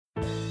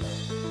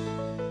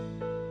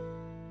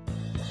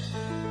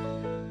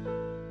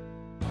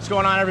What's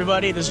going on,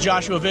 everybody? This is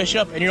Joshua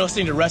Bishop, and you're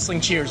listening to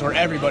Wrestling Cheers, where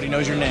everybody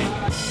knows your name.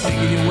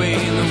 Taking your way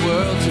in the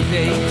world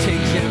today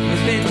takes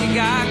everything you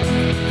got.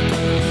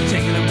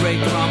 Taking a break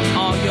from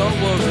all your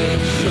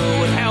worries sure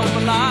would help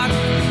a lot.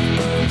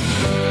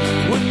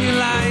 Wouldn't you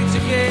like to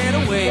get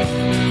away?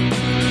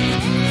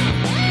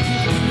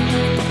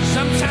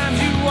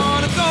 Sometimes you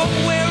want to go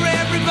where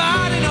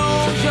everybody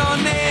knows your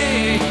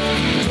name,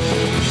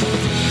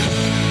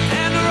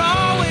 and they're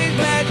always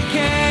glad you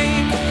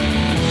came.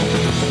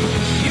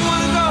 You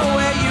want to go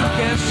where you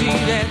can see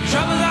that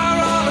troubles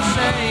are all the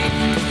same.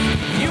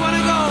 You want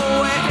to go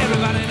where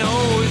everybody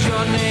knows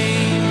your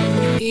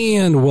name.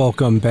 And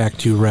welcome back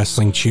to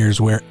Wrestling Cheers,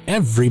 where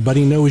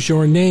everybody knows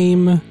your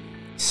name,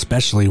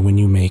 especially when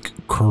you make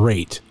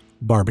great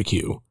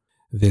barbecue.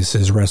 This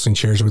is Wrestling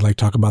Cheers. We like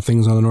to talk about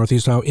things on the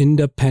Northeast Ohio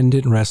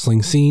independent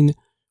wrestling scene.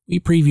 We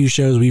preview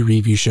shows, we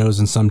review shows,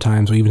 and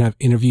sometimes we even have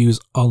interviews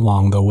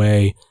along the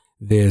way.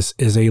 This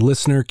is a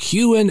listener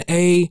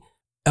Q&A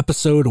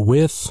episode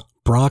with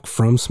Brock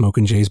from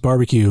Smokin' Jay's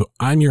Barbecue.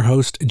 I'm your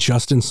host,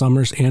 Justin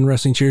Summers, and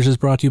Wrestling Cheers is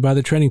brought to you by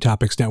the Trending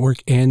Topics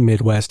Network and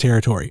Midwest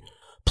Territory.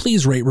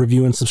 Please rate,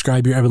 review, and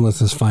subscribe your ever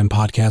listen to this fine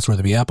podcast,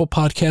 whether it be Apple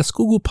Podcasts,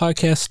 Google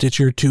Podcasts,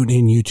 Stitcher,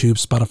 TuneIn, YouTube,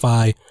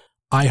 Spotify,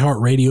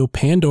 iHeartRadio,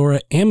 Pandora,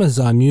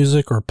 Amazon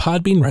Music, or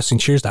Podbean,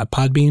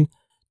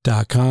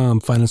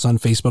 WrestlingCheers.podbean.com. Find us on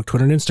Facebook,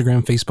 Twitter, and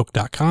Instagram,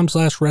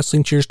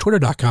 Facebook.com/WrestlingCheers,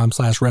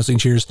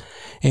 Twitter.com/WrestlingCheers,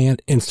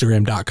 and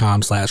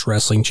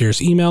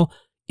Instagram.com/WrestlingCheers. Email,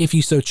 if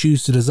you so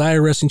choose to desire,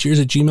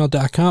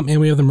 WrestlingCheers@gmail.com,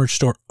 and we have the merch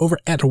store over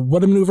at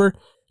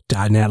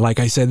whatamaneuver.net. Like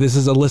I said, this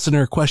is a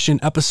listener question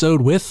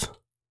episode with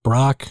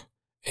Brock.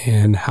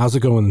 And how's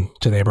it going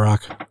today,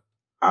 Brock?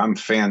 I'm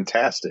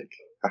fantastic.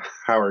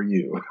 How are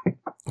you?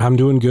 I'm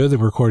doing good.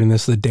 We're recording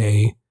this the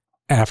day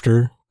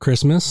after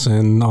Christmas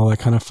and all that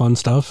kind of fun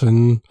stuff.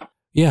 And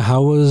yeah,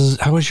 how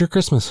was your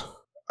Christmas?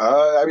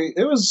 I mean,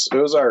 it was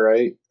all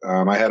right.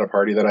 I had a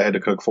party that I had to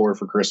cook for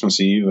Christmas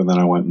Eve, and then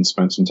I went and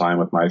spent some time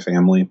with my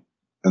family.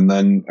 And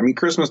then, I mean,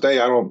 Christmas Day,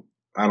 I don't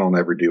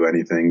ever do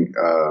anything.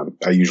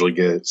 I usually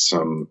get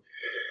some.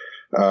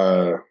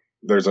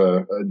 There's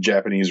a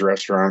Japanese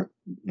restaurant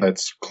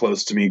that's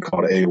close to me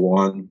called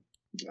A1.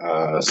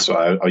 So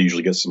I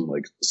usually get some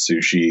like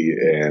sushi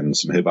and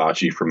some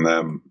hibachi from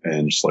them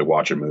and just like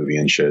watch a movie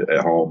and shit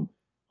at home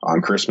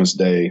on Christmas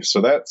Day. So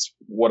that's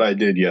what I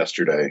did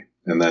yesterday.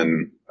 And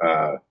then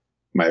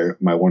my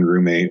one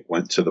roommate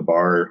went to the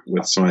bar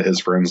with some of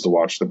his friends to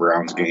watch the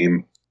Browns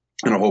game,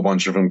 and a whole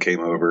bunch of them came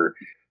over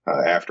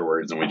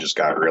afterwards, and we just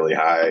got really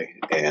high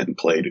and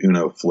played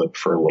Uno Flip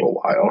for a little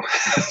while.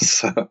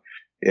 So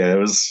yeah, it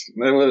was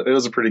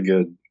a pretty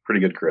good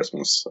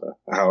Christmas.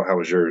 How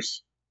was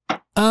yours?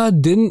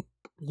 Didn't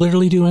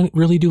literally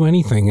really do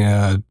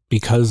anything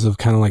because of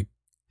kind of like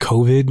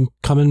COVID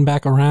coming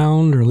back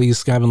around, or at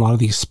least having a lot of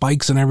these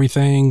spikes and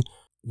everything.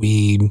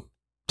 We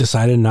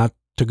decided not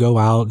to go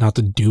out, not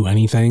to do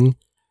anything.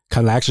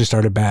 Kind of actually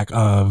started back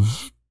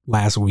of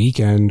last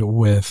weekend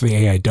with the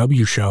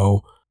AIW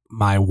show.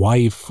 My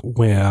wife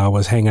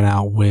was hanging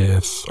out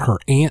with her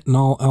aunt and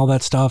all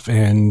that stuff,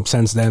 and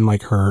since then,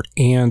 like her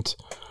aunt,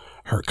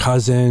 her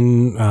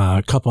cousin,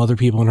 a couple other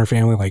people in her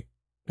family like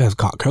has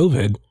caught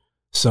COVID.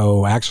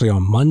 So actually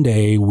on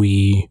Monday,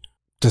 we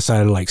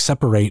decided to like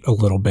separate a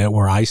little bit,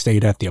 where I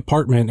stayed at the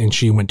apartment and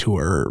she went to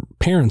her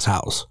parents'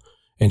 house,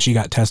 and she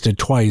got tested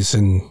twice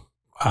and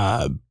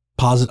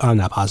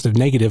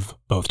negative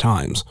both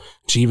times.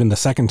 She even the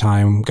second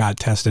time got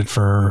tested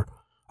for,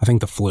 I think,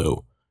 the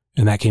flu,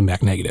 and that came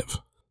back negative.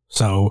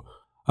 So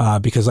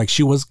because like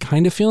she was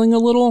kind of feeling a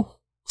little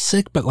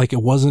sick, but like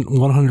it wasn't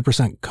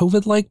 100%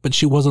 COVID like, but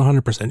she wasn't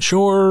 100%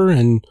 sure,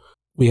 and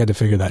we had to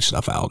figure that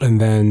stuff out.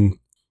 And then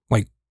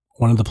like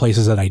one of the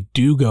places that I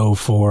do go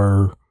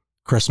for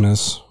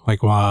Christmas, like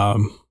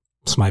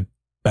it's my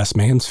best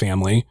man's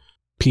family,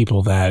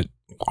 people that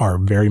are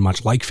very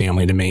much like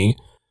family to me.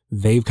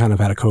 They've kind of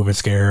had a COVID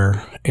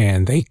scare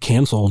and they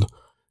canceled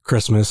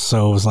Christmas.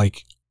 So it was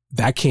like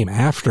that came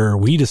after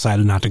we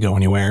decided not to go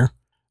anywhere.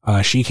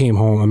 She came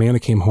home, Amanda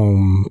came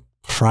home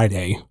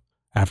Friday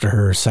after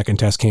her second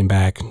test came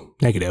back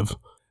negative.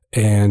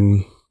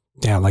 And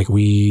yeah, like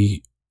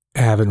we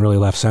haven't really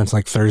left since.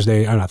 Like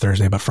Friday,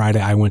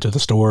 I went to the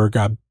store,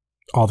 got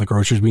all the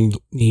groceries we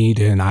need,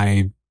 and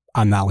I'm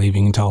not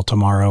leaving until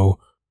tomorrow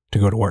to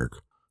go to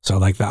work. So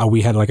like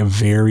we had like a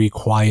very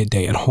quiet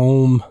day at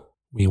home.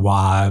 We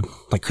watched,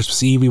 like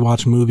Christmas Eve, we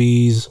watched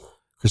movies.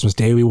 Christmas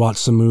Day, we watched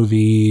some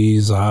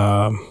movies,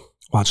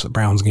 watched the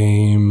Browns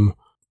game.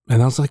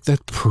 And that was like,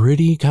 that's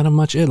pretty kind of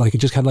much it. Like it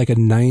just had like a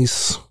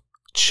nice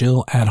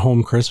chill at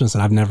home Christmas.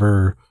 And I've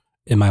never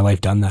in my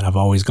life done that. I've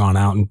always gone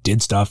out and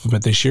did stuff.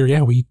 But this year,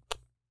 yeah, we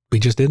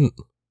just didn't.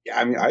 Yeah,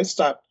 I mean, I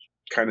stopped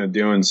kind of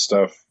doing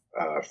stuff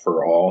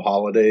for all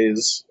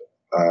holidays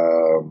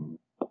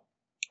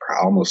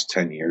almost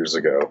 10 years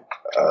ago.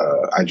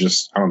 I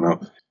don't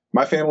know.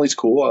 My family's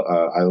cool.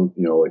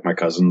 Like my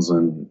cousins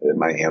and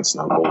my aunts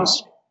and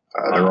uncles,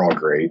 they're all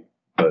great.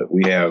 But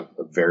we have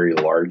a very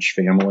large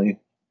family,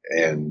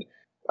 and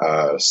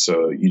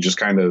So you just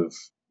kind of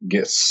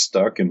get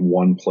stuck in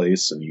one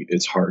place, and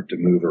it's hard to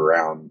move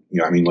around.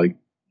 You know, I mean, like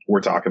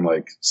we're talking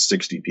like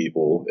 60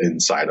 people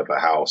inside of a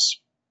house.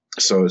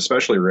 So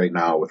especially right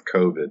now with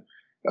COVID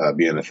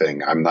being a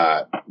thing, I'm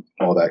not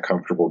all that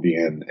comfortable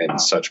being in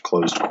such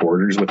closed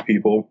quarters with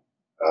people,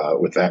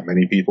 with that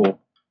many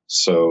people.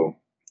 So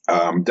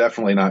I'm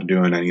definitely not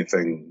doing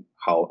anything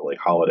like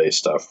holiday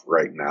stuff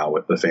right now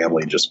with the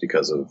family just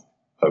because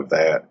of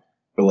that.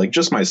 But like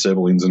just my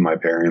siblings and my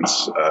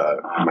parents,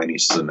 my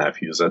nieces and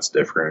nephews, that's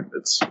different.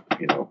 It's,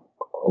 you know,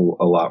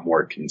 a lot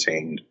more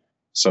contained.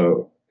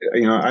 So,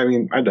 you know, I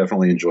mean, I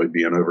definitely enjoyed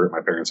being over at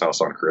my parents' house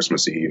on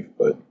Christmas Eve,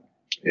 but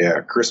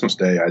yeah, Christmas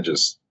Day,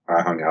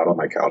 I hung out on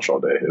my couch all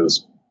day. It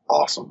was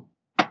awesome.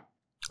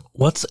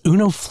 What's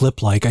Uno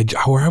Flip like?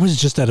 I was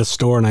just at a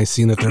store and I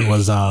seen that there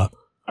was a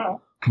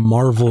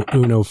Marvel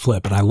Uno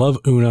Flip, and I love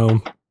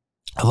Uno.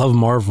 I love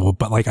Marvel,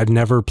 but like I've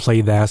never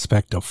played the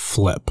aspect of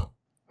Flip.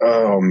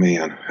 Oh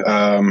man.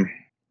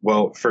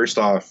 Well, first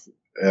off,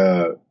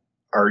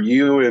 are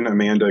you and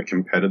Amanda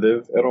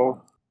competitive at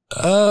all?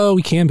 Oh,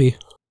 we can be.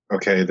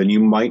 Okay, then you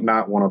might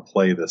not want to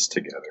play this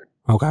together.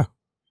 Okay.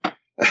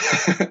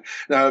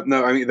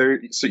 No, I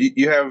mean so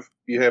you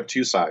have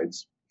two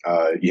sides.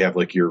 You have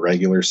like your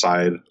regular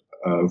side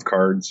of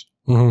cards,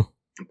 mm-hmm.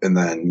 and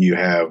then you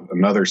have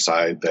another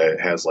side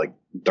that has like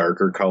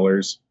darker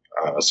colors.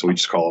 So we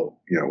call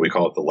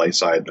it the light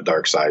side, the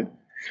dark side.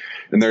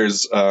 And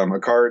there's a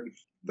card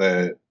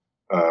that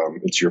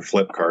it's your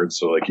flip card.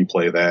 So like you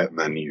play that, and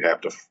then you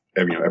have to,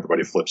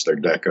 everybody flips their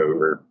deck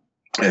over,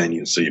 and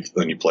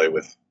then you play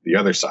with the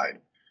other side.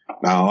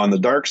 Now on the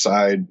dark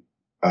side,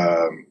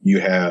 you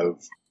have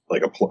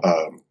like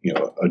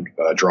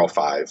a draw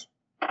 5,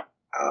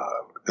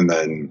 and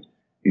then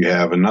you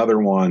have another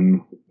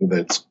one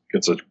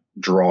it's a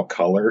draw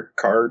color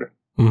card.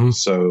 Mm-hmm.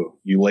 So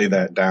you lay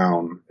that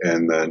down,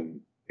 and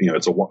then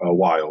it's a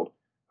wild.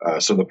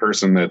 So the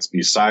person that's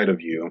beside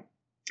of you,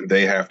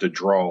 they have to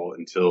draw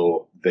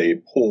until they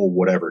pull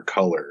whatever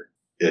color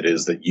it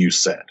is that you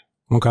said.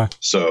 Okay.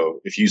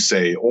 So if you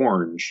say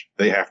orange,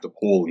 they have to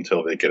pull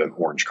until they get an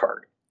orange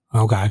card.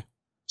 Okay.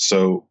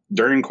 So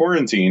during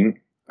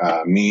quarantine,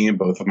 me and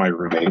both of my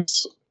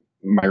roommates,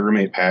 my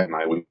roommate Pat and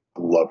I, would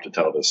love to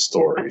tell this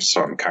story.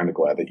 So I'm kind of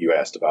glad that you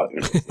asked about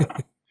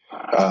it.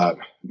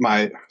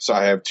 So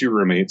I have two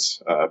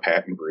roommates,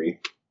 Pat and Bree.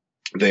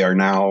 They are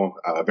now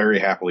very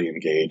happily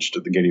engaged.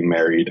 They're getting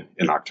married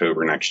in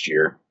October next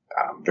year.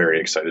 I'm very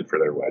excited for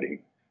their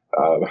wedding.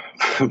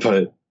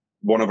 But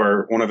one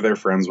of their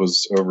friends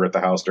was over at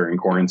the house during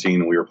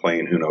quarantine, and we were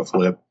playing Uno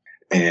Flip,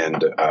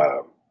 and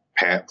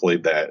Pat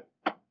played that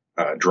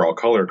draw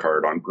color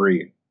card on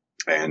Bree,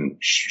 and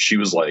she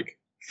was like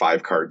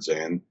 5 cards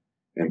in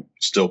and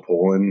still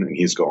pulling, and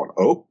he's going,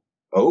 oh.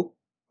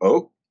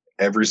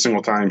 Every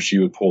single time she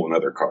would pull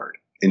another card,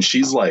 and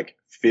she's like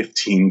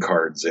 15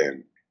 cards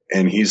in,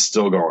 and he's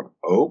still going,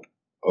 oh,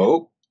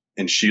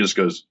 and she just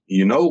goes,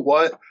 you know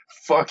what?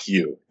 Fuck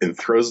you, and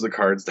throws the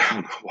cards down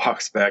and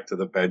walks back to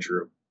the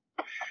bedroom.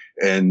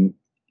 And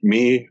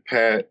me,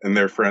 Pat, and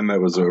their friend that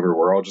was over,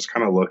 we're all just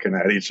kind of looking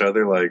at each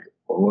other like,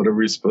 well, what are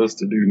we supposed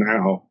to do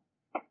now?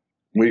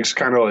 We just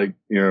kind of like,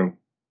 the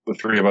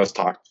three of us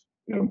talked,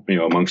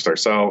 amongst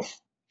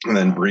ourselves. And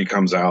then Bree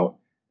comes out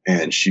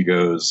and she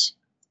goes,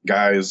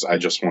 guys, I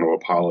just want to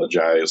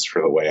apologize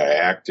for the way I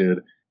acted,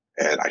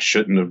 and I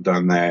shouldn't have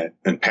done that.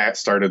 And Pat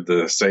started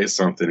to say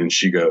something, and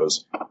she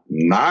goes,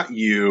 not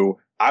you.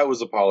 I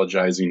was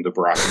apologizing to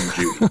Brock and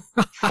Judy.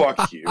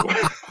 Fuck you.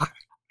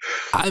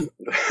 I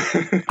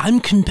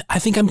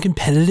think I'm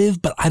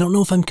competitive, but I don't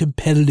know if I'm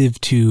competitive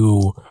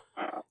to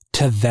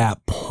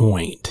that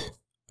point.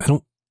 I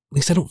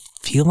don't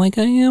feel like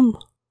I am.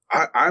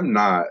 I'm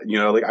not,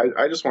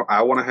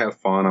 I want to have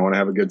fun. I want to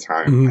have a good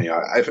time.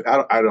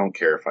 Mm-hmm. I don't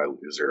care if I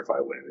lose or if I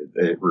win.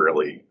 It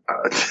really,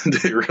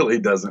 it really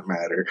doesn't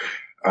matter.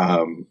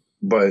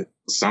 But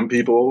some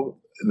people,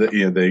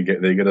 they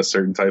get a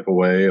certain type of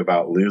way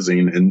about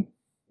losing, and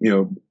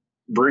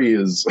Bree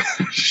is,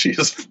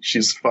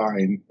 she's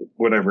fine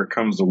whenever it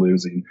comes to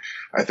losing.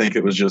 I think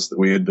it was just that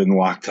we had been all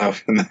locked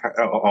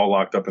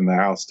up in the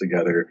house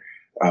together.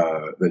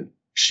 That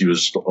she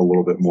was a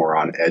little bit more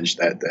on edge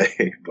that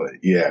day. But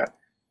yeah,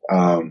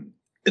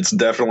 it's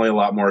definitely a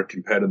lot more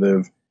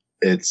competitive.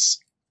 It's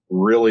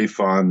really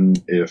fun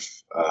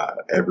if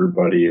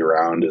everybody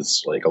around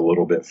is like a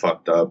little bit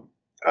fucked up,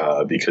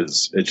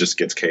 because it just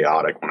gets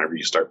chaotic whenever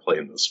you start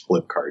playing those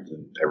flip cards,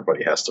 and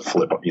everybody has to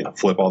flip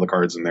all the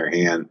cards in their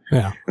hand.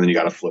 Yeah. And then you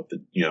got to flip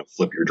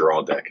your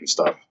draw deck and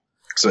stuff.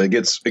 So it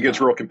gets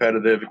real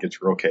competitive. It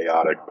gets real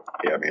chaotic.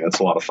 Yeah, I mean, it's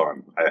a lot of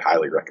fun. I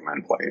highly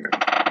recommend playing it.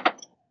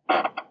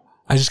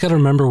 I just got to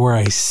remember where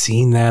I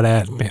seen that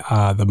at,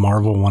 the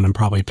Marvel one, and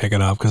probably pick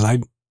it up. Because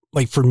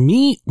for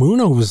me,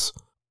 Uno was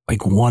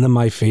like one of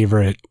my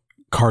favorite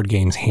card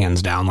games,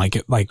 hands down. Like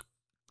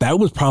that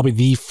was probably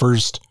the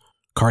first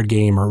card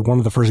game, or one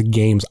of the first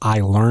games I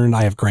learned.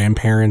 I have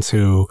grandparents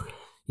who,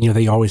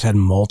 they always had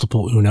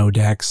multiple Uno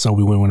decks. So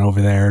we went over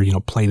there,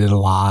 played it a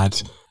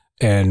lot.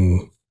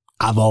 And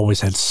I've always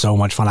had so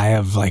much fun. I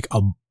have like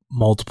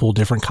multiple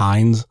different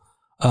kinds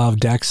of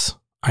decks.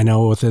 I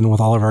know with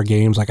all of our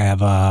games, like I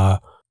have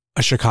a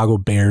Chicago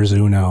Bears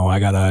Uno. I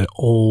got an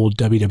old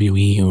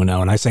WWE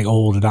Uno, and I say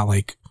old, not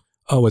like,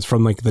 oh, it's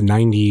from like the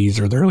 90s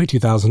or the early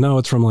 2000s. No,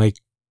 it's from like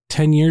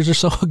 10 years or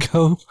so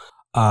ago.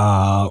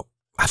 I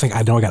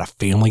know I got a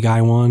Family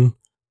Guy one.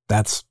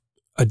 That's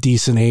a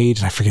decent age.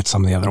 And I forget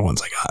some of the other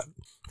ones I got.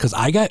 Because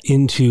I got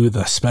into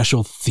the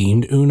special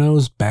themed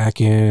Unos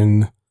back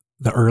in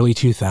the early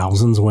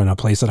 2000s when a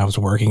place that I was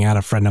working at,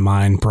 a friend of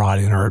mine,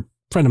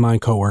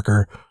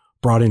 coworker,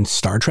 brought in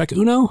Star Trek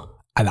Uno.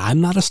 And I'm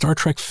not a Star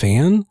Trek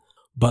fan,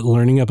 but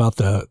learning about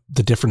the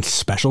different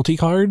specialty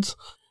cards,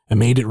 it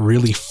made it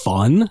really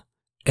fun.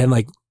 And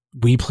like,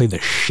 we played the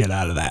shit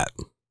out of that.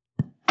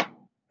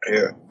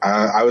 Yeah,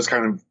 I was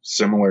kind of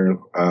similar.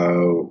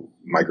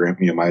 My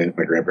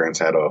grandparents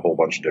had a whole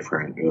bunch of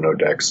different Uno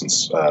decks, and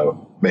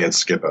they had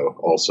Skippo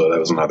also. That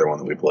was another one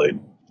that we played.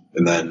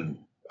 And then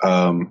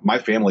my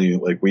family,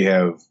 like, we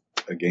have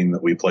a game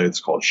that we play. It's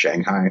called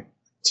Shanghai.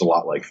 It's a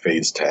lot like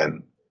Phase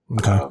 10.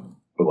 Okay.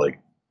 But like,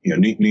 you know,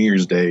 New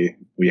Year's Day,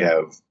 we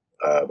have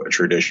a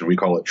tradition. We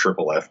call it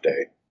Triple F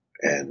Day,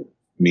 and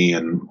me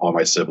and all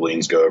my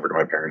siblings go over to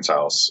my parents'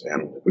 house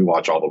and we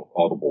watch all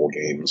the bowl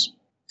games,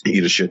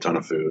 eat a shit ton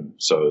of food.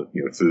 So,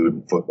 you know,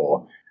 food,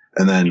 football.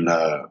 And then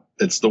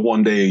it's the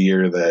one day a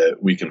year that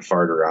we can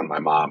fart around my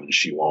mom and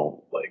she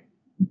won't like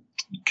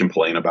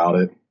complain about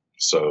it.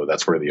 So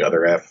that's where the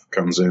other F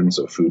comes in.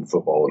 So food,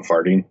 football, and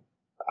farting.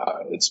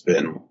 It's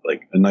been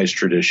like a nice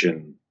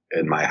tradition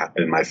in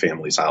my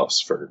family's house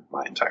for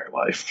my entire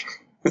life.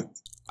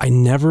 I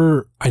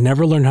never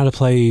learned how to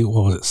play,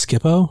 what was it,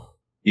 Skippo?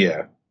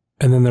 Yeah.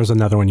 And then there's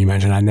another one you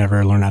mentioned. I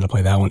never learned how to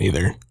play that one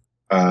either.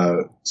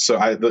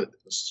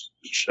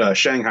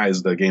 Shanghai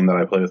is the game that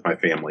I play with my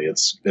family.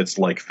 It's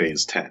like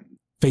Phase 10.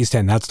 Phase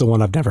 10. That's the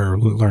one I've never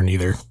learned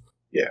either.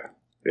 Yeah.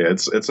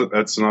 It's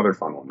another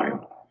fun one, man.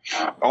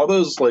 All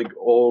those like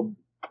old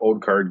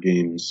card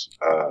games.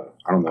 I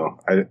don't know.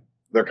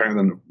 They're kind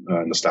of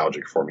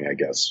nostalgic for me, I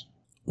guess.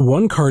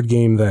 One card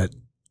game that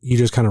you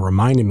just kind of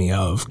reminded me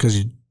of,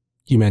 because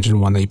you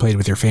mentioned one that you played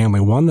with your family.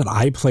 One that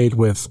I played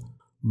with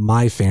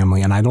my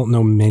family, and I don't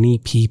know many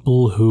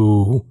people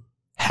who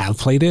have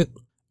played it.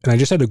 And I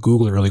just had to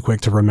Google it really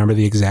quick to remember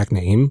the exact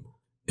name.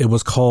 It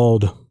was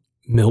called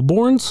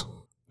Millborns.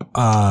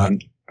 I've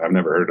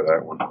never heard of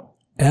that one.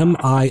 Millebornes.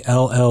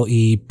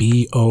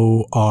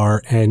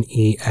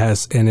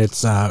 And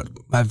it's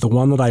the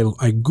one that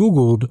I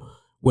Googled,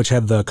 which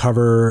had the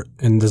cover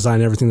and design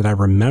and everything that I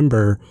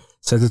remember,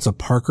 says it's a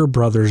Parker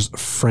Brothers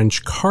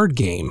French card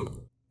game.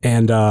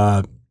 And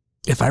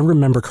if I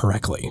remember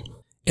correctly,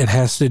 it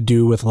has to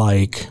do with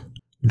like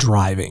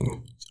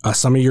driving.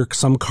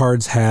 Some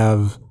cards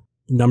have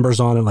numbers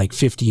on it like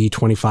 50,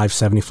 25,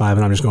 75,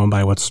 and I'm just going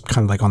by what's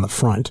kind of like on the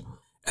front.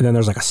 And then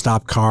there's like a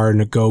stop card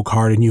and a go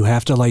card, and you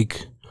have to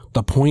like,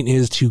 the point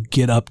is to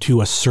get up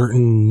to a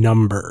certain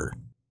number.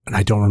 And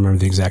I don't remember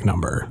the exact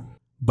number,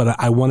 but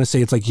I want to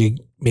say it's like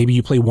maybe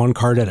you play one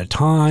card at a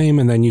time,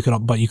 and then you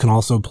can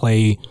also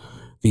play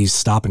these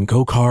stop and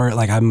go card.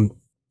 Like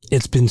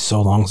it's been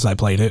so long since I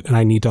played it, and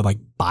I need to like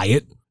buy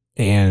it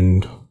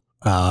and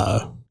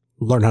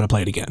learn how to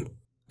play it again,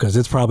 because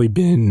it's probably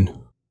been,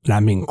 and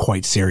I mean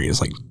quite serious,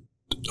 like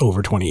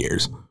over 20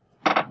 years.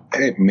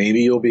 Hey,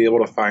 maybe you'll be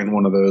able to find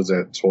one of those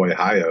at Toy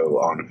Hio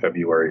on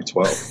February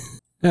 12th.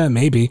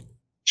 Maybe.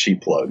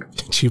 Cheap plug.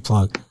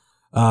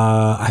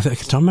 I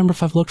don't remember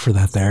if I've looked for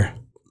that there.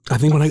 I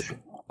think when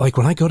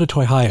I go to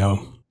Toy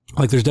Hio,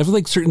 like there's definitely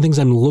like certain things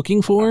I'm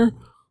looking for,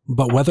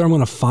 but whether I'm going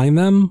to find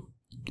them,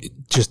 it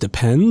just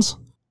depends.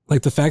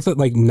 Like the fact that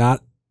like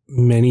not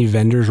many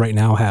vendors right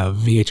now have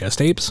VHS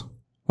tapes.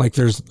 Like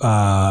there's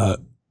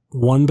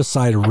one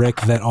beside Rick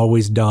that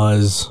always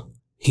does.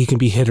 He can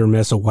be hit or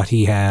miss of what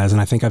he has, and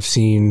I think I've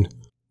seen a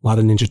lot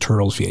of Ninja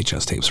Turtles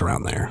VHS tapes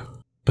around there,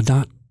 but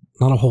not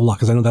a whole lot,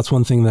 because I know that's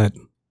one thing that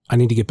I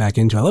need to get back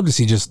into. I love to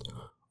see just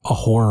a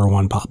horror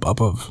one pop up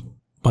of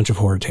a bunch of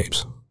horror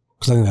tapes,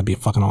 because I think that'd be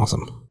fucking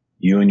awesome.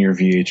 You and your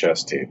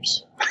VHS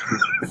tapes.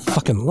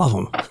 Fucking love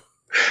them.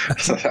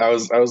 I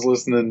was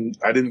listening.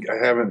 I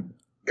haven't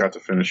got to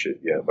finish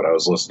it yet, but I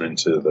was listening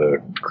to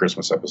the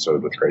Christmas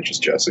episode with Righteous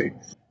Jesse.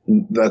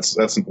 That's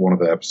one of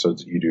the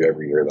episodes that you do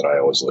every year that I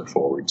always look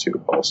forward to.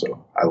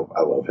 Also, I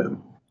love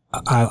him.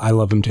 I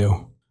love him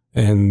too,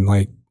 and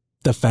like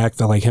the fact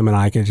that like him and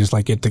I could just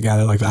like get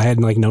together. Like I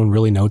hadn't like known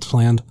really notes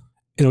planned.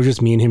 It was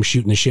just me and him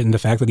shooting the shit, and the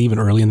fact that even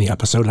early in the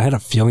episode, I had a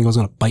feeling it was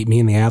going to bite me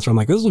in the ass. Where I'm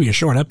like, this will be a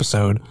short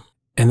episode,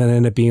 and then it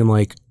ended up being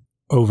like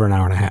over an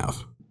hour and a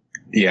half.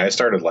 Yeah, I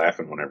started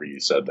laughing whenever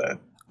you said that.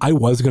 I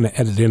was going to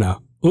edit in a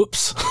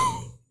oops,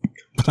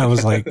 but I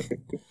was like,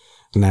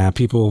 nah,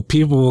 people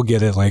will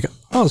get it. Like,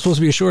 oh, it's supposed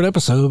to be a short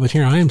episode, but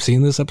here I am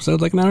seeing this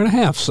episode like an hour and a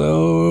half.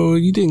 So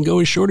you didn't go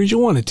as short as you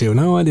wanted to.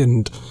 No, I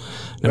didn't.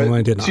 No, but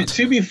I did not.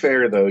 To be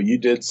fair, though, you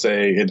did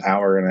say an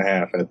hour and a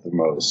half at the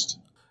most.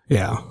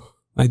 Yeah,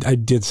 I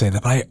did say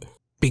that, but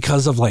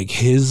because of like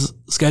his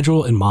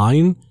schedule and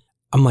mine,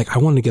 I'm like, I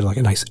wanted to get like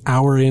a nice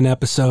hour in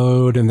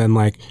episode, and then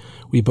like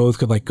we both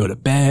could like go to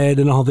bed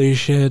and all this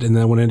shit. And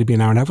then it would end up being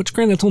an hour and a half, which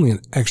granted, it's only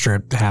an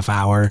extra half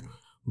hour.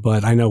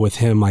 But I know with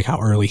him, like how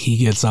early he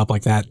gets up,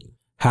 like that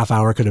half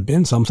hour could have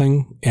been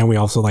something. And we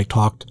also like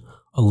talked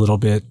a little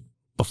bit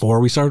before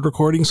we started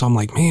recording. So I'm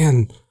like,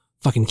 man,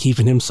 fucking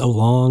keeping him so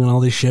long and all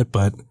this shit.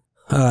 But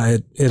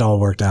it all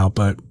worked out.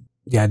 But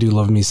yeah, I do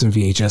love me some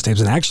VHS tapes.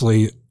 And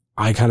actually,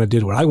 I kind of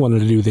did what I wanted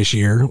to do this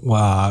year.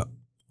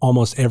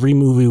 Almost every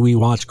movie we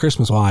watched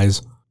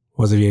Christmas-wise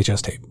was a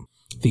VHS tape.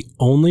 The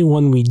only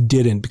one we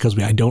didn't, because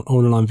I don't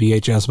own it on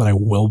VHS, but I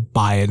will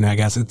buy it, and I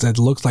guess it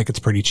looks like it's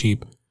pretty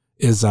cheap,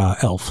 is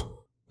Elf.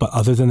 But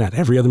other than that,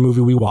 every other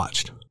movie we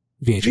watched,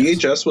 VHS.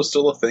 VHS was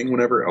still a thing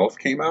whenever Elf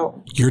came out?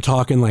 You're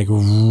talking like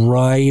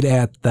right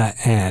at the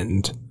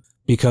end,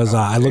 because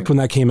I looked when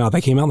that came out.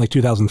 That came out in like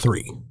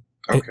 2003.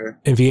 Okay.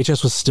 And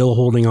VHS was still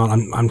holding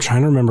on. I'm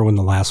trying to remember when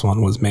the last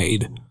one was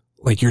made.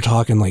 Like you're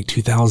talking like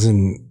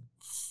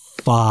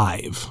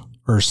 2005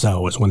 or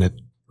so is when it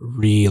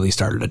really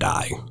started to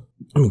die.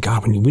 I mean,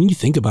 God, when you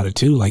think about it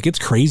too, like it's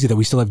crazy that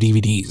we still have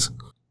DVDs.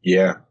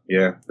 Yeah,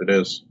 it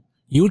is.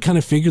 You would kind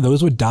of figure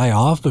those would die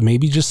off, but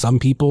maybe just some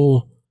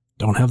people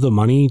don't have the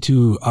money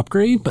to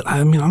upgrade. But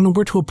I mean, I don't know,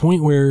 we're to a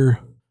point where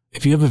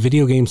if you have a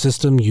video game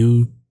system,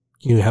 you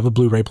have a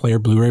Blu-ray player.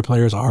 Blu-ray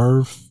players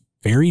are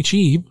very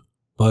cheap,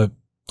 but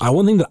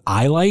one thing that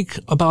I like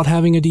about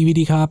having a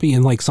DVD copy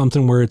and like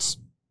something where it's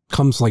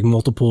comes like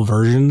multiple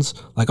versions,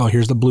 like, oh,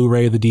 here's the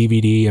Blu-ray, the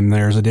DVD, and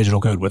there's a digital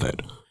code with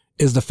it,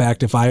 is the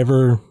fact if I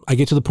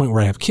get to the point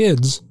where I have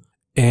kids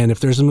and if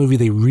there's a movie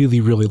they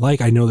really, really like,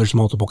 I know there's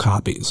multiple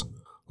copies.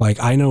 Like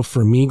I know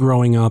for me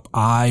growing up,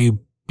 I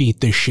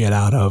beat the shit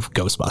out of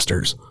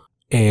Ghostbusters.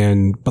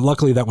 But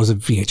luckily that was a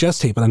VHS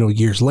tape. And I know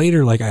years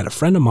later, like I had a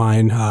friend of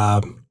mine,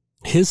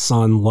 his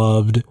son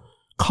loved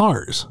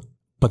Cars,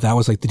 but that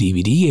was like the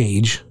DVD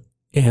age.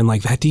 And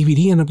like that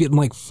DVD ended up getting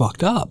like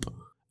fucked up.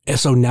 And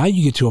so now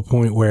you get to a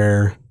point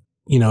where,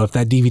 you know, if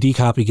that DVD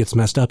copy gets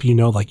messed up, you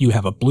know, like you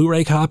have a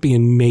Blu-ray copy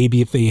and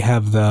maybe if they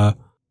have the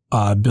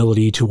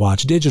ability to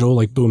watch digital,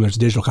 like boom, there's a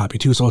digital copy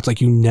too. So it's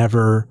like you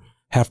never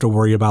have to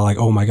worry about like,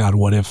 oh my God,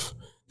 what if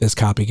this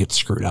copy gets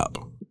screwed up?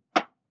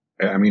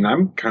 I mean,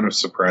 I'm kind of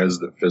surprised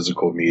that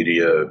physical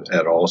media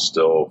at all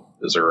still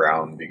is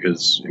around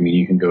because, I mean,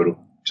 you can go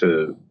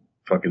to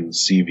fucking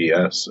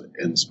CVS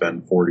and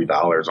spend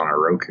 $40 on a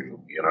Roku,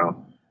 you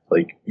know?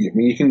 Like, I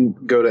mean, you can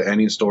go to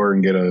any store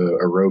and get a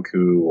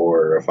Roku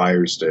or a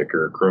Fire Stick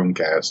or a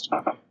Chromecast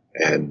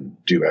and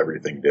do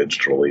everything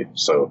digitally.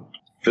 So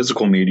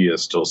physical media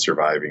still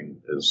surviving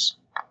is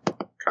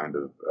kind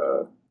of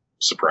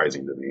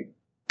surprising to me.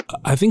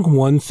 I think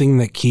one thing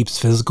that keeps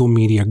physical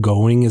media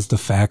going is the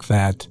fact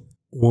that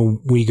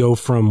when we go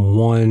from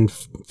one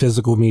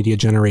physical media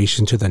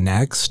generation to the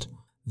next,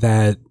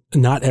 that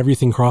not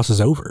everything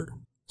crosses over.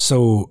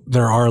 So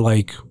there are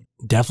like,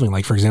 definitely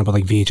like, for example,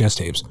 like VHS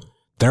tapes.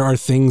 There are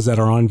things that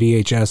are on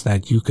VHS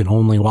that you can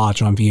only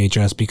watch on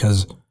VHS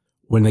because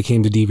when they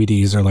came to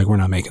DVDs, they're like, we're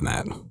not making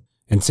that.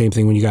 And same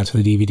thing when you got to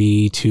the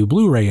DVD to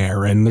Blu-ray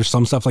era, and there's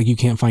some stuff like you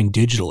can't find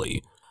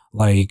digitally.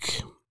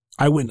 Like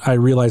I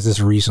realized this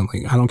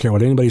recently. I don't care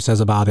what anybody says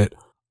about it.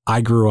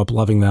 I grew up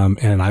loving them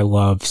and I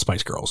love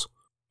Spice Girls.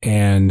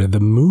 And the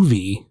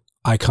movie,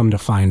 I come to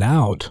find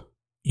out,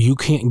 you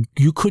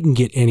couldn't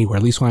get anywhere,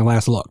 at least when I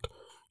last looked.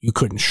 You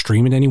couldn't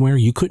stream it anywhere.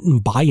 You couldn't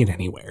buy it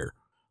anywhere.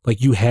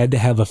 Like you had to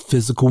have a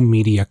physical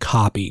media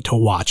copy to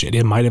watch it.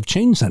 It might have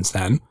changed since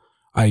then.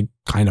 I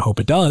kind of hope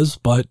it does,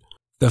 but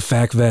the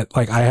fact that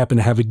like I happen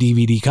to have a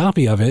DVD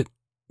copy of it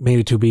made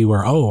it to be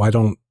where, oh, I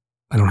don't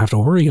have to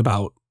worry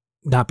about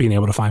not being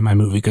able to find my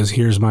movie because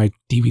here's my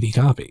DVD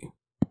copy.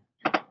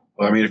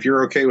 Well, I mean, if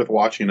you're okay with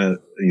watching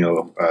it, you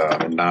know,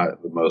 in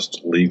not the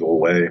most legal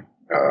way,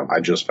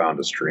 I just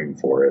found a stream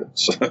for it.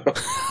 So.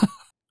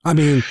 I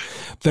mean,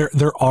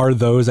 there are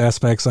those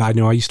aspects. I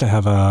know I used to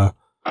have a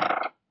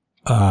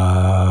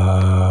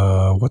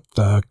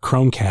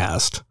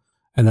Chromecast,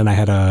 and then I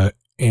had a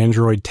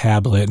Android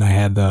tablet, and I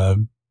had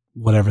the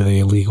whatever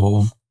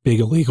the big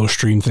illegal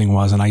stream thing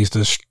was, and I used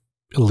to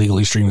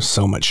illegally stream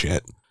so much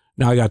shit.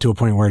 Now I got to a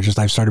point where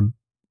I've started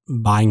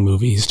buying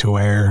movies to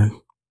where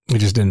it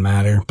just didn't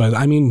matter. But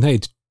I mean, hey,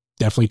 it's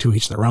definitely to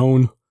each their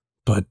own.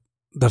 But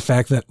the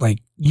fact that like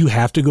you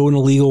have to go an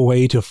illegal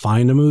way to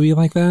find a movie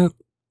like that,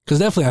 because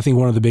definitely I think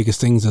one of the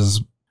biggest things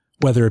is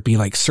whether it be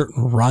like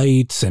certain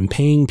rights and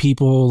paying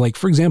people. Like,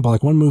 for example,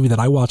 like one movie that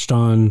I watched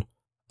on,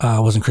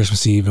 wasn't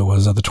Christmas Eve, it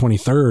was the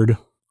 23rd.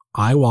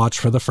 I watched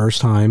for the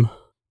first time,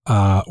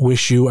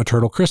 Wish You a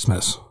Turtle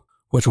Christmas,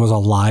 which was a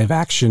live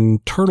action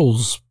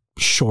Turtles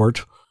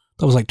short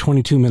that was like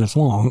 22 minutes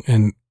long.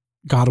 And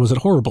God, was it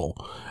horrible.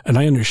 And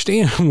I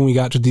understand when we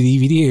got to the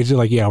DVD age, they're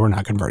like, yeah, we're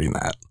not converting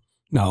that.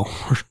 No,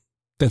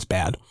 that's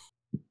bad.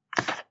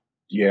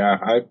 Yeah,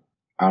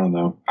 I don't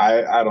know.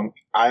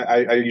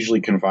 I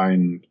usually can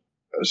find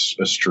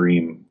a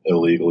stream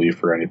illegally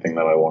for anything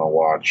that I want to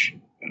watch,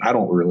 and I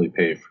don't really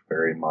pay for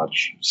very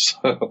much.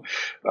 So,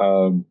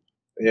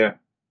 yeah.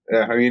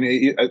 I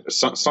mean,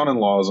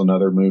 Son-in-Law is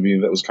another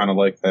movie that was kind of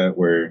like that,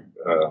 where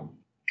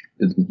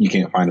you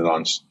can't find it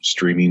on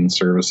streaming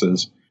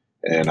services,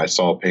 and I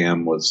saw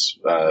Pam was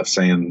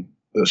saying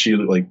that she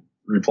like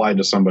replied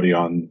to somebody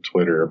on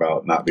Twitter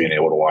about not being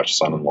able to watch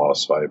Son-in-Law,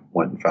 so I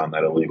went and found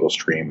that illegal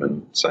stream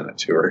and sent it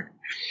to her.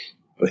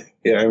 But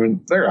yeah, I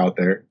mean, they're out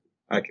there.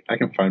 I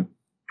can find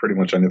pretty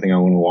much anything I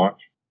want to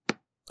watch.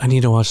 I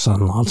need to watch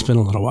Son-in-Law. It's been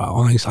a little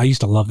while. I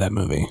used to love that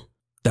movie.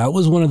 That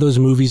was one of those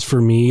movies for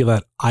me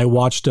that I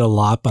watched it a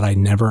lot, but I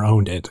never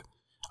owned it.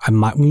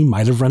 We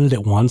might have rented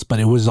it once, but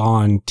it was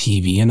on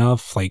TV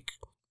enough, like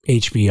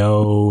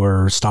HBO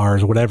or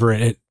Stars, whatever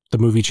the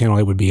movie channel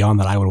it would be on,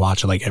 that I would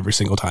watch it like every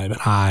single time.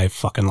 And I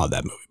fucking love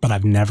that movie, but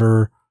I've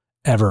never,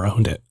 ever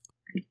owned it.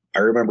 I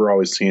remember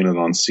always seeing it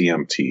on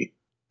CMT.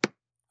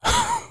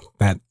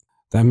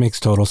 That makes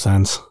total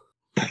sense.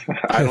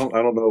 I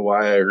don't know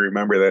why I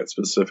remember that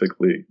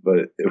specifically,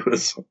 but it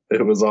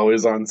was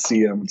always on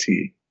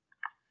CMT.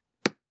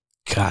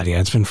 God, yeah,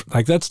 it's been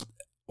like, that's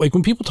like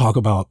when people talk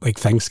about like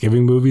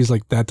Thanksgiving movies,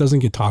 like that doesn't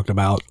get talked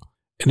about,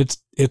 and it's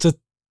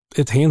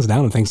hands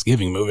down a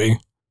Thanksgiving movie.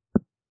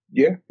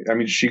 Yeah, I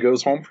mean, She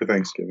Goes Home for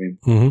Thanksgiving.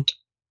 Mm-hmm.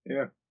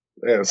 Yeah,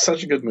 it's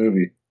such a good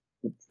movie.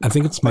 I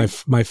think it's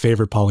my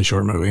favorite Pauly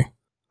Shore movie.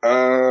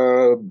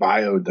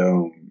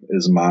 Biodome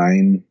is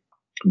mine,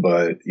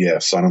 but yeah,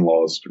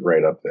 Son-in-Law is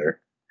right up there.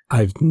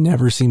 I've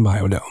never seen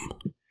Biodome.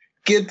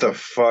 Get the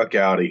fuck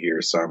out of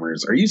here,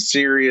 Summers. Are you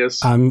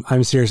serious? I'm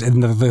serious.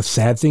 And the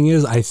sad thing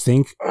is, I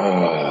think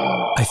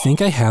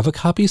I have a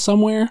copy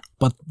somewhere,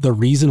 but the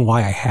reason why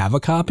I have a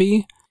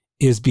copy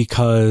is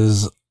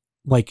because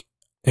like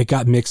it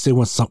got mixed in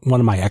with one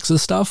of my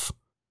ex's stuff.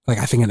 Like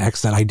I think an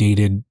ex that I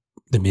dated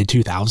the mid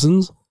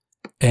 2000s,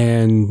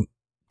 and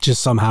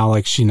just somehow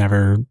like she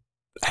never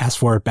asked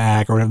for it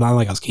back, or not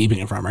like I was keeping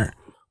it from her.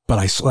 But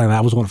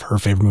that was one of her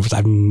favorite movies.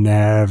 I've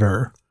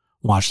never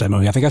watched that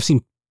movie. I think I've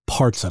seen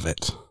parts of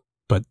it,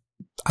 but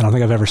I don't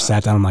think I've ever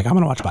sat down and I'm like, I'm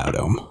going to watch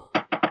Biodome.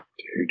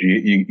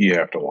 Dude, you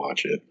have to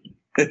watch it.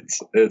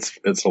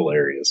 It's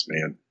hilarious,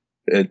 man.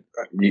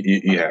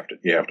 You have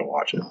to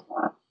watch it.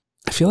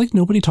 I feel like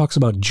nobody talks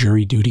about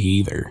Jury Duty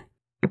either.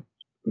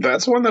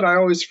 That's one that I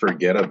always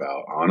forget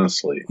about,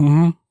 honestly.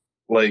 Mm-hmm.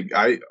 Like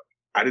I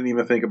didn't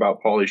even think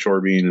about Pauly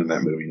Shore being in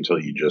that movie until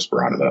you just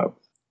brought it up.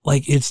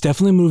 Like it's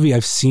definitely a movie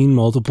I've seen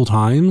multiple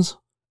times,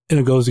 and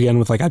it goes again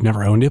with like I've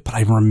never owned it, but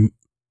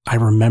I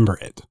remember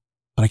it,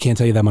 but I can't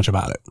tell you that much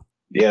about it.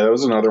 Yeah, that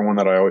was another one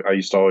that I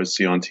used to always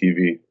see on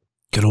TV.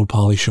 Good old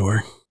Pauly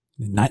Shore.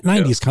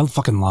 90s, kind of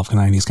fucking love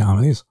 90s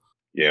comedies.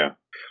 Yeah.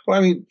 Well,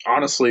 I mean,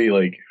 honestly,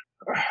 like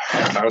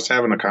I was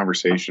having a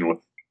conversation with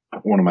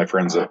one of my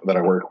friends that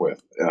I work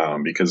with,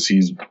 because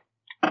he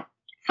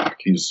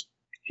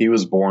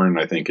was born,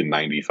 I think, in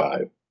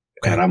 95.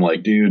 Okay. And I'm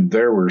like, dude,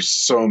 there were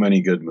so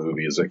many good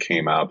movies that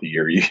came out the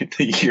year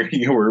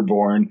you were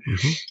born.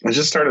 Mm-hmm. I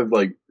just started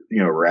like,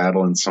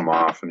 rattling some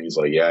off, and he's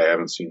like, yeah, I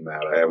haven't seen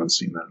that.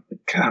 Like,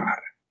 God,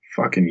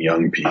 fucking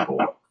young people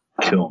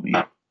kill me.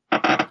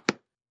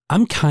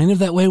 I'm kind of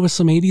that way with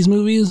some 80s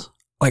movies.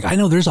 Like, I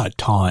know there's a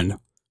ton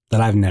that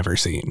I've never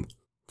seen.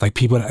 Like,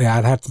 people,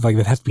 that have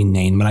to be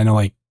named, but I know,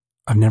 like,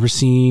 I've never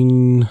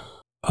seen,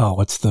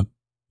 what's the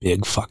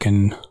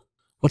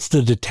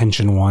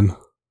detention one?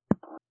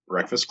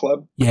 Breakfast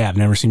Club? Yeah, I've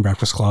never seen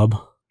Breakfast Club.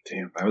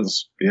 Damn, that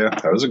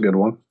was a good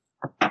one.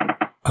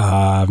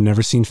 I've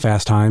never seen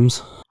Fast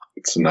Times.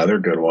 It's another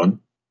good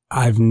one.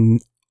 I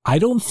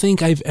don't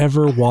think I've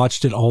ever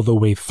watched it all the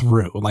way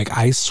through. Like,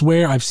 I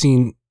swear I've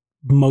seen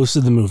most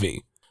of the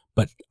movie,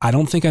 but I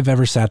don't think I've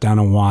ever sat down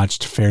and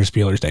watched Ferris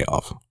Bueller's Day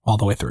Off all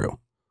the way through.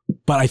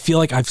 But I feel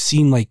like I've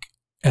seen like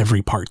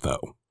every part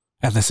though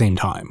at the same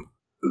time.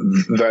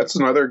 That's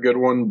another good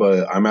one,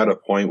 but I'm at a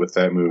point with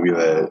that movie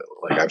that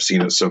like I've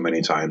seen it so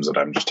many times that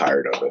I'm just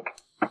tired of it.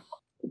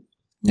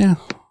 Yeah,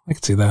 I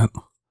can see that.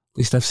 At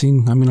least I've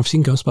seen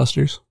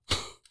Ghostbusters.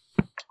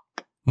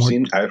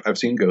 I've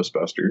seen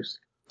Ghostbusters.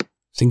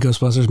 Seen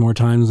Ghostbusters more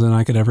times than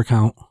I could ever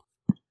count.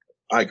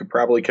 I could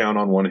probably count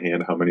on one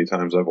hand how many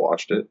times I've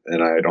watched it,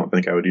 and I don't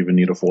think I would even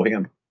need a full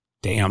hand.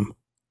 Damn.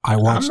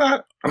 I'm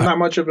not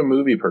much of a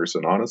movie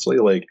person, honestly.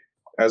 Like,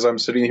 as I'm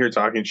sitting here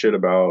talking shit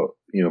about,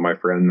 my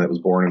friend that was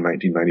born in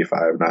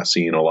 1995, not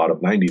seeing a lot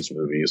of 90s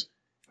movies,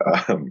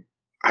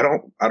 I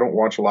don't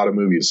watch a lot of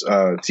movies.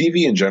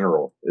 TV in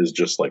general is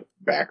just like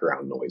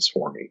background noise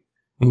for me,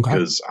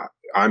 because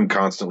I'm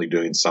constantly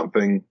doing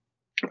something.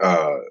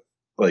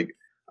 Like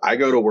I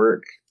go to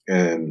work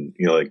and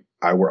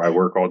I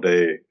work all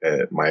day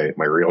at my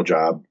real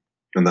job,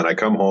 and then I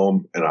come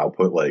home and I'll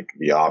put like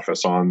The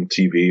Office on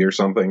TV or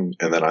something,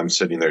 and then I'm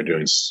sitting there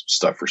doing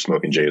stuff for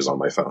Smoking Jays on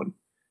my phone.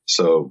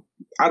 So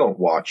I don't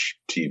watch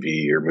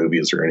TV or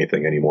movies or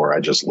anything anymore. I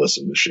just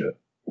listen to shit.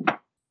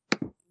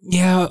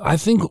 Yeah, I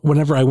think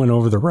whenever I went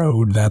over the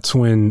road, that's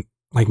when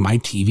like my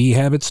TV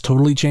habits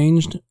totally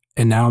changed.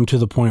 And now I'm to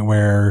the point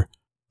where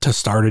to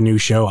start a new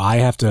show, I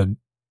have to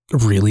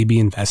really be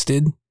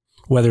invested,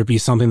 whether it be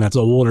something that's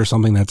old or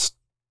something that's,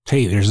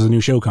 hey, there's a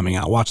new show coming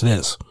out, watch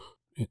this.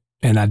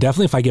 And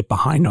definitely if I get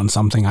behind on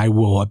something, I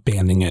will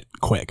abandon it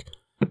quick.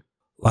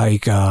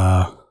 Like,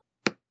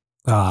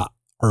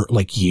 or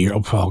like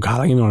oh God, I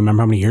don't even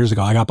remember how many years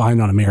ago I got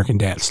behind on American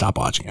Dad, stopped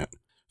watching it.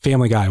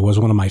 Family Guy was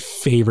one of my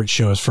favorite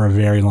shows for a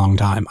very long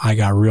time. I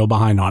got real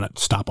behind on it.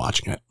 Stopped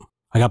watching it.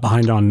 I got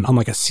behind on, I'm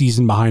like a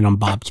season behind on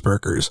Bob's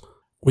Burgers.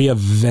 We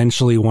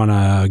eventually want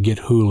to get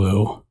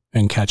Hulu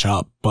and catch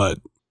up, but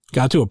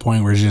got to a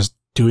point where it's just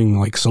doing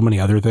like so many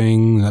other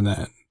things. And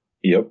then,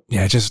 Yep.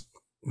 yeah, it just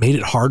made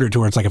it harder to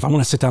where it's like, if I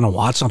want to sit down and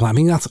watch something,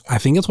 I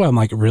think that's why I'm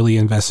like really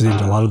invested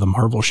into a lot of the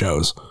Marvel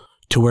shows,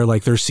 to where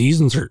like their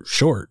seasons are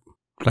short.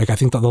 Like I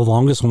think that the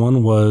longest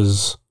one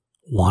was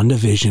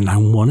WandaVision. I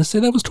want to say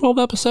that was 12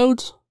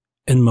 episodes.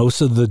 And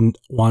most of the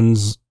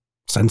ones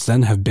since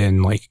then have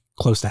been like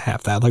close to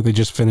half that. Like they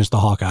just finished the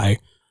Hawkeye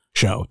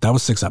show. That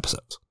was 6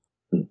 episodes.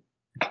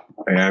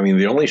 I mean,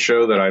 the only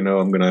show that I know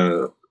I'm going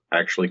to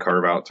actually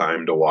carve out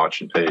time to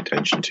watch and pay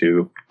attention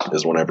to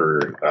is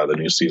whenever the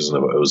new season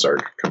of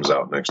Ozark comes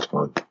out next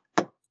month.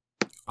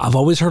 I've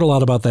always heard a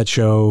lot about that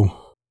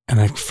show,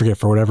 and I forget,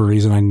 for whatever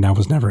reason, I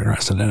was never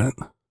interested in it.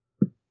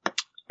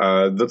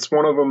 That's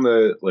one of them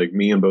that, like,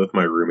 me and both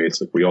my roommates,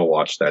 like, we all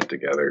watch that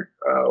together.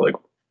 Like,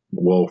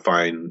 we'll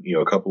find,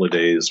 a couple of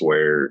days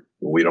where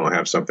we don't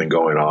have something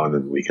going on,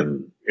 and we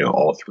can,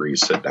 all three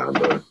sit down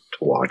to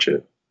watch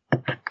it.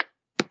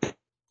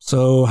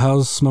 So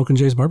how's Smokin'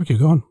 Jay's Barbecue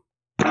going?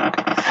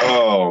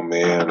 Oh,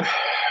 man.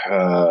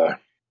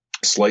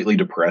 Slightly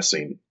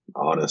depressing,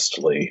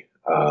 honestly.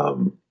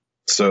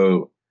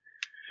 So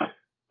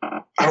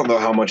I don't know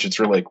how much it's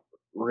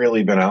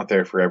really been out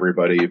there for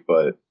everybody,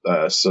 but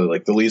so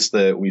like the lease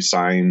that we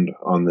signed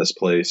on this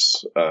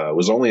place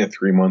was only a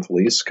 3-month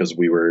lease because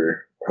we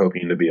were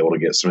hoping to be able to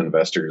get some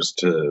investors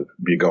to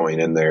be going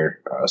in there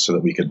so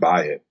that we could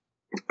buy it.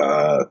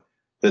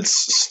 It's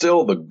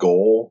still the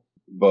goal,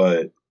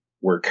 but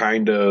we're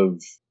kind of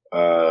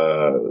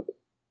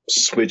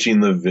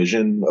switching the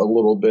vision a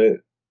little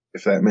bit,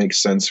 if that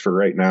makes sense for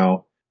right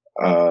now.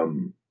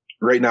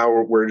 Right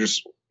now we're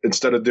just,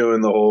 instead of doing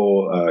the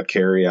whole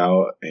carry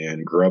out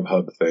and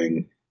Grubhub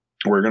thing,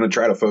 we're going to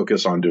try to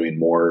focus on doing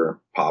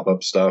more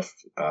pop-up stuff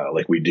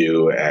like we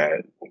do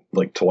at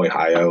like Toy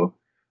Hio.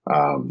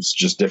 It's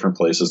just different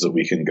places that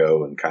we can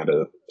go and kind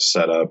of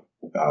set up,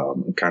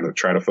 kind of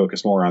try to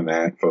focus more on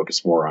that,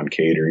 focus more on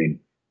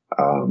catering.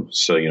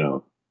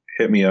 So,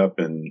 hit me up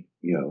and,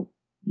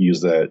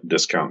 use that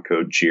discount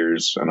code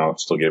Cheers, and I'll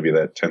still give you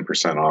that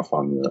 10% off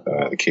on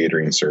the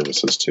catering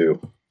services too.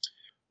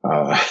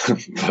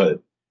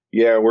 But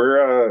yeah,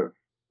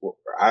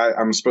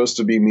 I'm supposed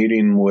to be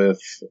meeting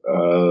with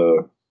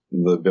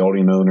the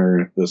building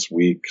owner this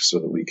week so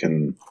that we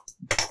can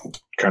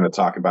kind of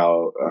talk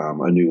about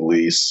a new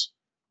lease.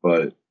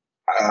 But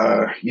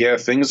yeah,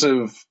 things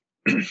have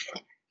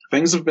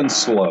been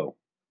slow.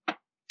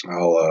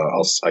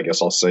 I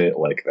guess I'll say it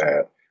like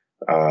that.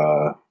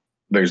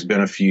 There's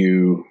been a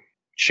few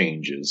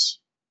changes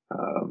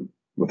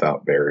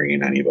without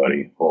burying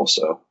anybody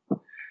also.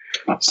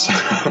 So,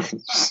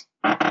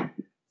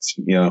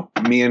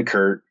 me and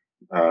Kurt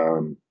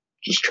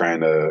just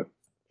trying to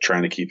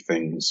keep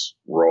things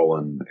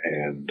rolling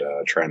and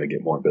trying to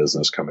get more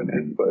business coming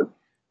in. But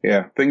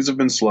yeah, things have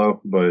been slow,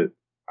 but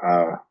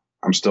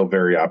I'm still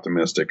very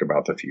optimistic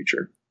about the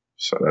future.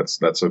 So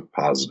that's a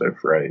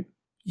positive, right?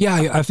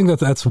 Yeah, I think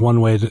that's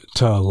one way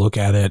to look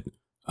at it.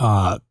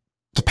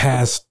 The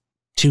past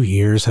 2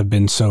 years have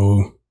been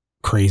so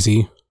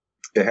crazy.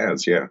 It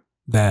has, yeah.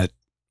 That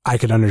I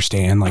could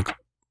understand like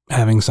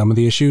having some of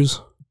the issues,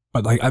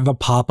 but like the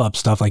pop-up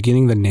stuff, like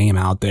getting the name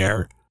out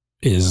there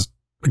is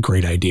a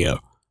great idea.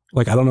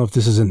 Like, I don't know if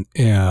this isn't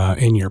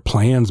in your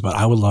plans, but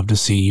I would love to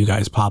see you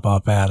guys pop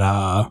up at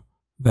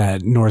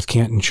that North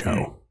Canton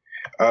show.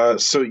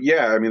 So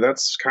yeah, I mean,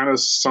 that's kind of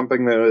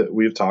something that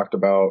we've talked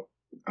about.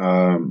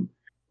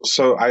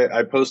 So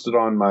I posted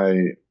on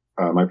my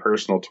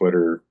personal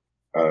Twitter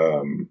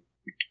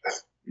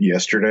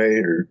yesterday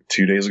or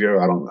 2 days ago.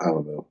 I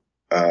don't know.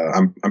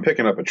 I'm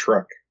picking up a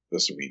truck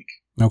this week.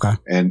 Okay.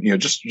 And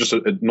just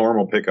a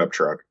normal pickup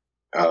truck.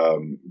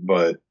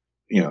 But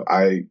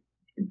I'm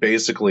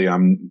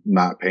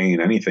not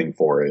paying anything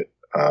for it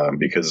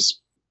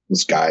because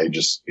this guy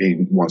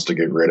he wants to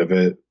get rid of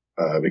it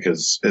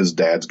because his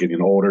dad's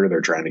getting older. They're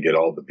trying to get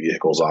all the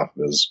vehicles off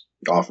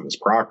of his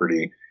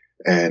property,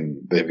 and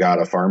they've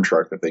got a farm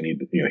truck that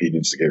he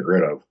needs to get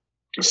rid of.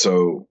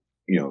 So,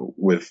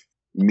 with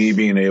me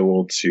being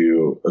able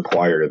to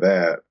acquire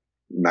that,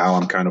 now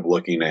I'm kind of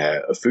looking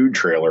at a food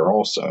trailer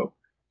also.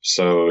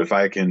 So if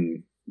I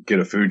can get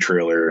a food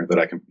trailer that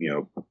I can,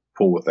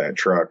 pull with that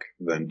truck,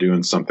 then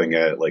doing something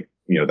at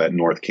that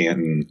North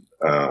Canton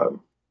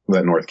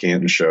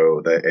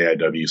show that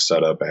AIW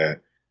set up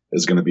at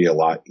is going to be a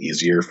lot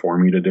easier for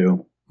me to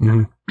do.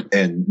 Mm-hmm.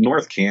 And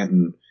North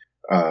Canton,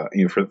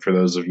 for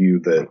those of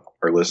you that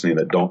are listening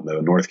that don't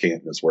know, North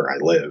Canton is where I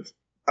live.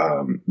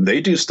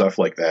 They do stuff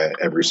like that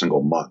every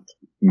single month.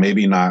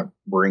 Maybe not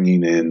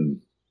bringing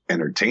in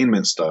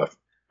entertainment stuff,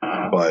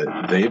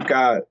 but they've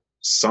got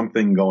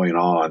something going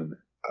on,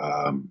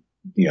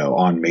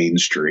 on Main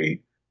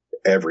Street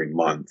every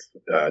month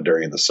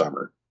during the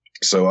summer.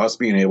 So us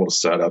being able to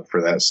set up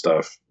for that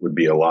stuff would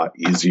be a lot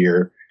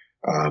easier.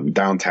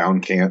 Downtown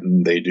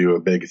Canton, they do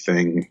a big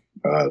thing.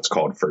 It's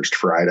called First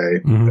Friday.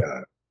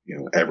 Mm-hmm.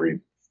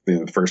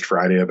 the first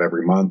Friday of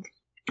every month,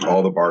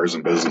 all the bars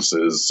and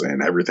businesses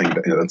and everything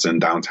that's in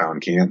downtown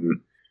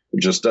Canton,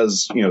 it just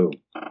does,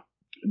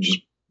 just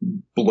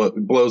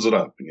blows it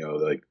up.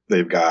 Like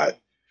they've got,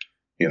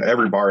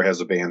 every bar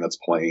has a band that's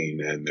playing,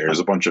 and there's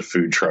a bunch of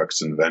food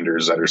trucks and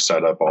vendors that are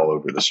set up all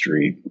over the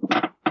street.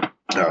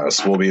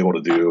 So we'll be able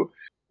to do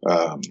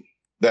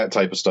that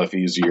type of stuff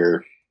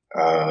easier.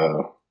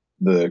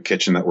 The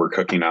kitchen that we're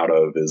cooking out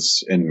of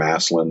is in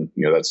Massillon.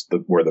 That's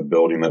where the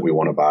building that we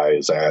want to buy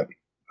is at.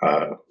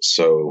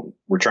 So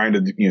we're trying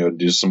to,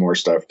 do some more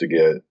stuff to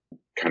get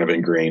kind of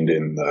ingrained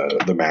in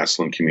the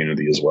Massillon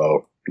community as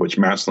well, which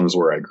Massillon is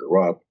where I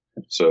grew up.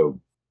 So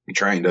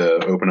trying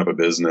to open up a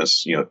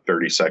business,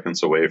 30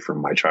 seconds away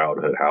from my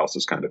childhood house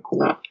is kind of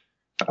cool.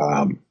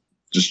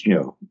 It's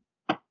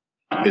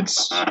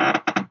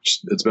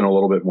been a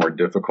little bit more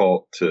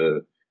difficult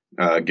to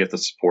get the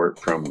support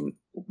from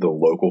the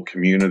local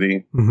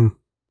community. Mm-hmm.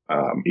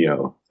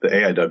 The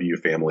AIW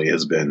family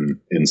has been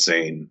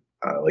insane.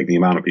 Like the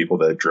amount of people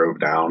that drove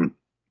down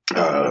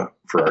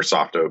for our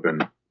soft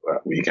open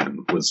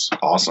weekend was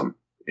awesome.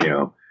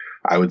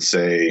 I would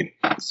say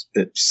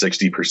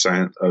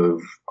 60%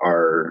 of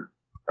our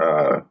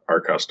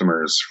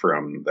customers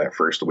from that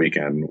first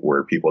weekend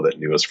were people that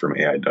knew us from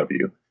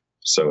AIW.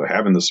 So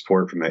having the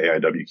support from the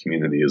AIW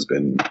community has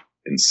been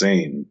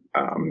insane.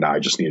 Now I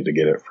just needed to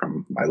get it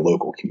from my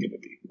local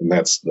community, and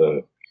that's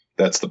the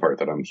part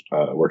that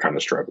we're kind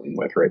of struggling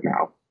with right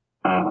now.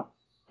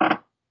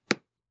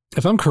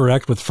 If I'm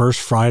correct with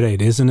First Friday,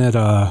 isn't it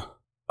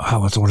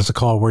what is it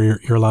called, where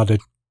you're allowed to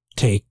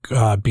take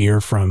beer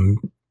from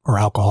or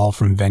alcohol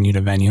from venue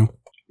to venue?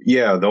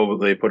 Yeah,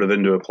 they put it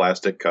into a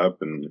plastic cup,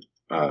 and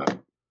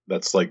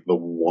that's like the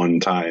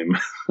one time.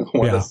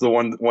 That's the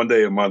one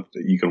day a month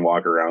that you can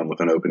walk around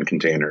with an open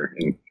container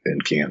in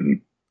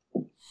Canton.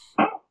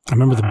 I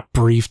remember the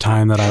brief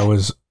time that I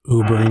was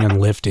Ubering and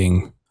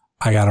lifting.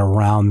 I got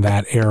around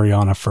that area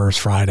on a First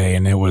Friday,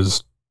 and it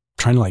was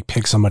trying to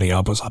pick somebody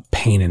up was a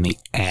pain in the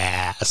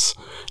ass,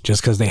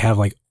 just because they have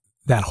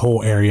that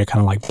whole area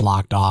kind of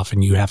blocked off,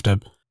 and you have to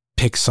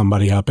pick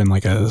somebody up in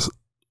a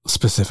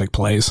specific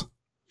place.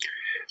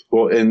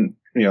 Well, and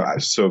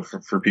so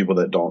for people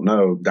that don't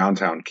know,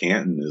 downtown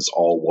Canton is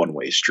all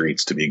one-way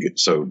streets to begin.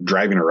 So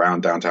driving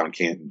around downtown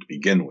Canton to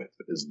begin with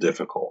is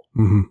difficult.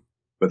 Mm-hmm.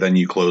 But then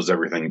you close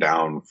everything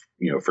down,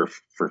 for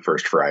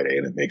First Friday,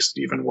 and it makes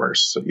it even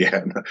worse. So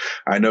yeah,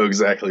 I know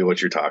exactly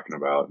what you're talking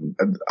about.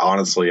 And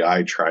honestly,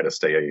 I try to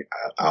stay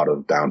out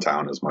of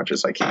downtown as much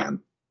as I can.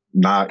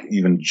 Not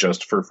even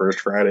just for First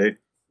Friday,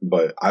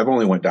 but I've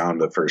only went down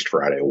to First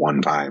Friday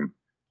one time,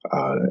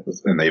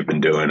 and they've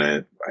been doing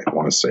it, I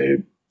want to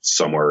say,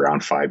 somewhere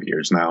around 5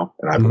 years now,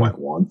 and I've went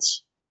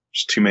once.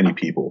 There's too many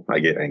people. I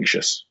get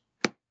anxious.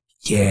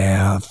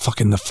 Yeah,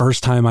 fucking the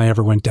first time I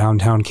ever went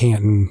downtown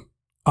Canton,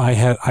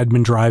 I'd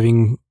been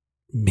driving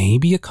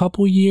maybe a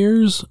couple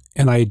years,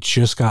 and I had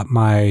just got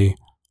my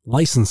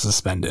license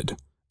suspended,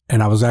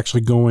 and I was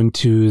actually going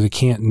to the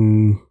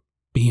Canton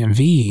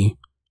BMV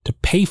to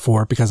pay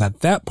for it, because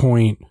at that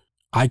point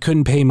I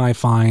couldn't pay my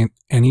fine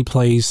any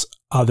place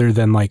other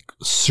than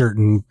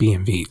certain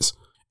BMVs,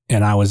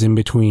 and I was in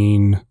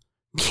between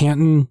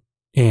Canton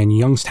and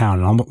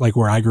Youngstown, and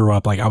where I grew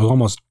up, I was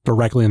almost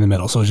directly in the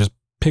middle. So just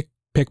pick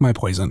my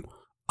poison.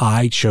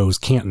 I chose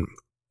Canton,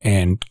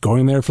 and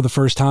going there for the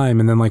first time,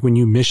 and then when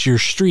you miss your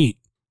street,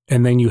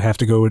 and then you have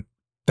to go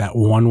that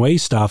one way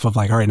stuff of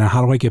all right, now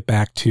how do I get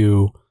back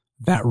to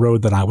that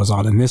road that I was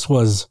on? And this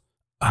was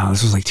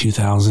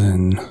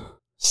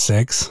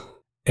 2006,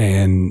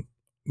 and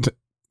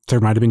there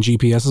might have been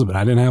GPSs, but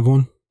I didn't have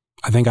one.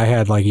 I think I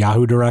had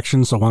Yahoo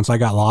directions. So once I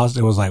got lost,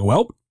 it was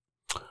well,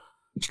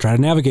 let's try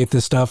to navigate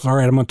this stuff. All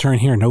right, I'm going to turn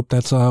here. Nope,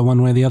 that's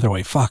one way the other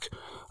way. Fuck.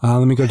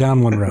 Let me go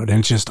down one road. And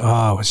it's just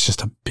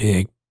a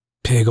big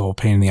old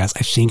pain in the ass.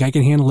 I think I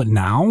can handle it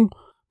now,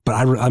 but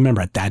I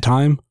remember at that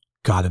time,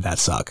 God, did that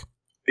suck.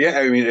 Yeah,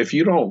 I mean, if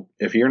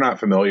you're not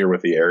familiar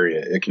with the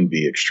area, it can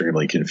be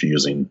extremely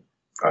confusing.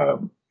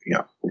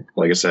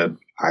 Like I said,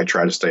 I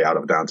try to stay out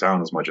of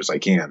downtown as much as I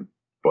can.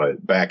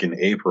 But back in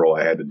April,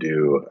 I had to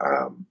do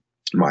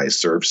my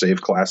Serve Safe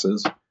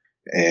classes.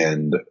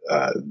 And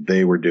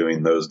they were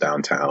doing those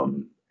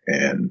downtown,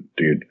 and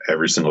dude,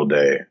 every single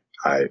day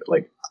I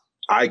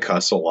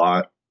cuss a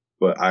lot,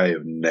 but I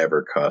have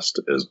never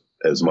cussed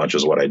as much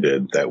as what I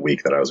did that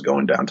week that I was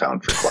going downtown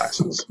for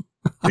classes.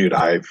 Dude,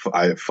 I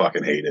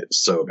fucking hate it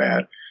so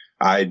bad.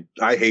 I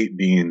hate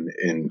being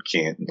in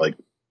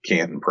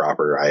Canton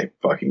proper. I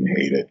fucking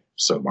hate it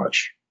so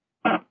much.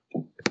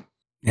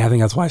 Yeah, I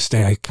think that's why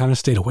I kind of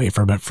stayed away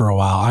from it for a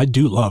while. I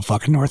do love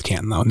fucking North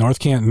Canton though. North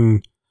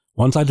Canton,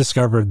 once I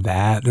discovered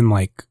that and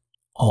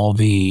all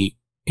the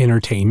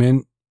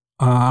entertainment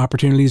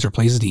opportunities or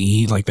places to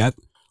eat that,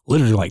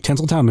 literally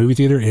Tinseltown Movie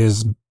Theater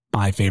is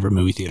my favorite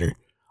movie theater.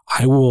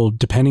 I will,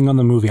 depending on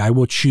the movie, I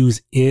will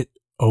choose it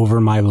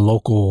over my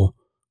local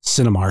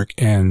Cinemark,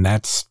 and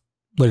that's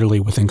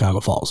literally within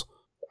Cuyahoga Falls.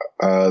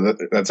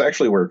 That's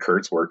actually where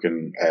Kurt's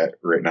working at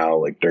right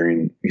now.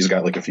 He's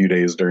got a few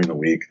days during the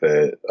week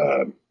that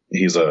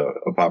he's a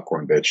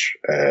popcorn bitch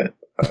at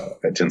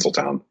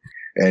Tinseltown.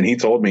 And he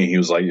told me, he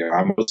was like,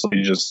 I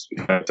mostly just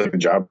took the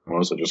job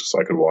mostly just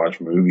so I could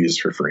watch movies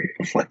for free.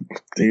 I'm like,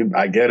 dude,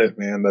 I get it,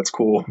 man. That's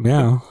cool.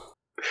 Yeah.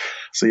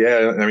 So,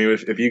 yeah, I mean,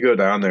 if you go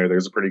down there,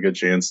 there's a pretty good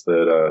chance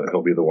that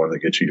he'll be the one that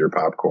gets you your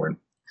popcorn.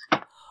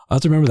 I'll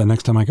have to remember that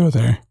next time I go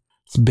there.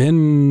 It's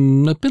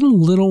been a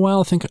little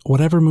while. I think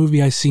whatever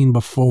movie I seen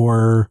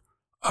before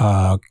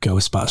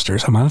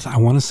Ghostbusters. I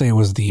want to say it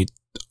was the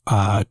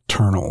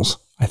Eternals.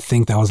 I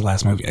think that was the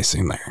last movie I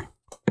seen there.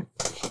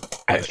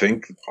 I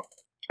think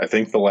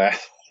the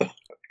last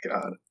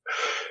God.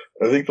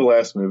 I think the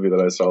last movie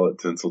that I saw at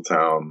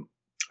Tinseltown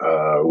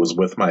was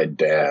with my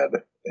dad,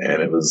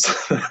 and it was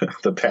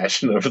The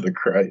Passion of the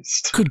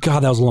Christ. Good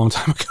God, that was a long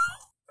time ago.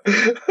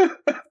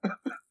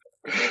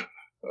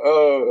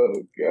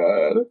 Oh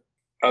God.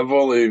 I've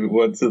only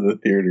went to the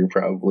theater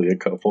probably a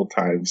couple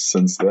times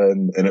since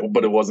then,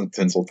 but it wasn't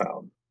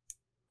Tinseltown.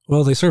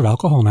 Well, they serve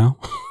alcohol now.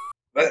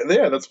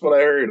 Yeah, that's what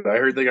I heard. I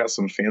heard they got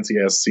some fancy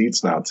ass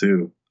seats now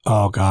too.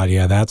 Oh God,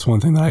 yeah, that's one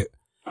thing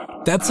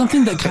that's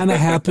something that kind of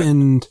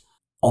happened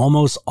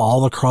almost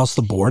all across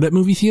the board at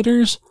movie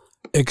theaters,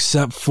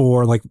 except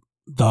for like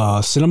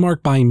the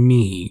Cinemark by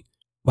me.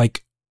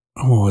 Like,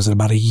 what was it,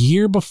 about a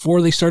year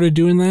before they started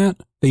doing that?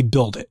 They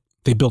built it.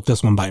 They built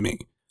this one by me.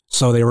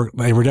 So they were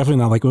definitely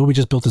not like, well, we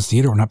just built this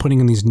theater. We're not putting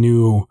in these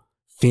new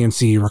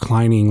fancy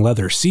reclining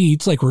leather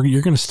seats. Like,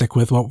 you're going to stick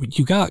with what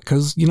you got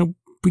because,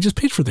 we just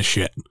paid for this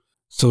shit.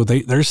 So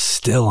they're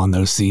still on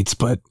those seats,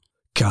 but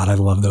God, I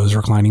love those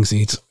reclining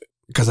seats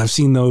because I've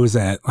seen those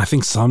I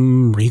think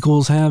some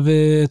Regals have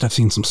it. I've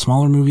seen some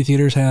smaller movie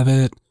theaters have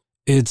it.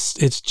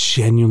 It's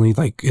genuinely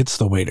like, it's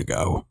the way to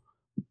go.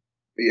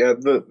 Yeah,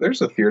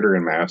 there's a theater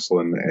in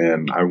Massillon,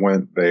 and I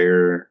went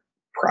there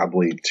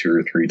probably 2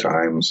 or 3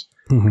 times.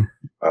 Mm-hmm.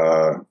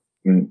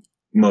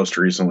 Most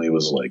recently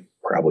was like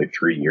probably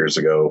 3 years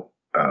ago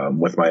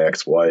with my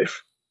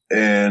ex-wife,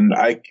 and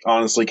I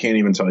honestly can't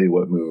even tell you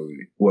what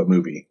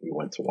movie we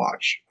went to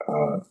watch.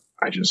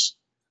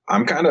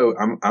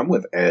 I'm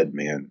with Ed,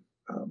 man.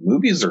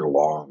 Movies are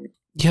long.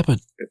 Yeah, but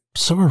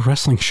so are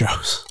wrestling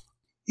shows.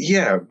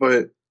 Yeah,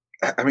 but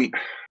I mean,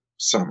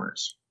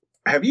 Summers,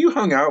 have you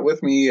hung out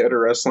with me at a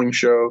wrestling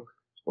show?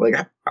 Like,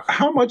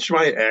 how much am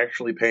I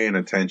actually paying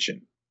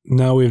attention?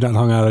 No, we've not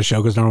hung out at a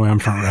show because normally I'm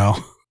front row.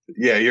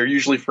 Yeah, you're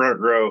usually front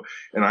row,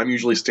 and I'm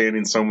usually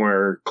standing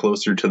somewhere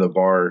closer to the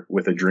bar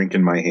with a drink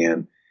in my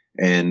hand.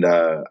 And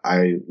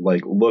I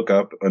like look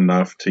up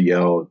enough to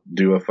yell,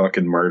 "Do a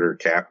fucking murder,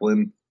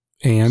 Kaplan!"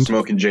 And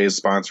Smoking Jay's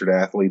sponsored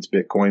athletes,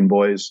 Bitcoin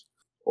boys,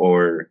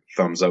 or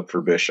thumbs up for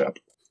Bishop.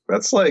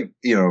 That's like,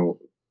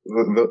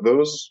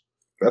 those.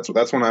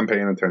 That's when I'm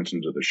paying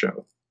attention to the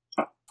show.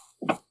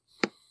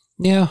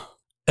 Yeah,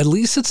 at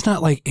least it's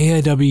not like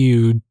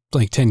AIW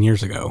like 10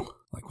 years ago.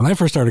 Like when I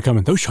first started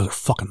coming, those shows are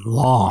fucking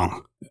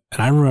long.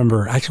 And I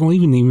remember, actually,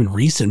 even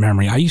recent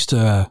memory, I used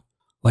to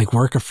like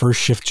work a first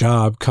shift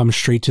job, come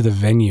straight to the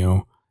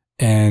venue,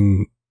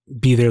 and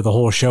be there the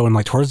whole show. And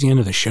like towards the end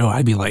of the show,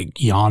 I'd be like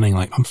yawning,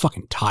 like I'm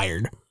fucking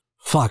tired.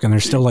 Fuck, and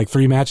there's still like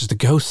 3 matches to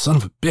go. Son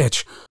of a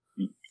bitch.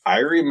 I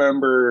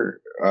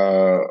remember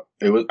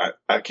it was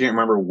I can't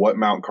remember what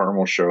Mount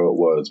Carmel show it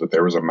was, but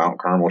there was a Mount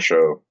Carmel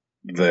show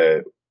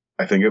that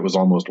I think it was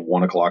almost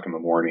 1 o'clock in the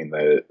morning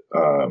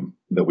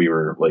that we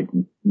were like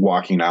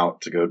walking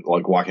out to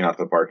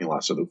the parking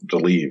lot to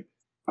leave.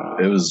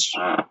 It was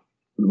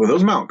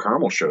those Mount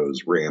Carmel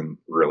shows ran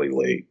really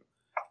late.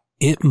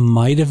 It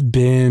might have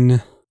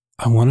been,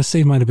 I want to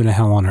say it might have been a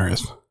Hell on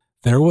Earth.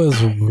 There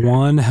was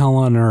one Hell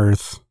on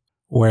Earth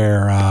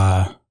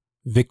where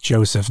Vic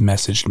Joseph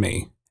messaged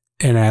me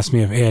and asked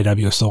me if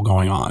AIW was still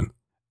going on.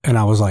 And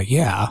I was like,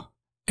 yeah.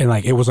 And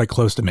like, it was like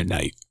close to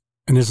midnight.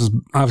 And this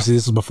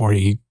is before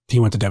he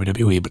went to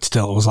WWE, but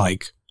still it was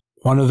like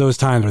one of those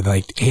times where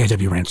like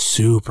AIW ran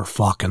super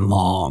fucking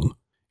long.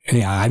 And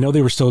yeah, I know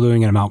they were still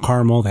doing it at Mount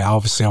Carmel. They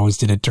obviously always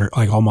did it,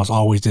 almost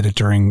always did it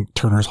during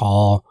Turner's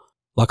Hall.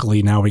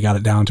 Luckily now we got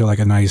it down to like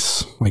a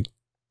nice like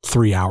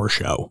 3-hour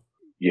show.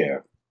 Yeah.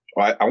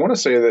 Well, I want to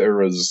say that there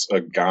was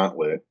a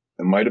gauntlet.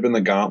 It might have been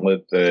the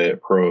gauntlet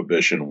that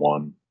Prohibition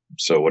won.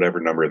 So whatever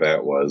number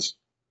that was.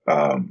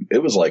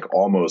 It was like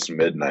almost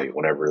midnight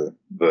whenever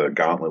the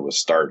gauntlet was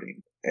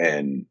starting.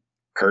 And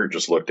Kurt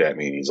just looked at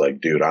me and he's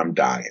like, dude, I'm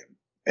dying.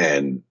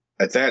 And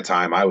at that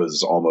time I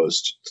lived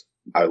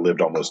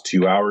almost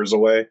 2 hours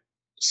away.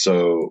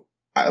 So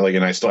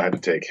I still had to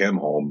take him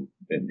home,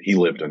 and he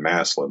lived in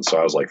Massillon. So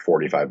I was like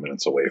 45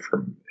 minutes away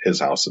from his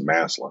house in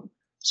Massillon.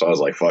 So I was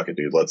like, fuck it,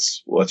 dude,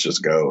 let's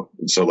just go.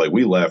 And so like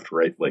we left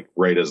right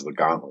as the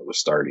gauntlet was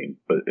starting,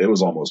 but it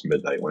was almost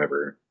midnight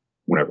whenever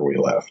we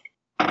left.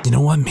 You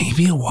know what?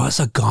 Maybe it was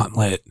a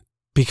gauntlet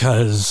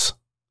because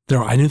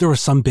I knew there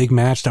was some big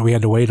match that we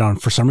had to wait on.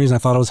 For some reason, I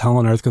thought it was Hell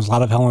on Earth because a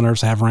lot of Hell on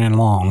Earths have ran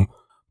long,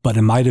 but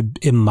it might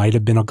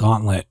have been a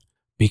gauntlet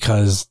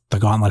because the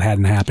gauntlet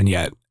hadn't happened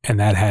yet. And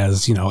that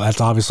has,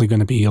 that's obviously going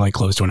to be like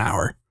close to an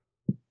hour.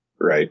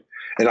 Right.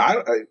 And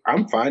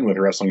I'm fine with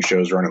wrestling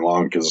shows running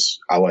long because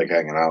I like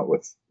hanging out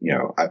with,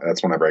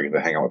 that's whenever I get to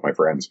hang out with my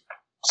friends.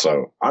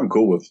 So I'm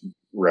cool with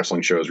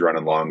wrestling shows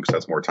running long because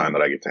that's more time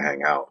that I get to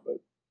hang out. But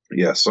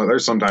yeah, so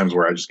there's some times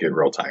where I just get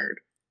real tired.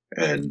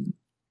 And,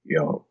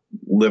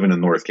 living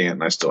in North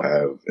Canton, I still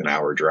have an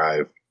hour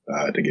drive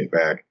to get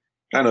back.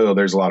 I know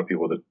there's a lot of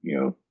people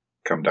that,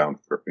 come down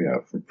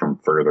from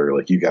further.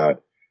 Like you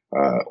got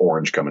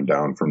Orange coming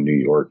down from New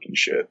York and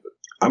shit.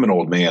 I'm an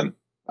old man.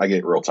 I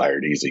get real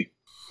tired easy.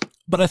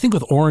 But I think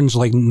with Orange,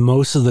 like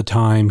most of the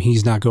time,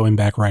 he's not going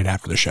back right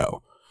after the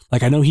show.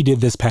 Like I know he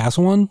did this past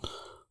one,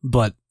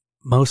 but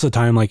most of the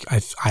time, like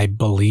I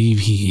believe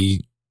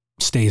he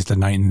stays the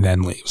night and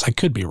then leaves. I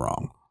could be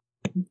wrong.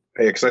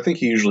 Hey, because I think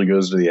he usually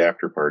goes to the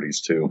after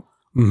parties too.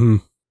 Mm-hmm.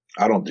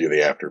 I don't do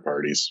the after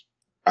parties.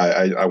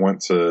 I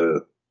went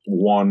to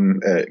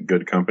one at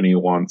Good Company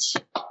once,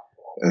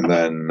 and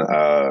then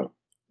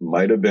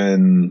might have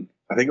been,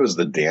 I think it was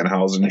the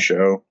Danhausen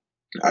show.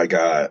 I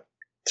got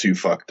too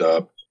fucked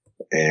up,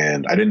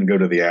 and I didn't go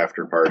to the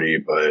after party,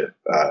 but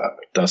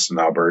Dustin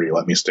Alberti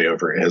let me stay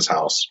over at his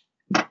house,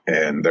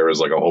 and there was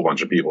like a whole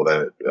bunch of people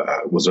that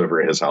was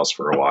over at his house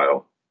for a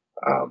while.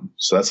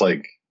 So that's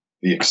like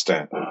the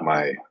extent of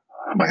my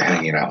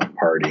hanging out and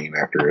partying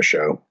after a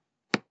show.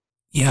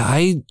 Yeah,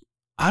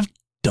 I've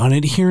done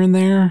it here and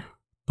there,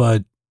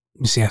 but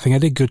you see, I think I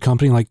did Good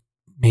Company like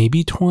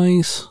maybe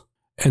twice,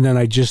 and then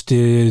I just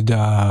did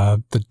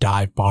the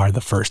Dive Bar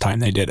the first time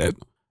they did it,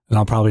 and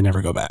I'll probably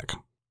never go back.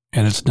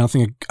 And it's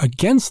nothing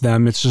against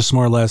them, it's just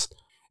more or less,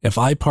 if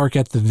I park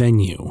at the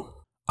venue,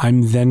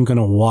 I'm then going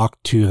to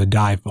walk to the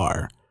Dive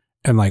Bar,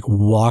 and like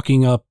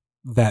walking up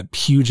that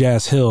huge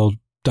ass hill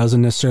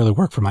doesn't necessarily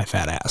work for my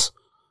fat ass.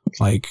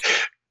 Like,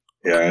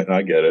 yeah,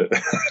 I get it.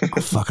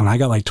 I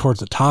got like towards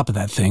the top of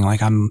that thing.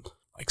 Like I'm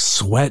like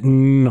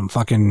sweating. I'm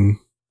fucking,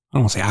 I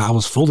don't want to say I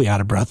was fully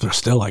out of breath, but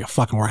still like a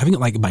fucking work. I think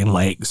like my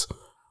legs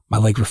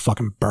were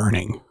fucking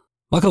burning.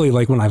 Luckily,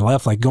 like when I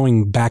left, like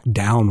going back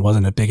down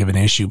wasn't a big of an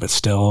issue, but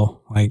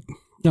still like, I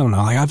don't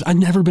know. Like I've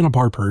never been a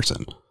bar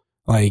person.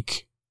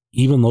 Like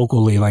even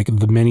locally, like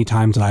the many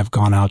times that I've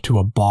gone out to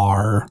a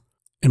bar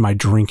in my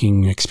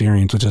drinking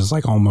experience, which is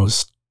like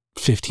almost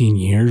 15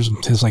 years,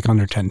 is like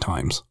under 10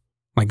 times.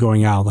 Like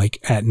going out like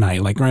at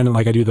night, like granted,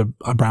 like I do the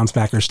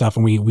Brownsbacker stuff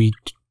and we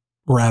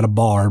were at a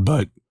bar,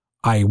 but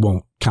I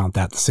won't count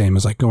that the same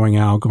as like going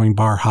out, going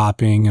bar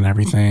hopping and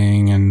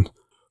everything and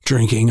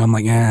drinking. I'm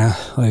like,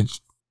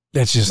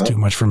 that's just too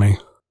much for me.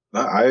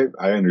 I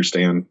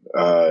understand.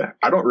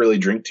 I don't really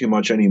drink too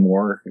much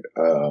anymore.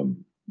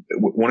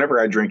 Whenever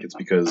I drink, it's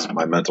because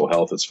my mental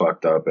health is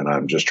fucked up and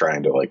I'm just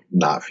trying to like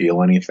not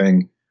feel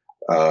anything.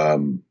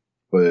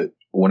 But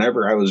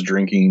whenever I was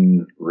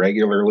drinking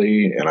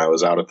regularly and I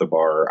was out at the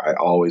bar, I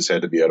always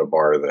had to be at a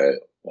bar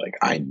that like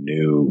I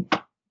knew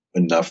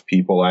enough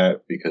people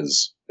at,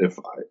 because if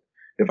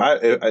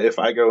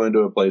I go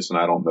into a place and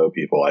I don't know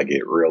people, I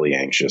get really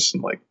anxious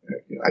and like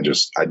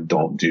I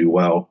don't do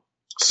well.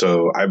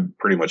 So I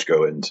pretty much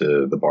go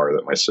into the bar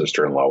that my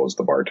sister-in-law was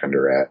the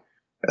bartender at,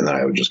 and then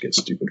I would just get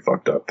stupid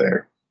fucked up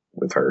there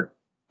with her.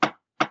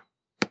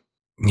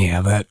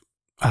 Yeah, that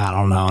I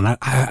don't know. And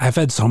I've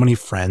had so many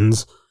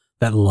friends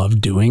that love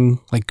doing,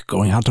 like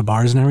going out to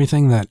bars and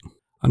everything, that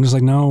I'm just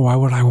like, no, why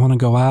would I want to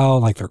go out?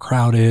 Like they're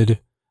crowded.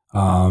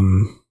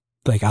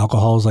 Like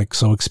alcohol is like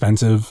so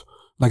expensive.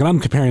 Like, and I'm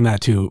comparing that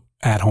to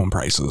at home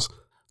prices.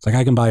 It's like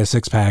I can buy a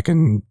 6-pack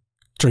and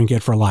drink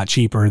it for a lot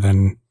cheaper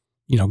than,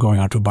 going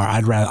out to a bar.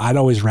 I'd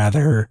always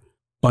rather a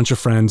bunch of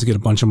friends get a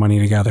bunch of money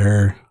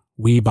together.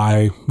 We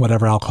buy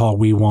whatever alcohol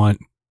we want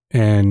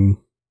and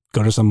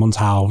go to someone's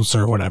house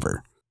or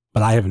whatever.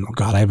 But I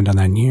haven't done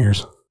that in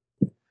years.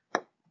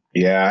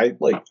 Yeah,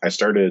 I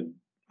started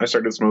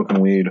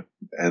smoking weed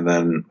and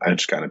then I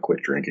just kind of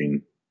quit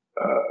drinking.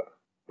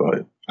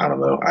 But I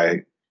don't know.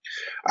 I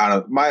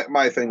don't know.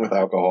 My thing with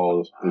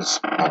alcohol is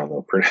I don't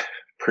know,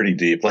 pretty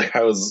deep. Like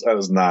I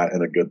was not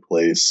in a good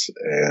place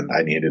and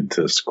I needed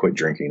to quit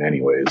drinking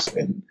anyways,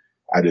 and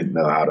I didn't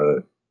know how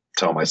to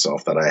tell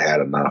myself that I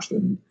had enough.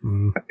 And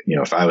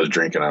if I was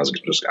drinking, I was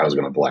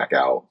going to black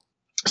out.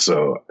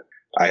 So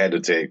I had to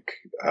take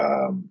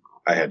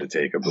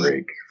a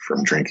break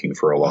from drinking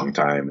for a long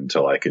time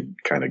until I could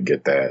kind of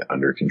get that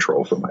under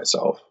control for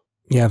myself.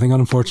 Yeah, I think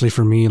unfortunately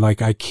for me,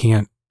 like I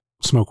can't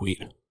smoke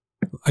weed.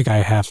 Like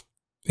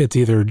it's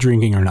either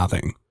drinking or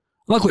nothing.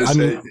 Luckily, is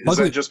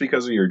that just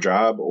because of your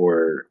job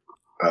or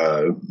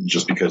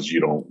just because you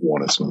don't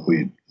want to smoke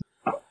weed?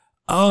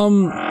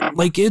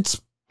 Like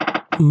it's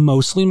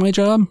mostly my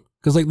job.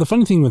 Because like the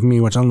funny thing with me,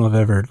 which I don't know if I've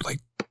ever like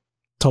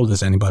told this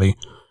to anybody,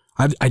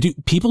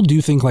 people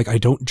do think like I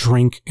don't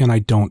drink and I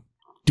don't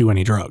do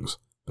any drugs.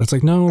 But it's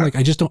like, no, like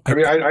I just don't. I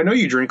mean, I know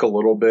you drink a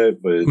little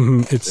bit, but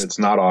it's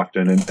not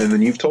often. And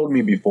then you've told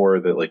me before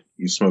that like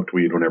you smoked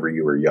weed whenever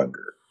you were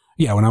younger.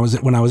 Yeah, when I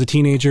was a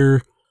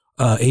teenager,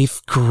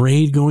 8th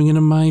grade going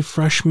into my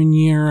freshman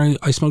year,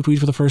 I smoked weed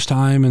for the first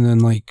time. And then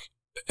like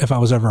if I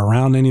was ever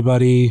around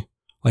anybody,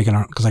 like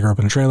because I grew up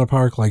in a trailer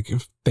park, like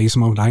if they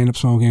smoked, I ended up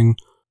smoking.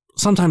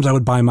 Sometimes I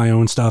would buy my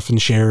own stuff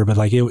and share, but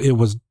like it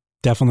was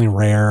definitely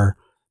rare.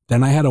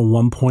 Then I had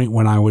one point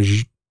when I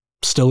was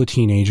still a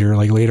teenager,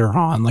 like later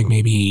on, like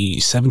maybe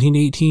 17 to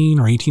 18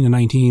 or 18 to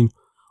 19,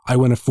 I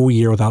went a full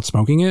year without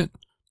smoking it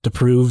to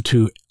prove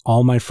to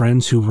all my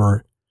friends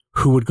who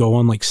would go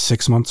on like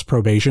 6 months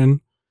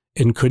probation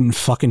and couldn't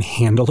fucking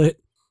handle it.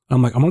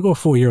 I'm like, I'm going to go a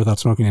full year without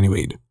smoking any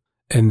weed.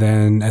 And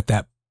then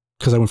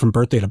because I went from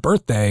birthday to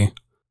birthday,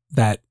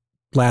 that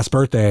last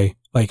birthday,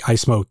 like I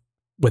smoked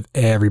with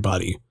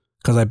everybody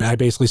because I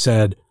basically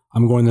said,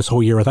 I'm going this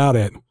whole year without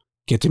it.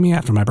 Get to me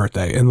after my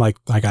birthday. And like,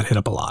 I got hit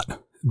up a lot.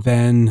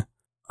 Then,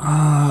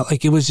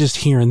 like it was just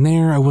here and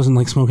there. I wasn't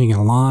like smoking it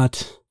a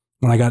lot.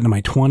 When I got into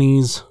my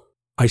 20s,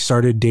 I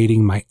started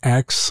dating my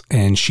ex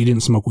and she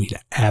didn't smoke weed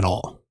at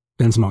all.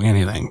 Didn't smoke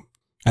anything.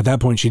 At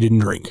that point, she didn't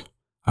drink.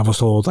 I was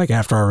told like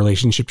after our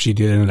relationship, she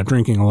did end up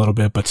drinking a little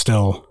bit, but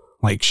still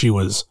like she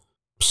was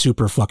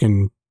super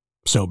fucking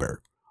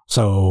sober.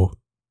 So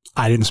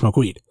I didn't smoke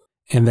weed.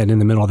 And then in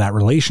the middle of that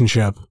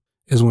relationship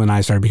is when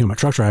I started becoming a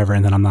truck driver,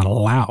 and then I'm not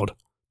allowed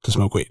to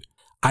smoke weed.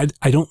 I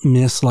don't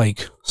miss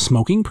like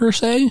smoking per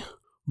se,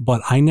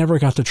 but I never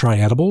got to try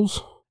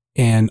edibles.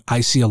 And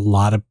I see a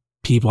lot of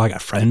people, I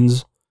got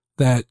friends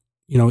that,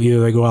 you know, either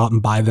they go out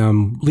and buy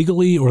them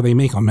legally or they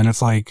make them. And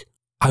it's like,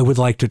 I would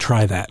like to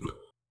try that,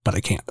 but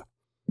I can't.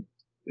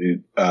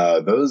 Dude,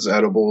 those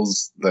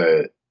edibles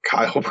that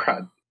Kyle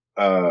brought,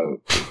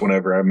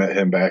 whenever I met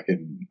him back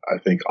in, I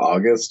think,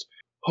 August,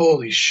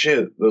 holy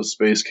shit, those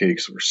space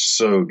cakes were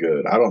so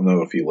good. I don't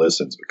know if he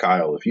listens, but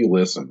Kyle, if you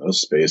listen,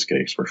 those space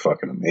cakes were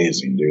fucking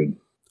amazing, dude.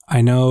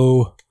 I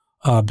know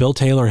Bill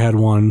Taylor had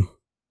one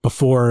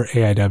before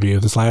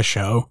AIW, this last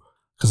show,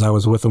 because I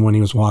was with him when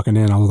he was walking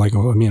in. I was like,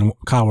 me and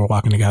Kyle were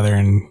walking together,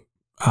 and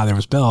there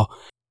was Bill,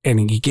 and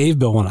he gave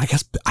Bill one. I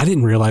guess I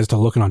didn't realize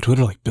till looking on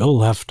Twitter, like Bill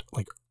left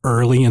like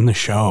early in the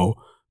show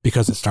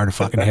because it started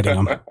fucking hitting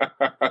him.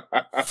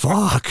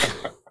 Fuck.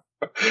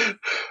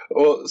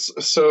 Well,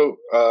 so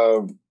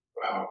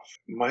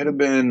might have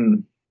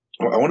been,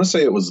 I want to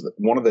say it was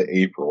one of the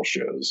April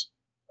shows.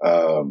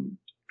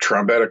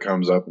 Trombetta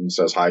comes up and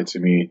says hi to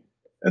me,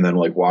 and then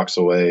like walks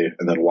away,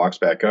 and then walks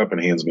back up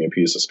and hands me a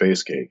piece of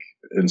space cake.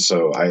 And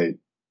so I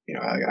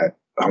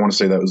want to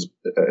say that was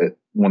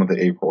one of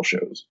the April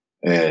shows.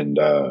 And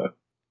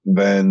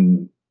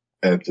then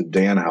at the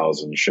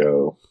Danhausen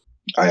show,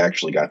 I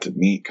actually got to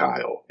meet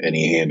Kyle, and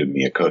he handed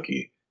me a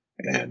cookie,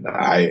 and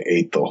I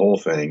ate the whole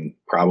thing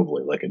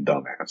probably like a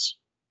dumbass.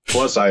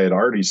 Plus, I had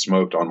already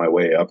smoked on my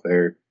way up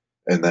there,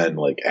 and then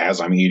like as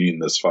I'm eating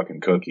this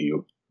fucking cookie,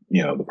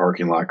 you know, the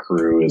parking lot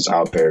crew is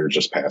out there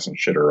just passing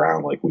shit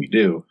around like we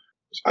do.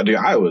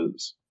 I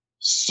was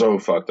so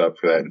fucked up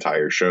for that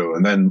entire show,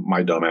 and then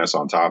my dumbass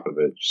on top of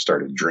it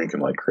started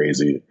drinking like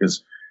crazy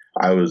because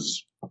I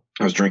was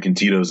drinking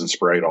Tito's and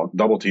Sprite,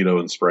 double Tito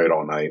and Sprite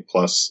all night.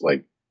 Plus,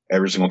 like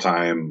every single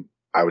time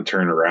I would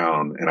turn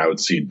around and I would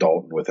see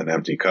Dalton with an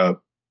empty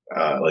cup,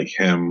 like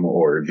him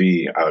or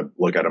V, I would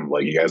look at him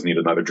like, "You guys need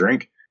another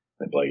drink?"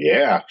 I'd be like,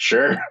 "Yeah,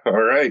 sure,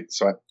 all right."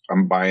 So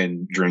I'm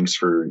buying drinks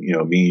for, you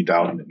know, me,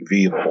 Dalton, and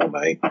V the whole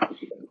night.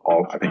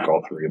 I think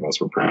all three of us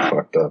were pretty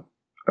fucked up.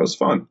 That was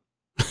fun.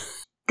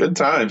 Good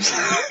times.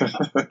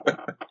 I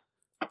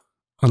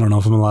don't know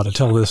if I'm allowed to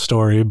tell this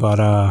story,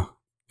 but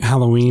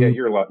Halloween. Yeah,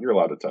 you're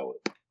allowed to tell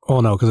it. Oh,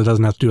 no, because it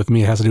doesn't have to do with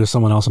me. It has to do with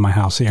someone else in my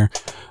house here.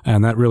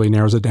 And that really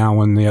narrows it down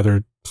when the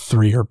other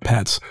three are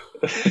pets.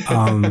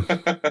 I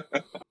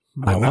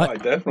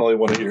definitely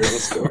want to hear the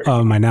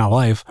story. My now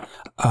wife,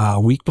 a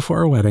week before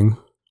our wedding,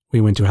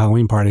 we went to a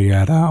Halloween party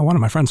at one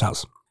of my friend's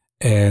house.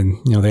 And,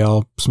 you know, they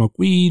all smoke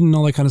weed and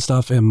all that kind of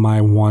stuff. And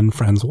my one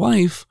friend's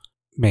wife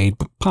made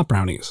pop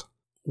brownies.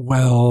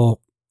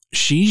 Well,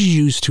 she's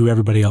used to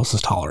everybody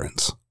else's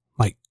tolerance.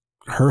 Like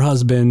her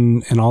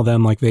husband and all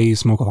them, like they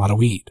smoke a lot of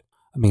weed.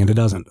 Amanda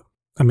doesn't.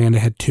 Amanda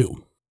had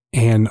 2.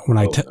 And when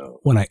I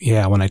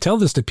tell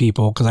this to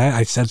people, because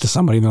I said to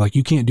somebody, and they're like,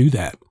 "You can't do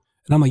that."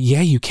 And I'm like,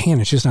 "Yeah, you can.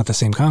 It's just not the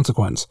same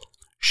consequence."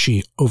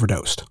 She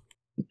overdosed.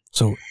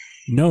 So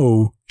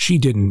no, she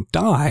didn't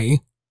die,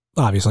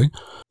 obviously,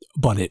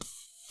 but it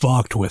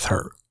fucked with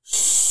her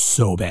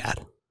so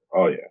bad.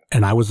 Oh yeah.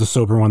 And I was the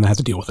sober one that had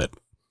to deal with it.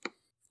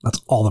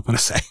 That's all I'm going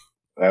to say.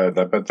 I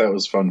bet that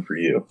was fun for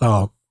you.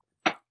 Oh,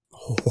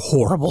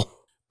 horrible.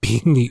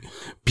 Being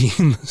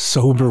the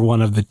sober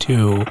one of the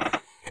two.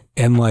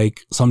 And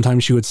like,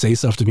 sometimes she would say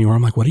stuff to me where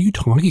I'm like, "What are you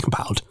talking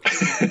about?"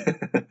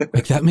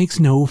 Like, that makes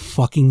no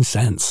fucking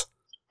sense.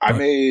 I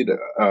made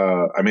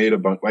a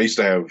bunch. I used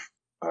to have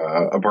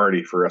a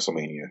party for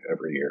WrestleMania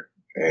every year.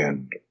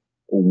 And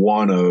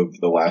one of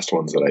the last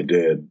ones that I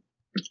did,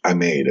 I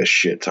made a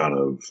shit ton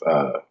of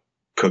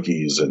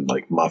cookies and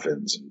like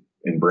muffins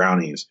and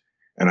brownies.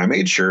 And I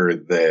made sure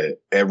that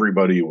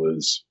everybody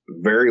was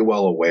very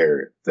well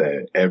aware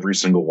that every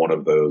single one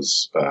of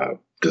those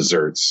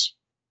desserts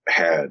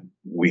had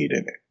weed in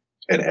it.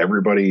 And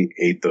everybody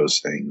ate those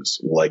things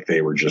like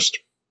they were just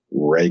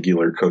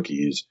regular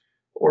cookies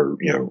or,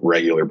 you know,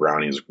 regular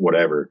brownies,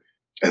 whatever.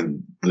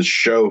 And the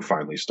show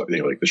finally started,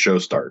 you know, like the show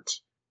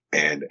starts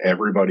and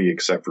everybody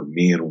except for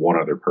me and one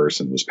other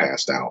person was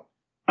passed out.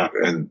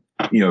 And,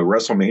 you know,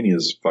 WrestleMania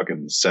is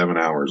fucking 7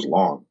 hours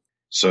long.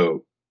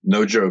 So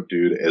no joke,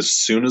 dude. As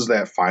soon as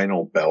that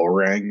final bell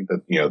rang,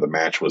 that the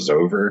match was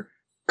over,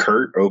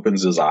 Kurt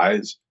opens his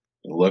eyes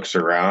and looks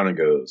around and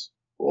goes,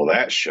 "Well,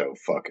 that show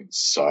fucking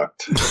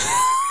sucked."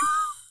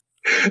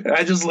 And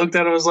I just looked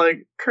at him and was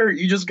like, "Kurt,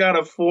 you just got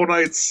a full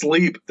night's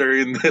sleep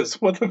during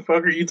this. What the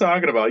fuck are you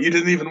talking about? You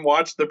didn't even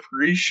watch the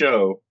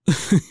pre-show."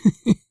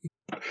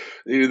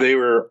 Dude, they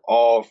were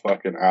all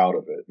fucking out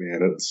of it,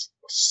 man. It was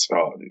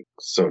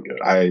so good.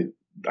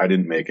 I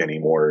didn't make any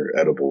more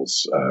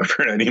edibles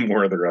for any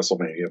more of the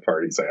WrestleMania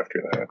parties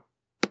after that.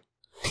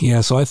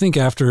 Yeah, so I think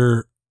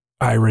after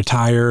I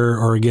retire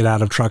or get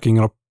out of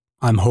trucking,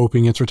 I'm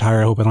hoping it's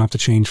retire. I hope I don't have to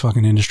change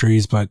fucking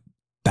industries, but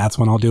that's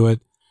when I'll do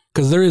it.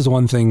 Because there is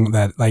one thing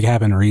that like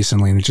happened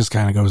recently, and it just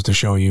kind of goes to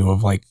show you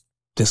of like,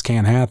 this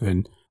can't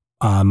happen.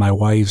 My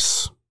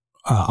wife's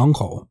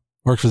uncle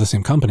works for the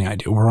same company I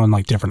do. We're on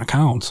like different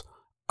accounts.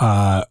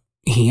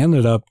 He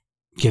ended up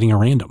getting a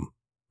random,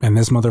 and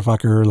this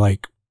motherfucker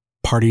like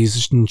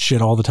parties and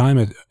shit all the time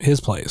at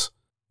his place,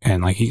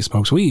 and like he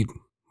smokes weed.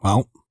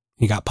 Well,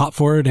 he got popped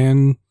for it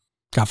and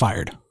got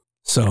fired.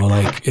 So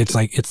like it's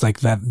like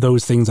that,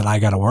 those things that I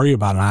got to worry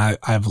about,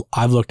 and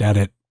I've looked at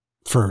it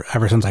for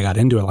ever since I got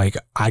into it. Like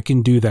I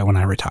can do that when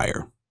I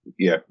retire.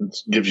 Yeah, it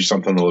gives you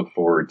something to look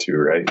forward to,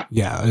 right?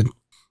 Yeah,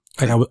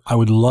 like I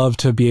would love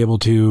to be able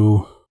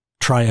to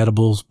try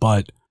edibles,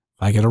 but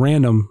if I get a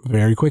random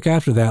very quick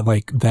after that,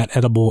 like that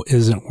edible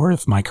isn't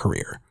worth my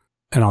career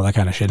and all that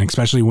kind of shit,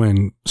 especially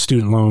when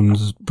student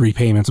loans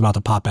repayments about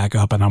to pop back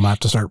up and I'm going to have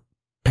to start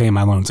paying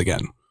my loans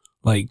again.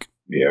 Like,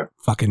 yeah,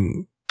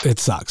 fucking, it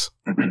sucks.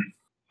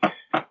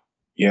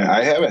 Yeah,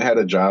 I haven't had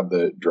a job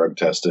that drug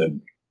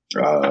tested,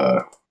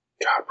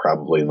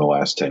 probably in the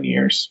last 10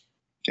 years.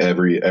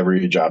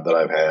 Every job that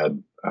I've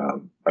had,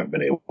 I've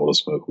been able to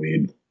smoke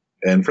weed.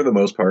 And for the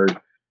most part,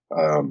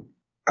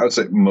 I would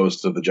say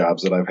most of the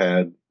jobs that I've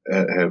had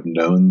have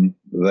known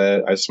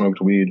that I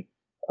smoked weed.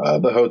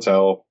 The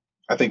hotel,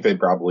 I think they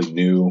probably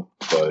knew,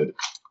 but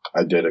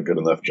I did a good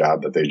enough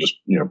job that they just,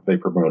 they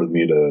promoted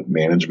me to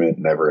management,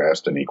 never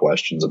asked any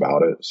questions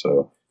about it.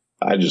 So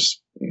I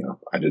just,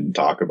 I didn't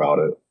talk about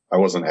it. I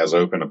wasn't as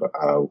open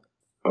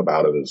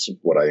about it as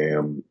what I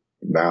am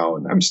now.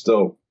 And I'm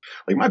still,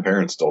 like, my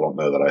parents still don't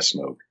know that I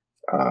smoke.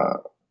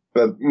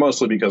 But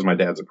mostly because my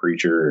dad's a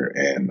preacher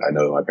and I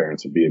know my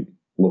parents would be a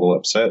little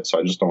upset. So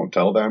I just don't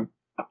tell them.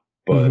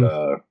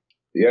 But,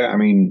 yeah, I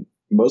mean,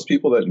 most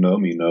people that know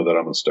me know that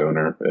I'm a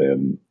stoner,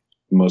 and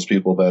most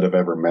people that have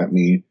ever met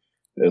me,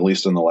 at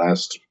least in the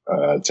last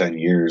 10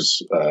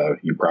 years,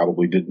 you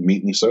probably didn't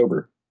meet me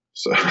sober.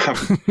 So,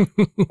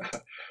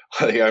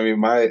 I mean,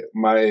 my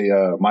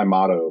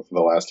motto for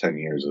the last 10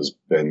 years has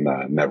been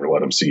never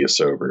let them see you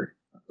sober.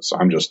 So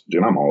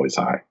I'm always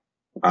high.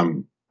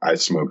 I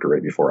smoked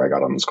right before I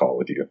got on this call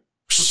with you.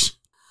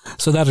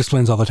 So that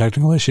explains all the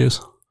technical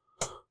issues.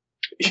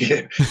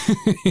 Yeah.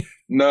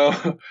 No,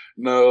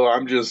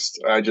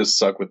 I just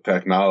suck with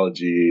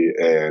technology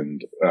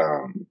and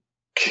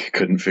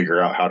couldn't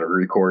figure out how to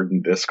record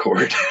in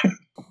Discord.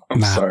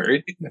 I'm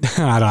sorry.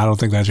 I don't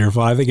think that's your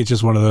fault. I think it's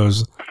just one of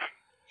those,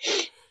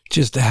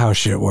 just how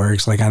shit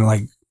works. Like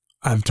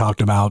I've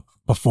talked about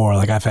before,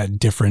 like I've had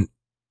different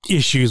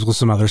issues with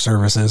some other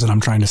services and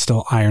I'm trying to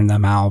still iron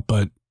them out,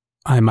 but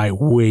I might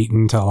wait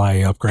until I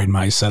upgrade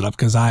my setup,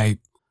 because I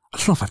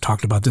don't know if I've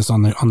talked about this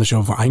on the show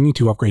before. I need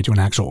to upgrade to an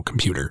actual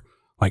computer.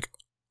 Like,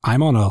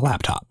 I'm on a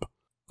laptop,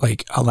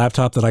 like a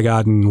laptop that I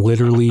got in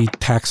literally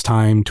tax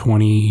time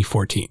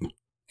 2014.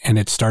 And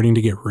it's starting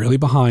to get really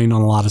behind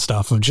on a lot of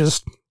stuff of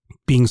just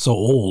being so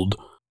old.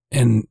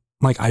 And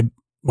like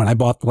when I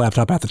bought the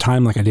laptop at the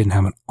time, like I didn't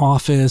have an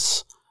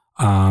office.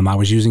 I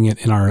was using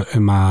it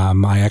in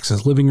my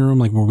ex's living room,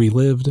 like where we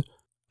lived.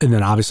 And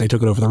then obviously I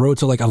took it over the road.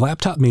 So like a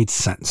laptop made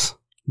sense.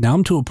 Now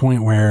I'm to a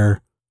point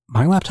where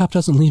my laptop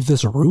doesn't leave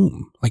this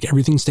room. Like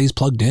everything stays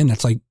plugged in.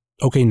 It's like,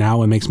 okay,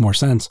 now it makes more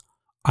sense.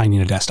 I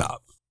need a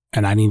desktop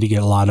and I need to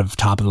get a lot of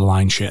top of the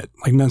line shit.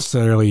 Like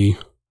necessarily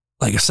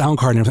like a sound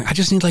card and everything. I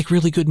just need like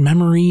really good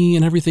memory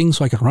and everything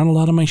so I could run a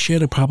lot of my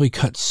shit. I probably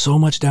cut so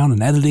much down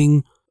in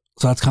editing.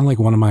 So that's kind of like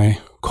one of my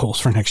goals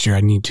for next year.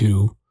 I need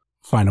to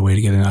find a way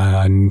to get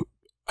an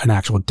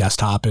actual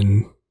desktop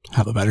and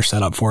have a better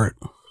setup for it.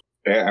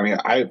 Yeah, I mean,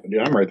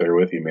 I'm right there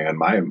with you, man.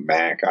 My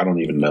Mac, I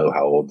don't even know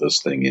how old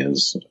this thing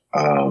is.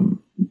 But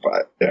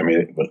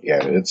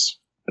yeah, it's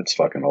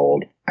fucking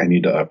old. I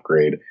need to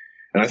upgrade.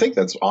 And I think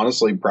that's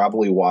honestly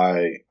probably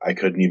why I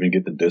couldn't even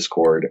get the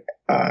Discord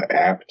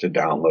app to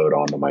download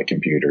onto my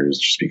computer, is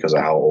just because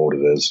of how old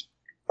it is.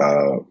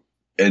 I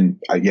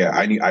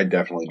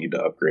definitely need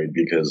to upgrade,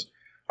 because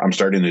I'm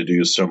starting to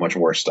do so much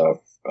more stuff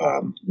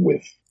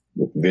with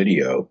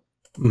video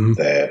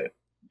that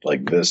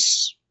like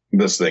this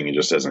thing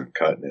just isn't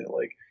cutting it.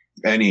 Like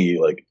any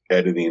like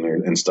editing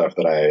and stuff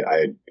that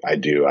I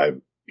do, I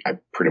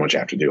pretty much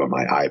have to do on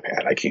my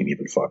iPad. I can't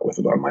even fuck with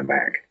it on my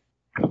Mac.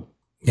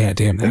 Yeah,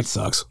 damn, that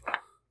sucks.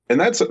 And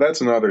that's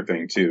another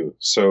thing too.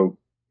 So,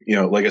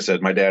 like I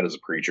said, my dad is a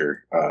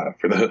preacher.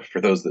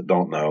 For those that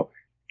don't know,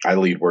 I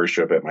lead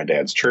worship at my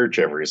dad's church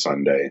every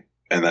Sunday.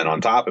 And then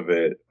on top of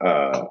it,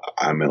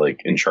 I'm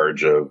like in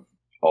charge of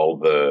all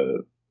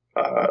the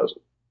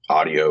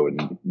audio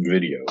and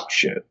video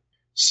shit.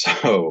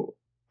 So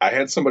I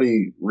had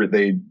somebody,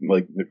 they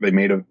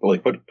made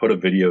put a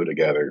video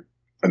together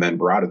and then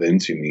brought it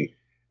into me,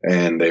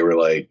 and they were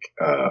like,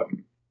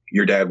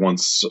 your dad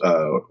wants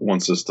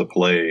us to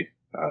play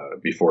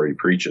before he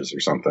preaches or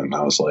something. And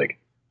I was like,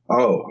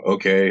 oh,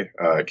 okay.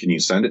 Can you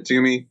send it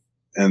to me?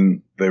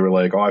 And they were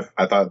like, oh,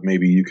 I thought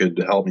maybe you could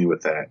help me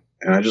with that.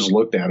 And I just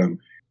looked at them,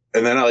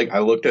 and then I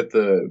looked at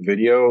the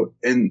video,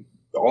 and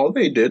all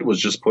they did was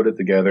just put it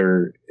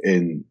together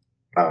in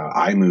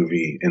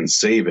iMovie and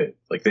save it.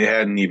 Like they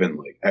hadn't even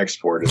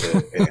exported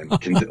it, and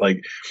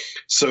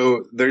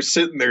so they're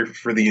sitting there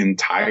for the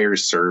entire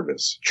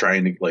service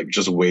trying to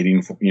just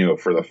waiting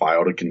for the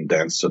file to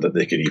condense so that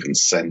they could even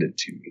send it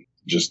to me.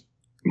 Just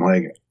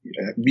like,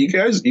 you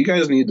guys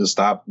need to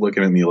stop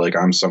looking at me like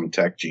I'm some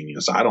tech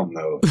genius. I don't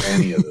know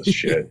any of this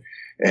shit.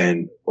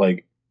 And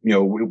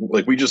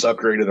we just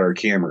upgraded our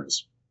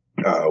cameras.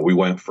 We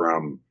went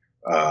from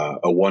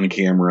a one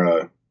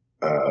camera,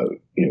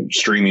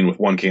 streaming with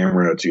one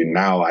camera to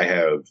now I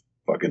have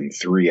fucking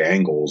 3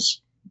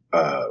 angles.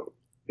 I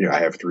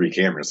have 3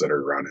 cameras that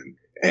are running,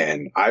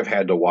 and I've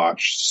had to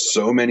watch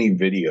so many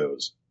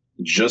videos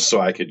just so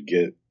I could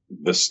get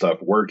this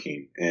stuff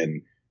working.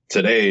 And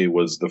today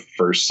was the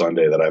first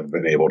Sunday that I've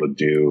been able to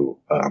do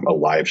a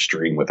live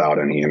stream without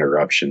any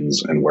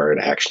interruptions, and where it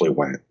actually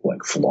went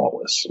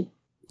flawless.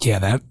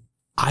 Yeah,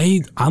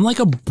 I'm like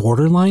a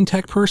borderline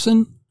tech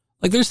person.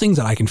 Like there's things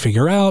that I can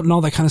figure out and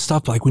all that kind of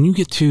stuff. But like when you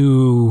get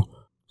to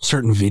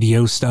certain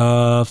video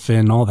stuff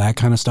and all that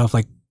kind of stuff,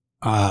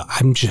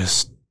 I'm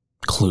just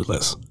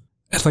clueless.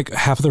 It's like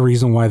half of the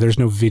reason why there's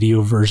no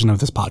video version of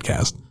this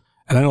podcast.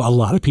 And I know a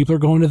lot of people are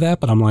going to that,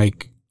 but I'm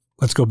like,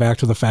 let's go back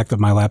to the fact that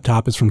my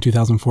laptop is from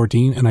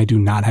 2014 and I do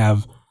not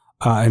have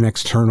an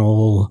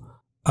external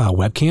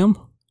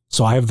webcam.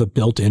 So I have the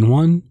built-in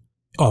one.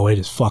 Oh, it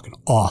is fucking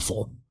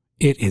awful.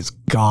 It is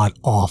god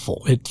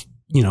awful. It's,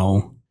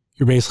 you're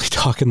basically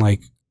talking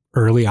like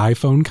early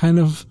iPhone kind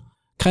of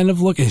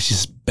look. It's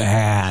just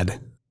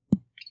bad.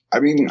 I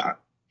mean,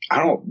 I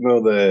don't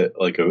know that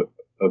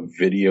a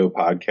video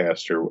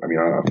podcaster. I mean,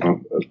 I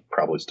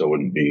probably still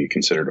wouldn't be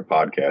considered a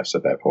podcast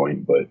at that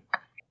point, but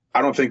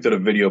I don't think that a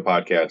video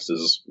podcast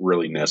is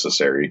really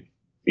necessary.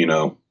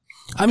 I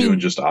mean,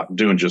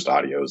 doing just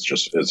audio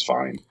is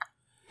fine.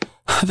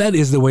 That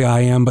is the way I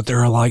am, but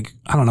there are I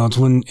don't know.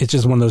 It's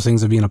just one of those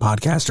things of being a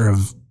podcaster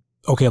of,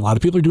 okay, a lot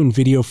of people are doing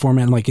video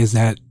format. And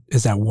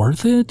is that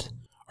worth it?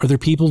 Are there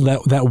people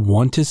that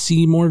want to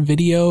see more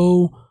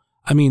video?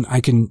 I mean,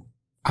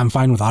 I'm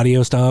fine with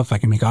audio stuff. I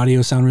can make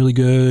audio sound really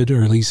good,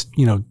 or at least,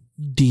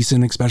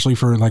 decent, especially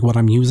for what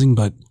I'm using.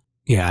 But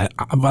yeah,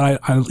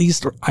 at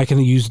least I can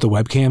use the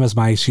webcam as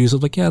my excuse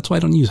of that's why I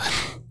don't use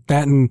it.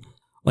 That and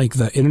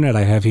the internet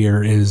I have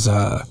here is,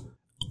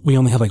 we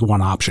only have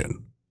one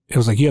option. It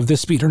was you have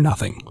this speed or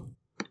nothing.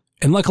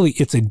 And luckily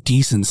it's a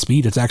decent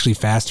speed. It's actually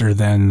faster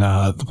than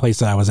the place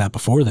that I was at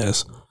before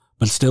this.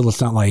 But still,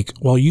 it's not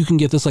well, you can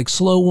get this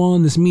slow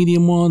one, this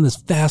medium one, this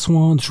fast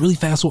one, this really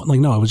fast one.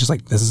 No, it was just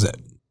this is it.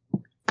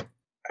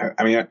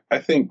 I mean, I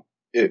think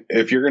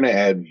if you're going to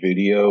add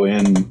video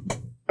in,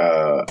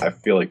 I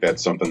feel like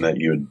that's something that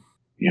you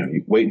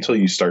wait until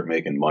you start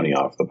making money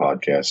off the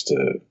podcast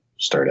to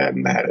start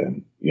adding that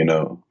in. I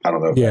don't know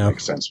if that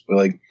makes sense,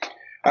 but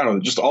I don't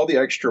know, just all the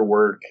extra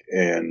work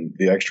and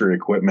the extra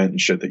equipment and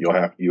shit that you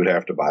would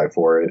have to buy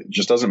for it. It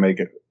just doesn't make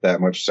it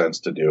that much sense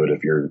to do it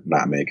if you're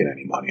not making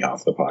any money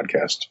off the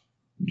podcast,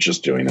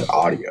 just doing it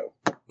audio.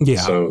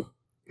 Yeah. So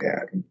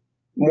yeah,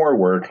 more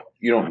work.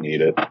 You don't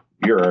need it.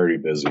 You're already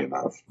busy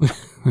enough.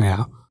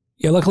 Yeah.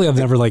 Yeah. Luckily I've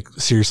never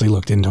seriously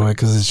looked into it,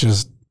 because it's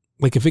just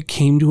if it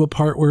came to a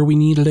part where we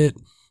needed it,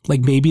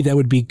 maybe that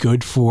would be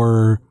good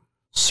for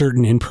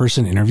certain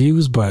in-person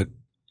interviews, but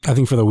I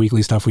think for the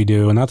weekly stuff we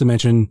do, and not to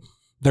mention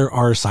there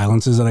are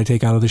silences that I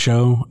take out of the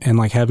show, and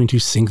having to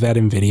sync that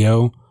in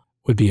video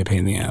would be a pain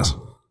in the ass.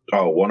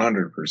 Oh,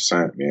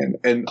 100%, man.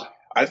 And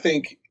I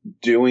think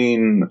maybe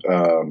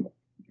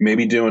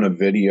doing a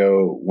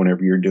video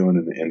whenever you're doing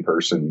an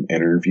in-person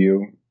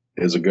interview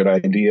is a good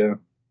idea.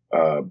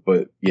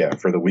 But yeah,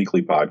 for the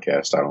weekly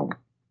podcast, I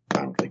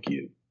don't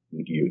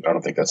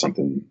think that's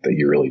something that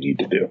you really need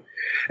to do.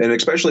 And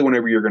especially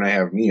whenever you're going to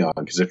have me on,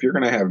 because if you're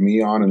going to have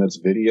me on and it's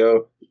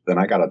video, then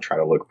I got to try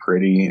to look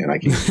pretty, and I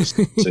can't just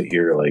sit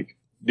here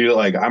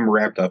I'm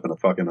wrapped up in a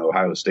fucking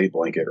Ohio State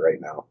blanket right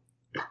now.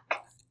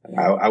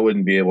 I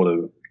wouldn't be able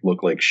to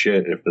look like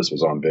shit if this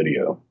was on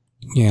video.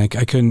 Yeah,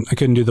 I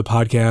couldn't do the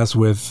podcast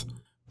with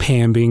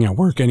Pam being at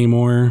work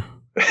anymore.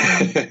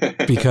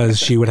 Because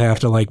she would have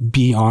to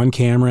be on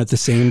camera at the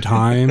same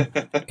time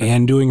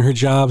and doing her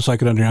job. So I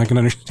can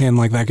understand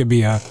that could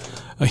be a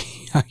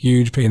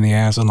huge pain in the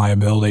ass and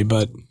liability.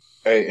 But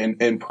hey,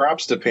 and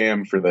props to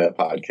Pam for that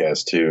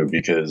podcast too,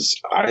 because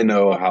I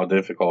know how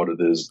difficult it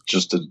is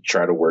just to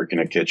try to work in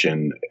a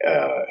kitchen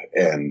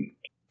and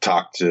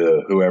talk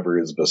to whoever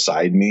is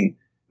beside me.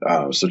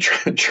 So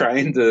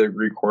trying to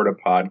record a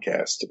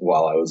podcast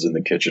while I was in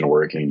the kitchen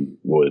working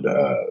would,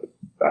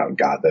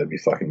 God, that'd be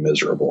fucking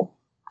miserable.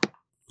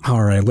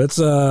 All right, let's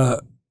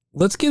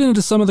get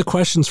into some of the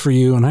questions for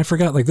you. And I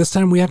forgot, like this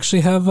time we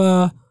actually have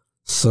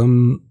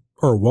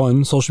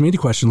one social media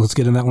question. Let's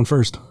get in that one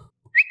first.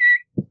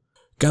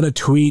 Got a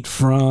tweet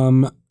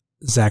from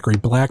Zachary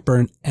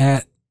Blackburn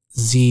at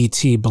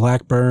ZT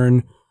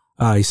Blackburn.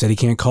 He said he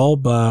can't call,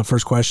 but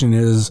first question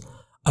is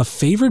a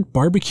favorite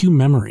barbecue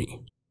memory.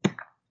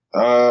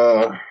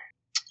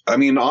 I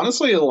mean,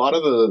 honestly, a lot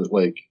of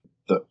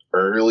the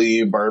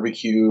early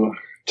barbecue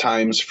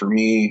times for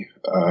me,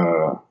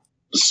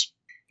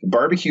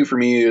 barbecue for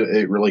me,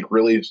 it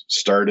really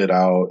started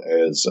out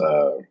as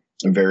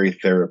very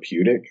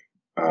therapeutic.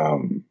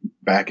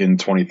 Back in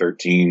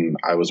 2013,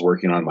 I was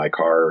working on my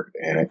car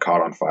and it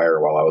caught on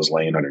fire while I was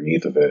laying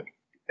underneath of it.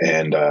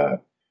 And I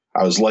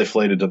was life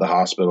flighted to the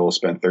hospital,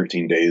 spent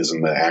 13 days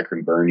in the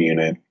Akron burn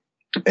unit,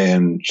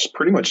 and just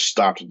pretty much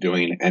stopped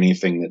doing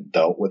anything that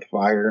dealt with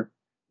fire.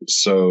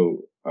 So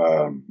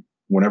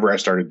whenever I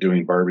started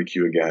doing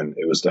barbecue again,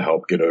 it was to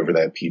help get over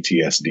that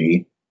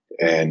PTSD.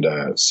 And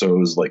so it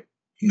was like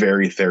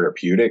very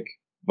therapeutic.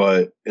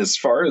 But as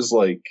far as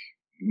like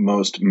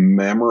most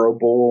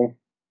memorable,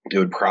 it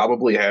would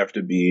probably have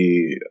to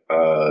be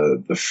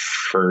the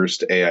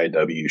first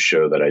AIW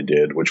show that I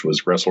did, which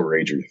was Wrestle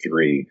Rager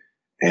 3.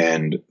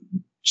 And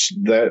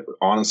that,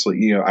 honestly,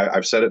 you know,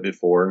 I've said it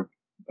before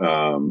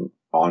I'm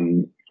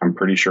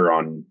pretty sure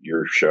on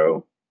your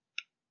show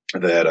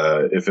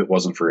that if it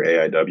wasn't for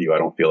AIW, I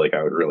don't feel like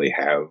I would really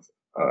have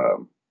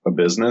a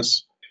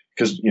business.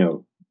 Because, you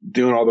know,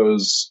 doing all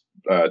those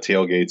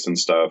tailgates and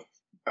stuff,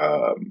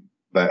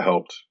 that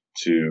helped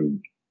to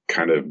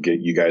kind of get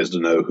you guys to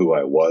know who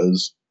I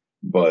was.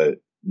 But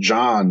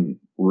John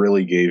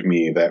really gave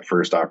me that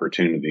first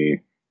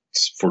opportunity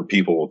for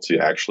people to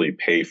actually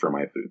pay for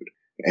my food.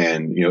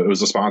 And, you know, it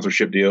was a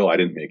sponsorship deal. I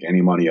didn't make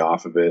any money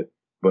off of it,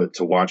 but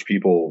to watch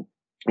people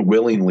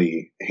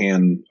willingly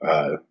hand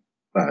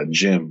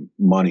Jim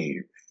money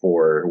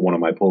for one of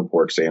my pulled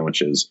pork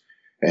sandwiches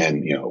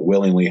and, you know,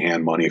 willingly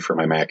hand money for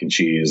my mac and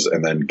cheese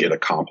and then get a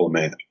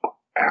compliment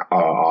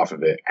off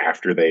of it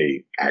after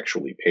they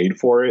actually paid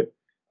for it.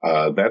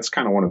 That's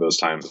kind of one of those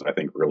times that I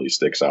think really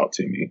sticks out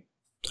to me.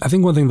 I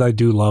think one thing that I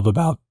do love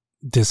about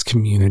this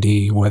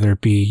community, whether it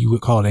be, you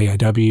would call it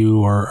AIW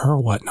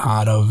or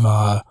whatnot,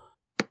 of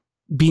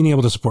being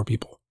able to support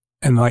people.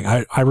 And like,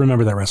 I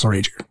remember that Wrestle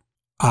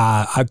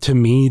Rager. To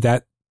me,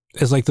 that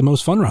is like the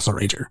most fun Wrestle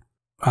Rager.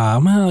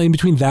 Well, in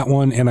between that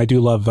one, and I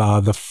do love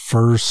the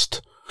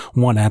first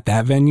one at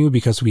that venue,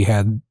 because we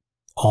had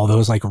all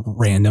those like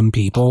random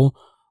people.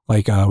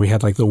 Like we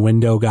had like the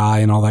window guy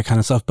and all that kind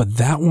of stuff. But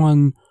that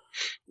one,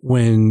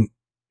 when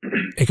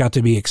it got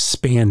to be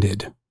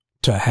expanded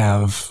to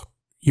have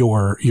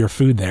your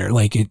food there,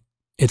 like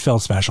it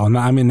felt special. And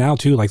I mean, now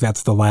too, like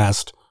that's the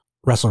last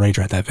Wrestle Rager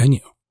at that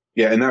venue.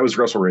 Yeah, and that was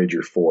Wrestle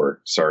Rager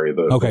 4. Sorry,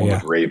 the one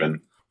with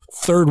Raven.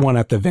 Third one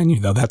at the venue,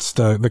 though. That's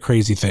the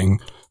crazy thing,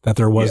 that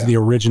there was the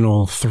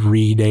original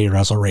 3-day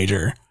Wrestle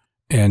Rager,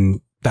 and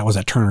that was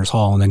at Turner's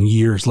Hall. And then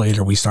years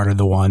later, we started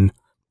the one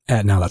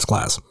at Now That's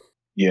Class.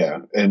 Yeah,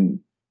 and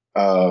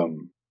I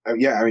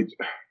mean,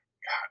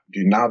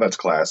 dude, Now That's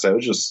Class. That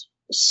was just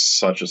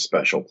such a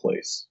special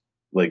place.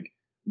 Like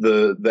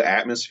the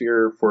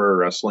atmosphere for a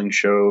wrestling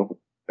show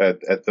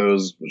at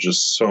those was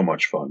just so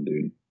much fun,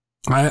 dude.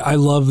 I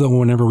love that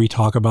whenever we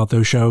talk about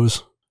those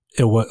shows,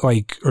 it was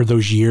like, or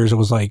those years, it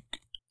was like,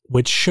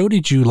 which show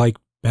did you like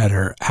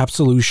better,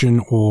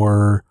 Absolution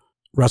or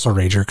Wrestle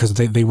Rager? Because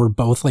they were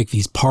both like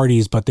these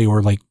parties, but they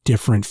were like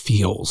different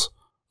feels,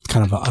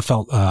 kind of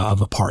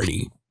of a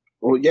party.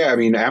 Well, yeah, I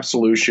mean,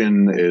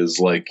 Absolution is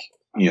like,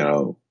 you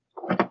know,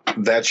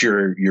 that's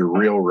your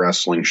real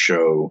wrestling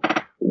show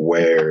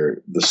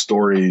where the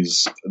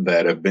stories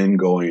that have been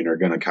going are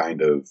going to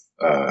kind of,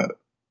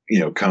 you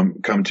know,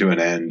 come to an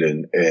end,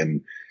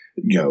 and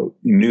you know,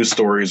 new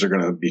stories are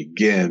going to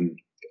begin.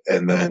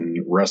 And then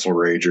Wrestle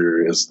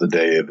Rager is the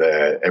day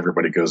that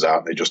everybody goes out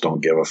and they just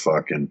don't give a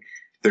fuck. And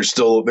there's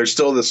still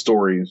the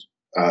stories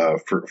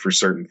for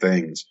certain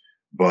things,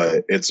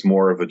 but it's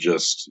more of a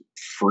just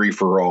free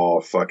for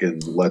all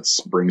fucking let's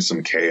bring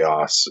some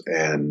chaos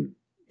and,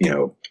 you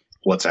know,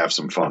 let's have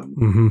some fun.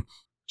 Mm-hmm.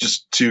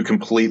 Just two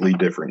completely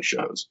different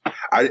shows.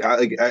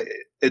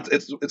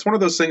 It's one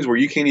of those things where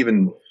you can't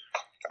even.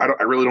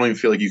 I really don't even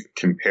feel like you can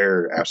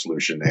compare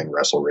Absolution and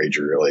Wrestle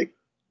Rager. Like,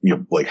 you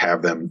know, like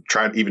have them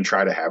try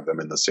to have them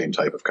in the same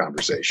type of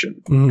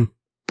conversation. Mm-hmm.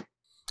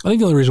 I think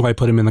the only reason why I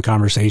put them in the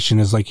conversation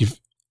is like,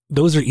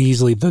 those are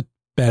easily the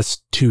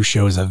best two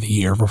shows of the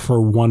year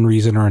for one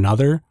reason or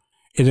another.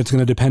 And it's going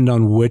to depend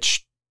on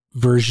which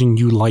version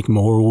you like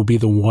more will be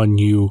the one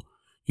you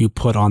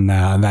put on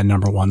that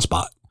number one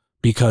spot.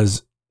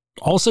 Because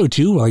also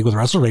too, like with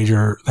Wrestle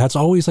Rager, that's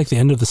always like the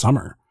end of the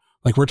summer.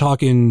 Like we're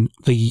talking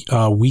the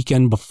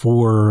weekend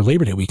before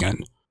Labor Day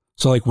weekend.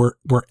 So like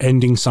we're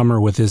ending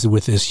summer with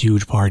this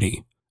huge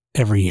party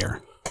every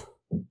year.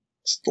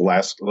 It's the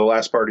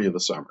last party of the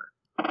summer.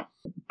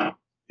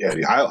 Yeah,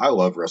 dude, I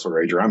love Wrestle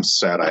Rager. I'm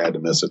sad I had to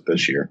miss it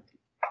this year.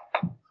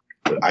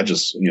 But I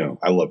just,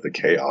 I love the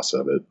chaos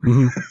of it.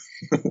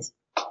 Mm-hmm.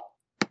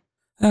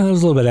 There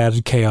was a little bit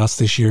added chaos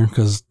this year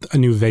because a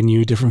new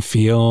venue, different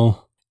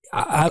feel.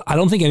 I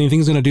don't think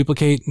anything's going to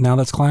duplicate Now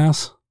That's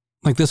Class.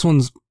 Like this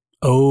one's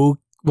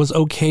was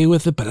okay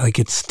with it, but like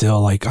it's still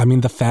like, I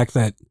mean, the fact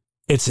that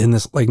it's in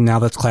this, like Now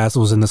That's Class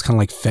was in this kind of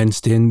like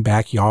fenced in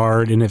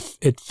backyard, and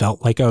it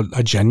felt like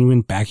a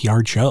genuine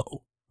backyard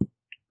show.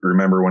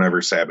 Remember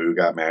whenever Sabu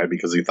got mad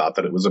because he thought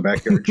that it was a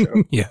backyard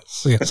show?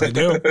 Yes, I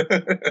do.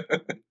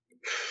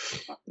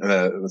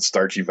 The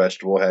starchy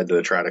vegetable had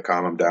to try to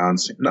calm him down.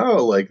 Say,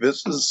 no, like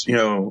this is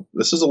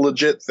a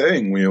legit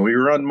thing. We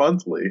run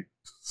monthly.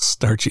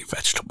 Starchy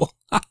vegetable.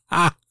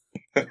 I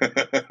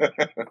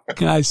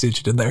see what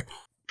you did there.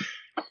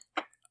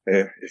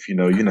 If you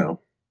know, you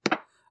know.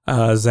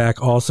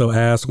 Zach also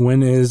asked,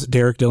 when is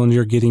Derek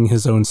Dillinger getting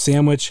his own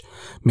sandwich?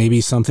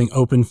 Maybe something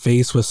open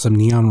face with some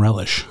neon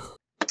relish.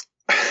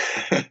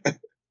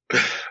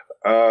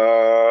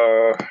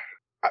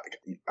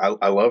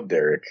 I love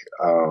Derek.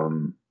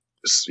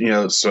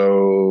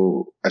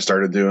 So I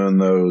started doing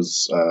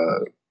those.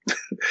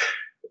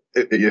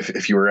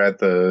 If you were at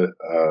the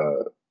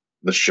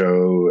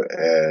show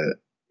at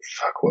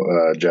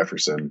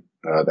Jefferson,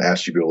 the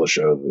Ashtabula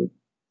show,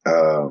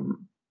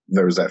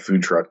 there was that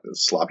food truck, the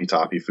Sloppy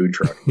Toppy food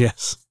truck.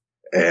 Yes,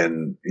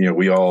 and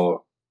we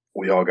all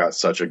got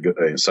such a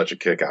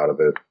kick out of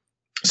it.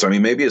 So I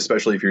mean, maybe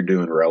especially if you're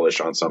doing relish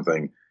on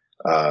something,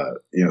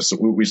 so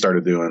we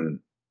started doing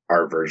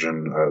our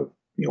version of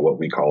what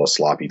we call a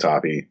Sloppy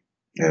Toppy,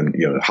 and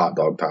hot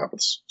dog top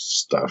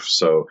stuff.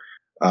 So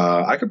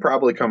I could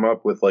probably come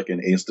up with like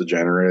an Ace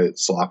Degenerate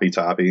Sloppy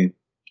Toppy.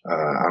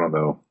 I don't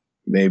know.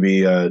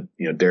 Maybe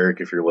Derek,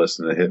 if you're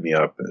listening, hit me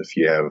up if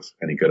you have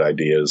any good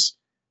ideas.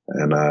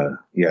 And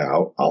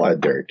I'll add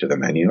Derek to the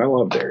menu. I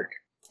love Derek.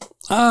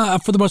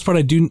 For the most part,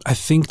 I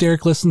think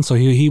Derek listens, so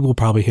he will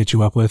probably hit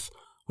you up with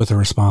a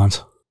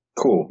response.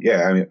 Cool.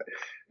 Yeah.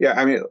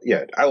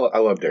 I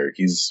love Derek.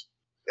 He's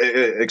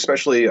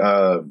especially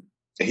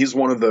he's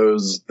one of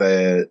those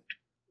that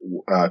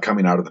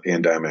coming out of the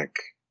pandemic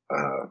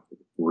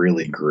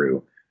really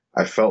grew.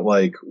 I felt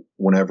like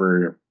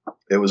whenever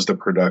it was the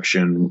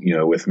production,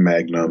 with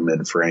Magnum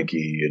and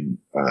Frankie and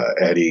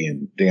Eddie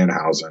and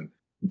Danhausen,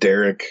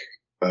 Derek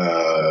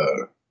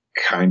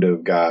kind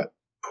of got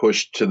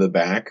pushed to the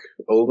back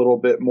a little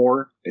bit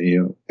more,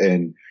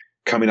 and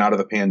coming out of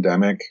the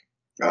pandemic,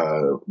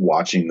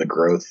 watching the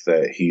growth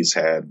that he's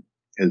had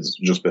has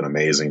just been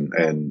amazing.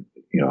 And,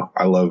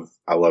 I love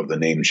the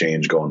name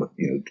change going,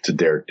 to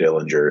Derek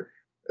Dillinger,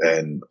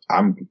 and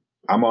I'm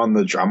on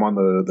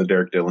the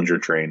Derek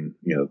Dillinger train,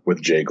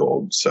 with Jay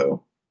Gold.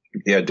 So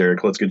yeah,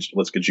 Derek, let's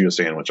get you a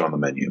sandwich on the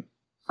menu.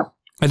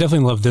 I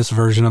definitely love this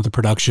version of the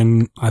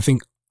production. I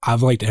think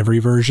I've liked every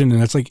version,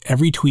 and it's like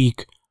every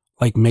tweak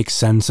like makes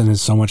sense and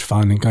is so much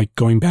fun. And like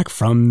going back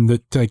from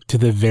to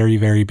the very,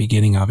 very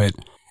beginning of it.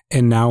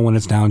 And now when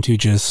it's down to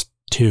just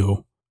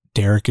two,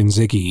 Derek and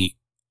Ziggy,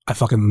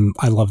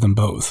 I love them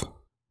both.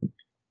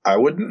 I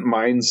wouldn't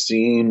mind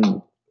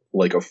seeing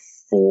like a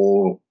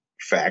full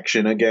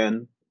faction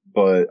again,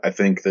 but I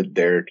think that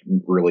Derek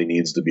really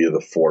needs to be the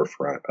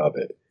forefront of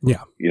it.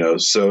 Yeah.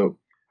 So,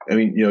 I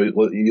mean,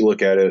 you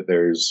look at it,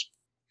 there's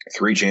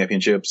 3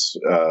 championships,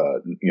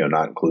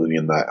 not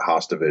including that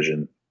Haas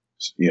division.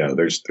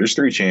 There's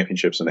 3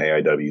 championships in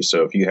AIW.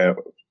 So if you have,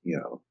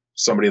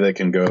 somebody that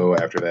can go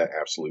after that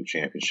absolute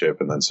championship,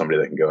 and then somebody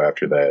that can go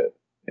after that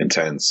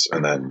intense,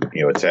 and then,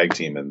 a tag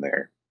team in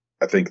there,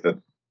 I think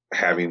that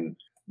having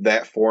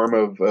that form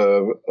of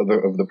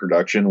the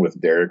production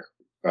with Derek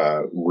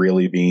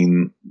really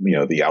being,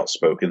 the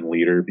outspoken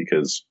leader,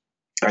 because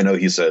I know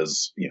he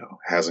says,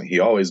 hasn't he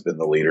always been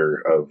the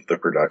leader of the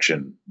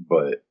production,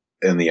 but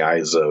in the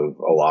eyes of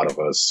a lot of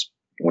us,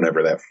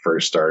 whenever that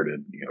first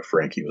started,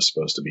 Frankie was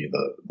supposed to be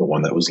the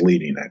one that was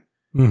leading it.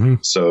 Mm-hmm.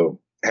 So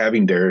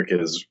having Derek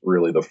as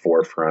really the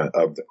forefront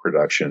of the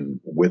production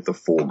with the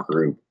full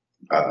group,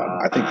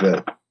 I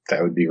think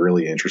that would be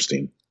really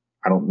interesting.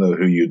 I don't know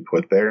who you'd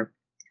put there,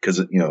 because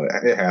it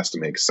has to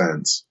make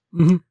sense.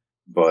 Mm-hmm.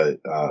 But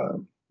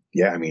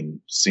I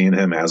mean, seeing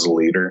him as a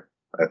leader,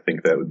 I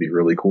think that would be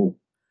really cool.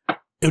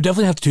 It would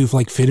definitely have to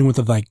fit in with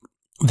the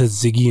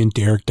Ziggy and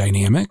Derek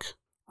dynamic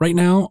right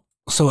now.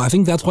 So I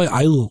think that's why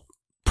I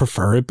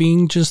prefer it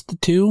being just the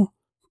two.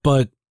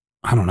 But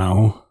I don't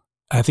know.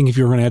 I think if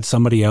you were going to add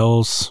somebody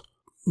else,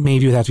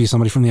 maybe it would have to be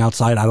somebody from the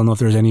outside. I don't know if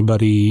there's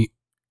anybody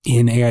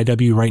in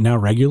AIW right now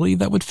regularly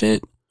that would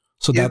fit.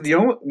 So yeah,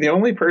 the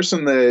only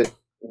person that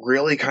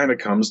really kind of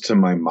comes to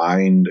my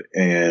mind,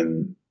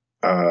 and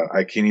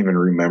I can't even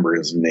remember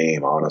his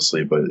name,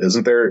 honestly, but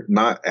isn't there,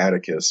 not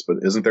Atticus, but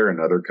isn't there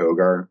another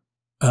Kogar?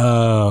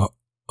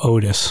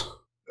 Otis.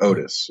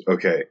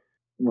 Okay.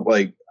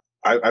 Like,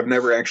 I've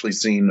never actually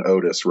seen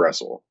Otis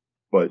wrestle,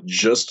 but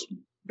just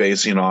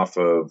basing off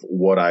of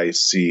what I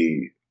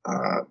see,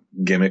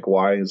 gimmick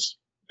wise,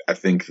 I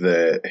think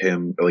that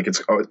him,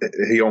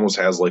 he almost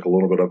has like a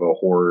little bit of a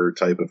horror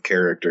type of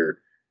character.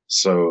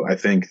 So I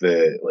think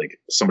that like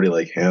somebody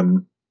like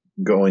him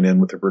going in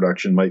with the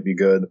production might be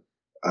good.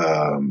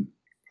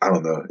 I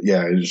don't know.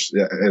 Yeah,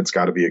 it's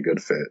got to be a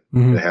good fit.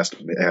 Mhm. It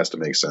has to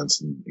make sense,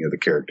 and the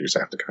characters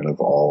have to kind of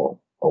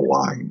all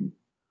align.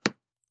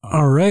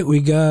 All right,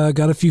 we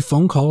got a few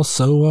phone calls,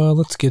 so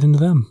let's get into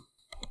them.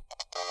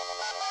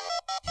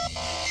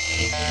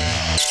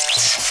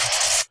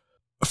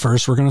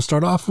 First, we're going to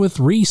start off with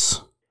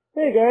Reese.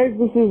 Hey guys,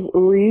 this is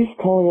Reese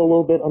calling a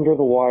little bit under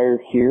the wire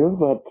here,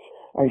 but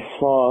I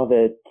saw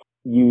that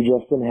you,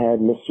 Justin, had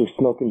Mr.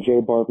 Smoke and J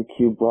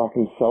Barbecue Brock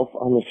himself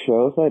on the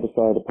show, so I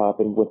decided to pop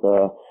in with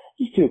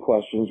just 2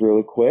 questions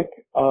really quick.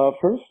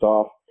 First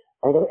off,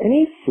 are there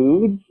any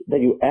foods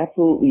that you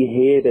absolutely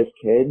hated as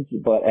kids,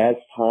 but as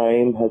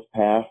time has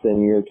passed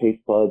and your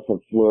taste buds have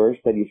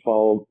flourished that you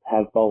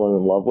have fallen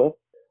in love with?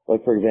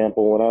 Like, for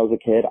example, when I was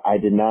a kid, I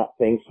did not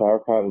think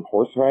sauerkraut and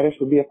horseradish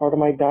would be a part of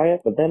my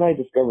diet, but then I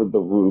discovered the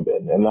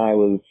Reuben, and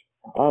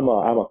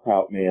I'm a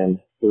kraut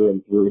man through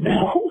and through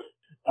now.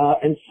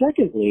 And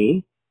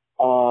secondly,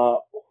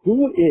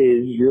 who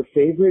is your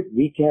favorite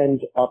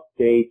Weekend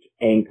Update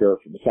anchor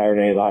from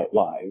Saturday Night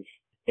Live?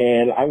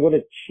 And I'm going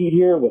to cheat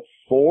here with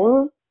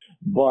 4,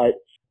 but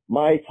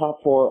my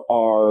top 4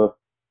 are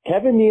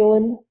Kevin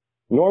Nealon,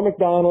 Norm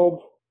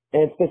Macdonald,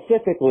 and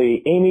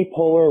specifically Amy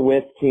Poehler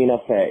with Tina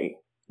Fey.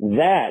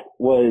 That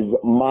was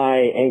my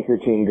anchor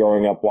team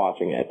growing up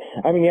watching it.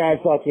 I mean, yeah, I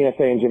saw Tina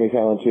Fey and Jimmy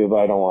Fallon too, but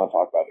I don't want to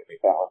talk about Jimmy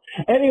Fallon.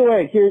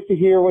 Anyway, curious to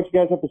hear what you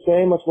guys have to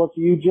say. Much love to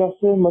you,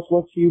 Justin. Much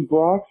love to you,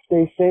 Brock.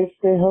 Stay safe,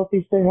 stay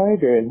healthy, stay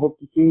hydrated. Hope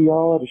to see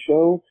y'all at a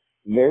show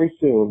very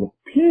soon.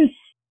 Peace.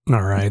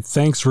 All right,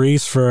 thanks,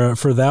 Reese, for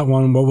that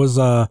one. What was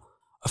a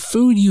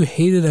food you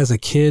hated as a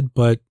kid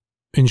but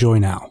enjoy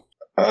now?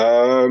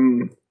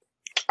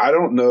 I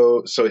don't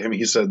know. So, I mean,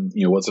 he said,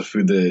 what's a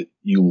food that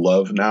you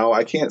love now?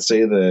 I can't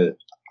say that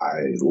I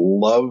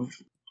love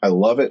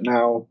it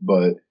now,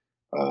 but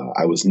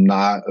I was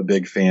not a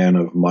big fan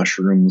of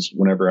mushrooms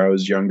whenever I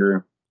was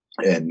younger,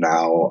 and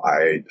now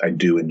I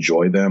do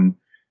enjoy them,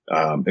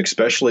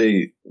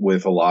 especially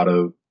with a lot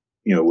of,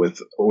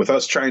 with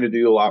us trying to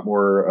do a lot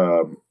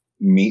more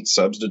meat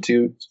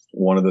substitute.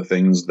 One of the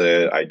things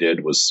that I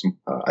did was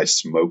I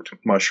smoked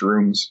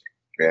mushrooms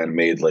and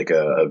made like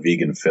a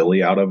vegan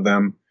Philly out of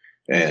them.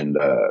 And,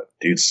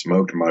 dude,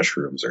 smoked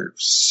mushrooms are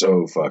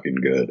so fucking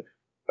good.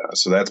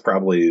 So that's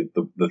probably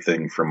the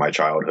thing from my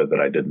childhood that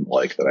I didn't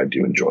like that I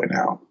do enjoy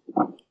now.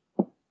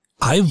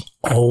 I've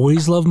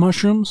always loved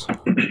mushrooms,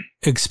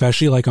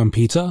 especially like on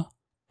pizza.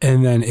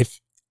 And then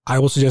I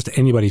will suggest to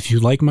anybody, if you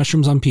like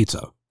mushrooms on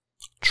pizza,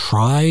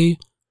 try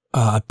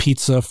a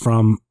pizza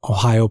from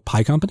Ohio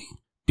Pie Company,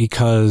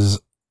 because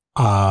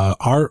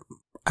our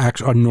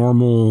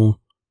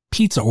normal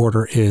pizza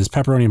order is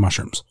pepperoni and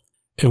mushrooms.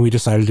 And we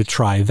decided to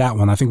try that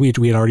one. I think we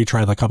had already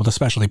tried like a couple of the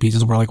specialty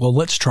pizzas. We're like, well,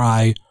 let's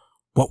try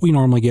what we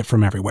normally get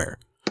from everywhere.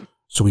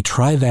 So we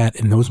try that,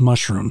 and those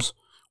mushrooms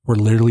were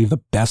literally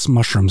the best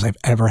mushrooms I've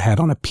ever had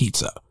on a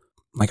pizza.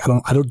 Like,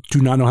 I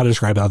do not know how to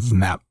describe it other than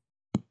that.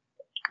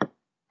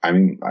 I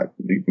mean,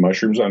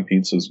 mushrooms on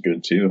pizza is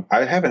good too.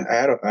 I haven't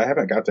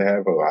got to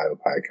have Ohio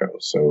Pie Co.,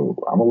 so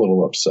I'm a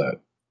little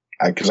upset.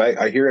 Because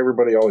I hear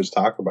everybody always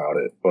talk about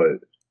it, but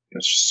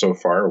it's just so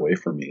far away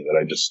from me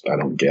that I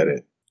don't get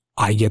it.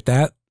 I get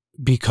that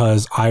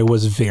because I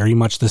was very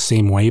much the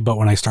same way, but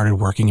when I started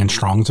working in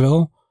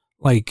Strongsville,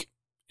 like,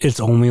 it's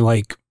only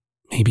like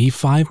maybe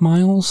 5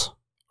 miles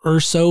or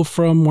so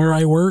from where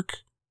I work,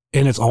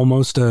 and it's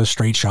almost a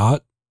straight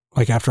shot.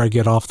 Like, after I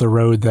get off the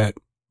road that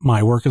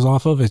my work is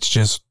off of, it's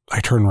just,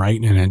 I turn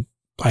right and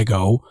I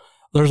go.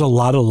 There's a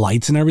lot of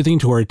lights and everything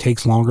to where it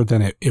takes longer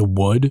than it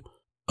would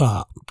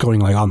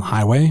going like on the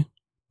highway,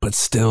 but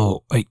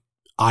still, like,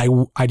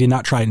 I did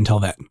not try it until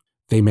then.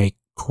 They make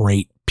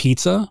great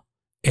pizza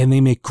and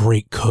they make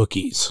great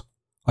cookies.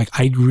 Like,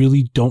 I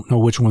really don't know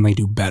which one they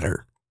do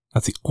better.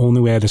 That's the only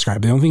way I describe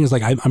it. The only thing is,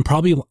 like, I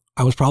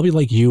was probably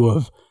like you,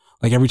 of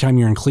like, every time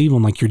you're in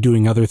Cleveland, like, you're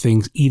doing other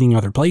things, eating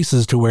other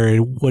places, to where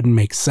it wouldn't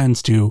make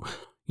sense to,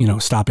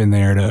 stop in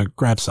there to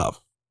grab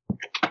stuff.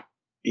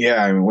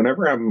 Yeah, I mean,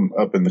 whenever I'm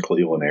up in the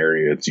Cleveland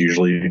area, it's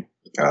usually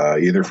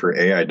either for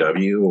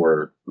AIW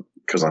or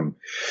because I'm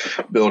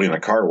building a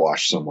car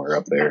wash somewhere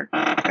up there.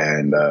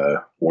 And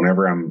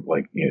whenever I'm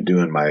like,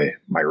 doing my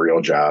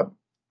real job,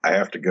 I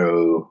have to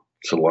go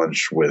to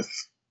lunch with,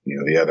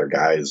 the other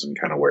guys and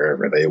kind of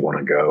wherever they want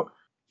to go.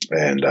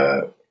 And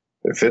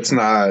if it's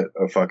not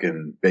a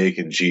fucking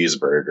bacon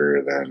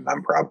cheeseburger, then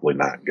I'm probably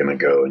not going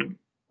to go and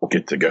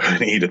get to go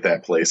and eat at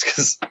that place.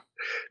 Because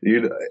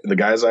the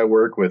guys I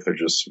work with are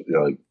just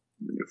like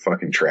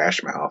fucking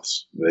trash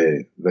mouths.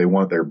 They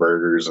want their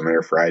burgers and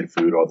their fried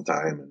food all the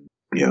time. And,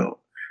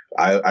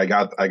 I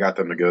got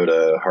them to go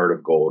to Heart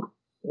of Gold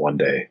one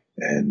day,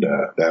 and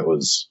that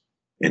was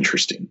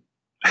interesting.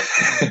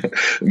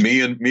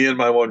 me and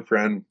my one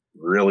friend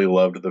really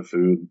loved the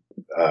food.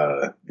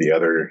 The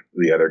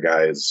other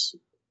guys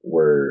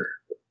were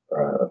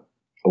a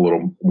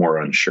little more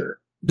unsure.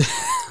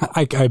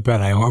 I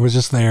bet I was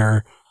just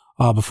there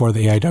before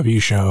the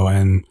AIW show,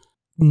 and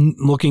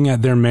looking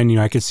at their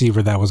menu, I could see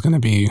where that was going to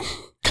be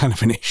kind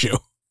of an issue.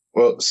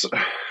 Well, so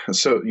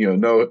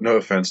no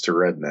offense to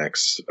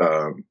rednecks,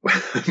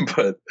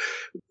 but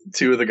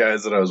two of the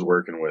guys that I was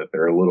working with,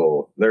 they're a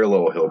little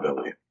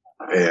hillbilly,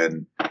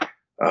 and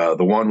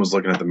the one was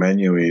looking at the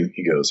menu.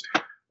 He goes,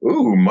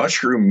 "Ooh,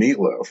 mushroom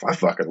meatloaf! I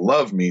fucking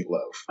love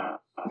meatloaf."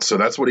 So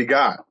that's what he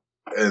got,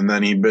 and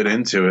then he bit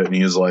into it, and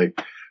he was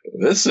like,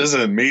 "This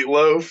isn't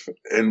meatloaf."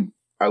 And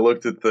I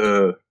looked at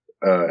the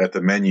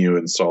menu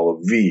and saw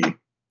a V.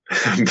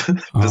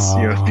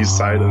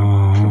 Beside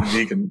a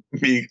vegan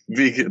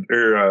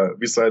or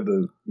beside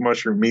the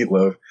mushroom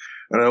meatloaf,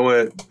 and I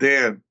went,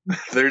 "Damn,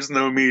 there's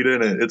no meat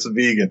in it. It's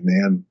vegan,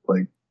 man.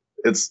 Like,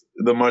 it's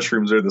the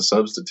mushrooms are the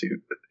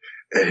substitute."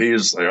 And he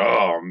was like,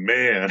 "Oh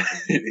man,"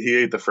 he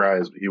ate the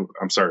fries. But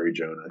I'm sorry,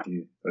 Jonah.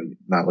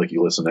 Not like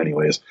you listen,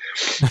 anyways.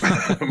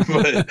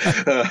 But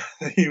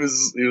he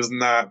was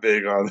not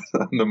big on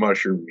the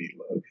mushroom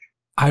meatloaf.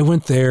 I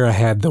went there. I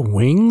had the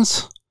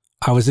wings.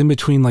 I was in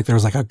between, like, there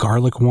was like a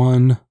garlic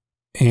one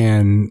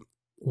and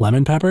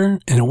lemon pepper,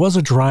 and it was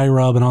a dry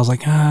rub, and I was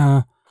like,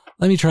 let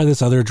me try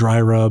this other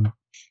dry rub,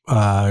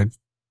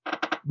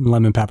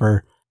 lemon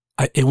pepper.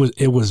 It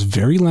was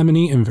very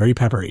lemony and very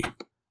peppery.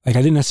 Like,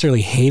 I didn't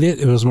necessarily hate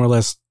it. It was more or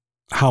less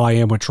how I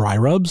am with dry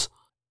rubs,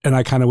 and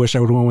I kind of wish I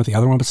would have went with the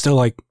other one, but still,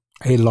 like,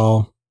 I hate it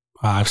all.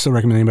 I still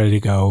recommend anybody to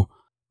go.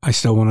 I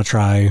still want to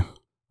try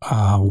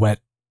wet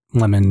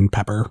lemon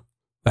pepper.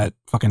 That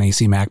fucking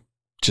AC Mac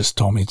just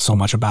told me so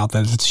much about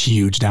that. It's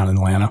huge down in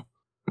Atlanta.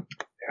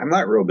 I'm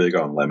not real big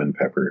on lemon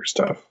pepper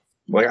stuff.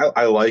 Like,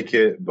 I like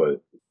it,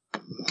 but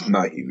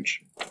not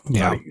huge.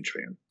 Yeah. Not a huge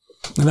fan.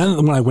 And then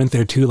when I went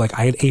there too, like,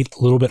 I had ate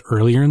a little bit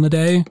earlier in the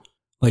day,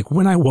 like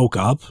when I woke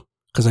up,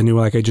 because I knew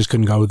like I just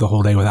couldn't go the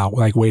whole day without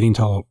like waiting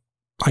till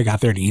I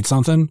got there to eat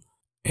something.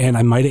 And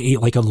I might have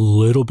ate like a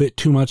little bit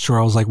too much, where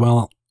I was like,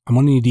 well, I'm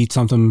going to need to eat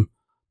something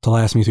to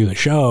last me through the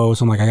show.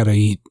 So I'm like, I got to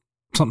eat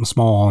something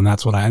small. And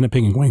that's what I ended up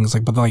picking wings.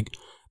 Like, but like,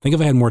 I think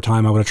if I had more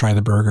time, I would have tried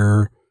the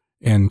burger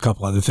and a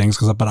couple other things.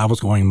 But I was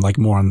going like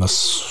more on the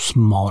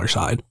smaller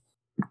side.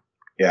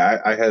 Yeah,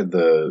 I had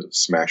the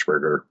smash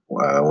burger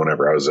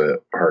whenever I was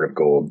at Heart of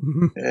Gold,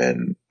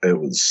 and it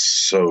was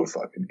so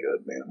fucking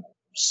good, man.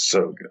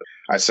 So good.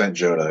 I sent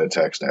Jonah a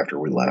text after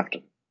we left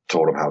and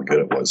told him how good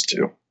it was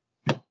too.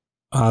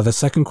 The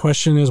second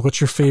question is,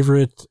 what's your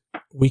favorite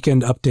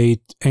Weekend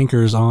Update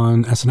anchors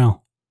on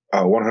SNL?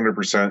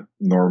 100%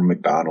 Norm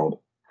Macdonald.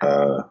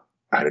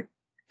 I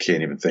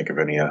can't even think of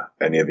any of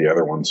the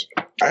other ones.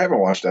 I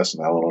haven't watched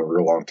SNL in a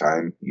real long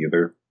time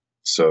either,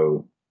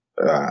 so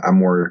I'm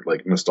more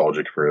like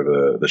nostalgic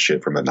for the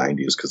shit from the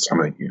 90s, because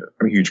I'm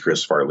a huge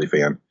Chris Farley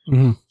fan.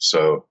 Mm-hmm.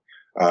 So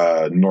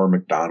Norm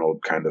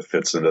Macdonald kind of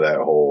fits into that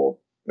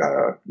whole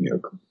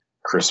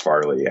Chris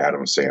Farley,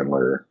 Adam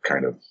Sandler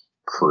kind of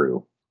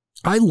crew.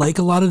 I like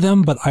a lot of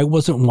them, but I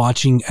wasn't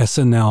watching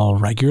SNL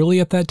regularly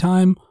at that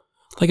time.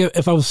 Like,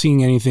 if I was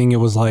seeing anything, it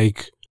was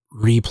like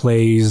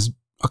replays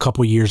a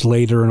couple years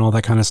later and all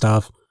that kind of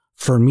stuff.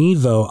 For me,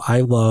 though,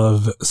 I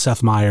love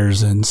Seth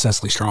Meyers and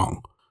Cecily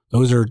Strong.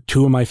 Those are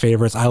two of my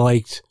favorites. I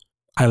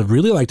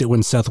really liked it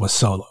when Seth was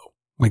solo.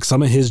 Like,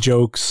 some of his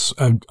jokes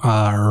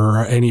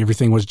or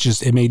everything was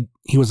just,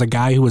 he was a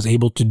guy who was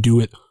able to do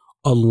it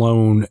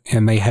alone,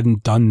 and they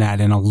hadn't done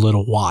that in a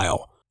little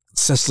while.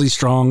 Cecily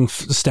Strong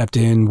stepped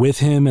in with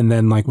him, and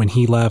then like when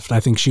he left, I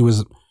think she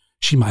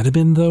might have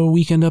been the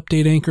Weekend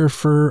Update anchor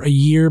for a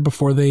year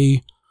before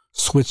they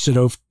switched it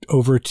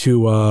over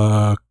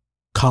to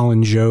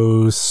Colin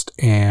Jost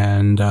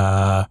and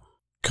God,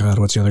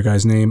 what's the other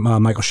guy's name?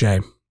 Michael Shea.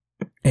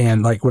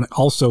 And like when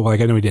also,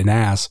 like, I know he didn't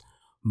ask,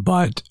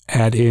 but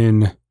add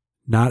in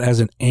not as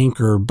an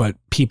anchor, but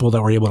people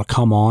that were able to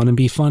come on and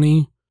be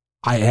funny.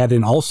 I add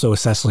in also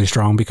Cecily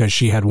Strong because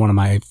she had one of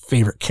my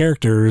favorite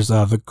characters,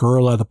 the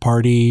girl at the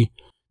party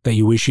that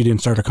you wish you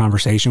didn't start a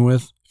conversation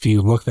with. If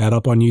you look that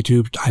up on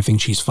YouTube, I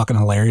think she's fucking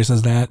hilarious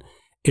as that.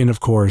 And of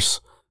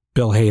course,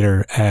 Bill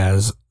Hader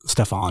as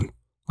Stefan.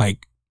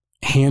 Like,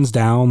 hands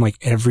down, like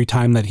every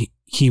time that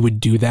he would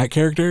do that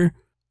character,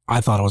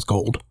 I thought it was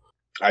gold.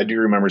 I do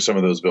remember some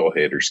of those Bill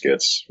Hader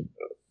skits.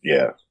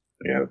 Yeah.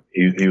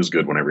 He was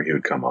good whenever he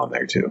would come on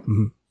there too.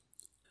 Mm-hmm.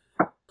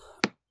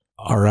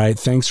 All right.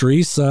 Thanks,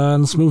 Reese.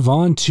 Let's move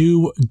on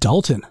to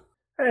Dalton.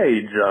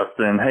 Hey,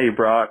 Justin. Hey,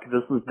 Brock.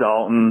 This is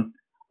Dalton.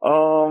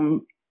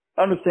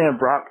 I understand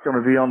Brock's going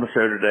to be on the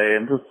show today,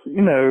 and just,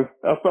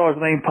 I saw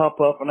his name pop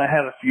up, and I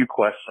had a few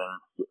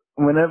questions.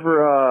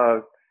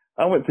 Whenever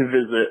I went to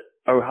visit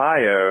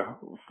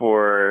Ohio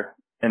for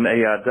an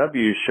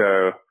AIW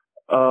show,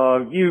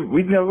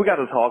 we got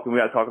to talk, and we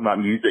got to talk about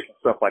music and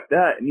stuff like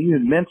that, and you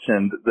had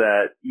mentioned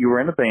that you were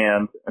in a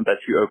band and that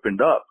you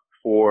opened up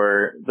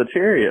for the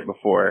Chariot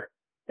before,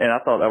 and I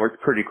thought that was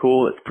pretty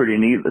cool. It's pretty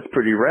neat. It's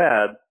pretty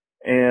rad.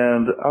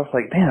 And I was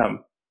like,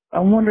 damn, I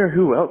wonder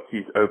who else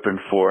he's opened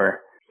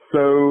for.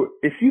 So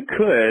if you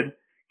could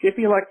give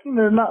me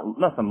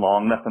nothing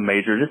long, nothing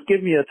major, just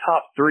give me a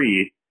top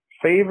 3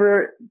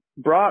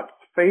 Brock's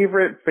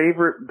favorite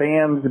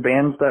bands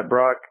that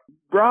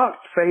Brock's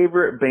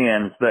favorite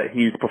bands that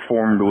he's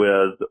performed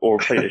with or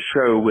played a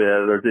show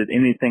with or did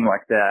anything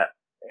like that.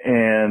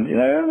 And, you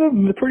know,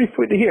 it's pretty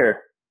sweet to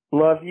hear.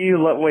 Love you.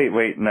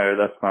 Wait, no,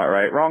 that's not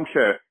right. Wrong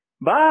show.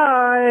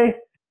 Bye.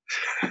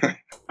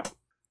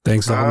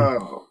 Thanks,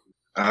 Dalton.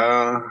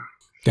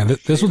 Yeah,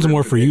 this one's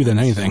more for you than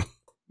anything.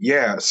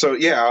 Yeah. So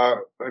I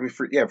mean,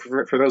 for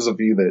those of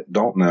you that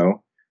don't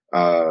know,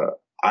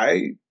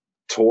 I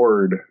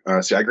toured.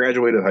 I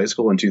graduated high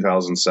school in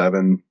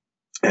 2007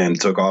 and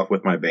took off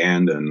with my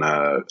band, and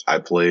I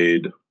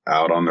played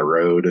out on the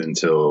road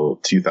until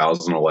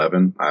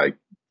 2011. I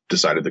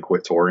decided to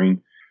quit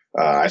touring.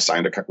 I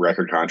signed a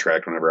record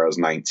contract whenever I was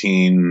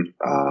 19.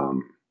 I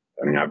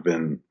mean, I've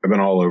been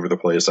all over the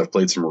place. I've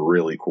played some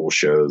really cool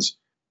shows.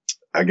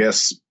 I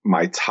guess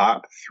my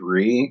top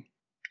three,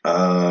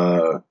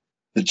 The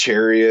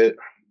Chariot,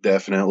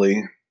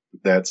 definitely.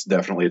 That's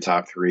definitely a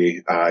top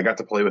three. I got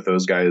to play with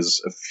those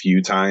guys a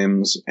few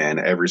times, and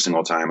every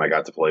single time I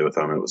got to play with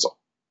them,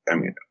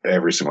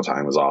 every single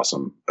time was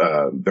awesome.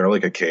 They're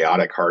like a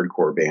chaotic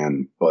hardcore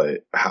band,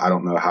 but I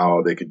don't know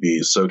how they could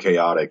be so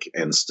chaotic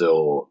and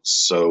still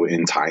so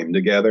in time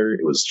together.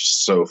 It was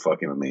just so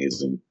fucking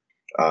amazing.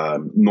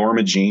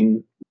 Norma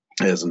Jean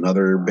is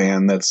another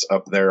band that's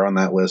up there on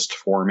that list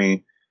for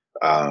me.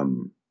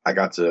 I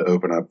got to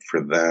open up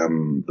for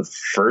them the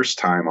first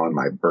time on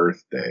my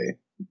birthday.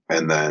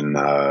 And then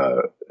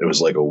it was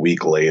like a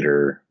week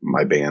later,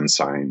 my band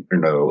signed,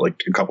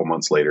 like a couple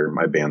months later,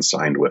 my band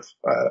signed with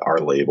our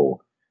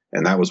label.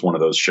 And that was one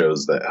of those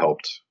shows that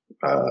helped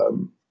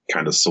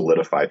kind of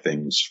solidify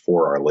things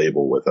for our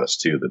label with us,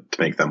 too, to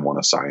make them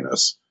want to sign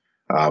us.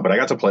 But I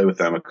got to play with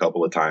them a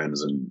couple of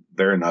times, and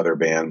they're another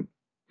band,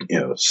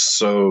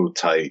 so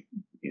tight.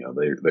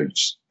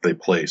 They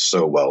play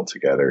so well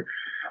together.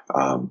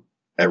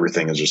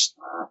 Everything is just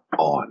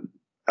on.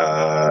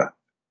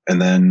 And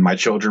then My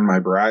Children, My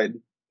Bride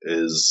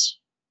is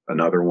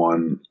another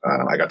one.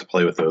 I got to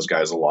play with those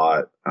guys a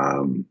lot.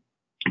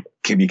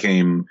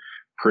 Became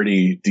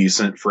pretty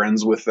decent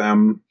friends with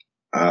them.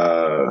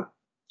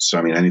 So,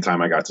 I mean,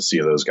 anytime I got to see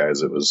those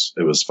guys, it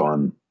was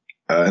fun.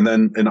 And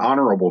then an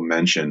honorable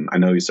mention, I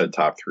know you said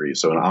top three,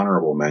 so an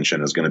honorable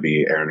mention is going to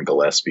be Aaron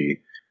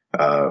Gillespie,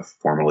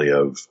 formerly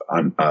of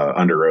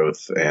Under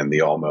Oath and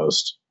The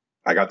Almost.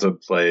 I got to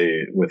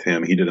play with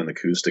him. He did an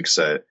acoustic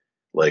set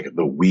like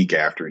the week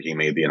after he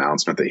made the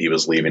announcement that he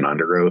was leaving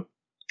Under Oath.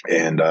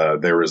 And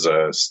there was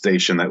a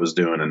station that was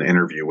doing an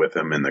interview with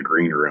him in the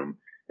green room.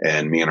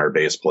 And me and our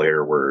bass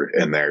player were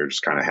in there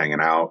just kind of hanging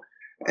out.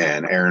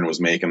 And Aaron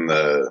was making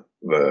the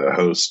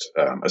host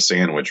a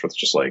sandwich with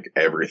just like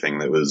everything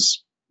that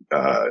was,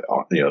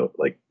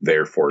 like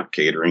there for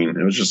catering.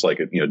 It was just like,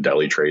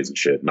 deli trays and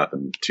shit,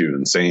 nothing too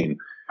insane.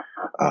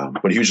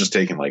 But he was just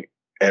taking like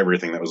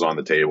everything that was on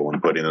the table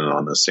and putting it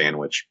on the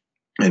sandwich.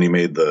 And he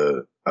made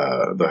the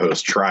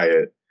host try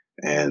it,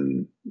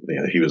 and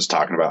he was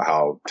talking about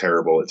how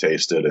terrible it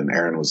tasted. And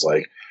Aaron was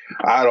like,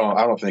 I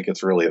don't think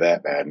it's really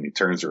that bad. And he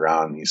turns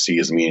around and he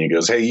sees me and he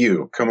goes, "Hey,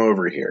 you come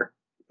over here."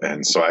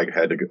 And so I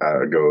had to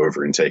go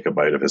over and take a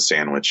bite of his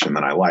sandwich. And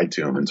then I lied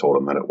to him and told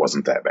him that it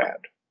wasn't that bad,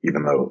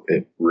 even though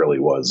it really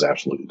was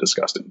absolutely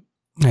disgusting.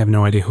 I have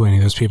no idea who any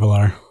of those people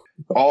are.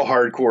 All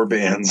hardcore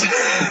bands.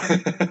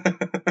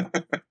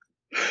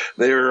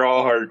 They were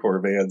all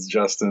hardcore bands,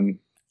 Justin.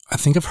 I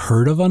think I've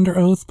heard of Under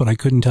Oath, but I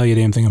couldn't tell you a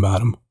damn thing about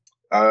them.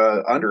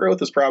 Under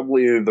Oath is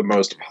probably the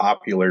most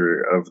popular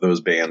of those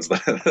bands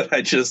that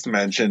I just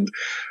mentioned.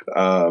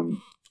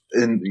 And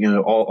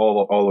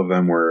all of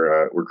them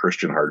were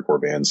Christian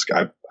hardcore bands.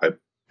 I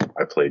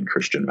played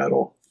Christian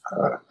metal.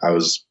 I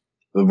was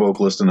the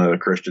vocalist in a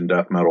Christian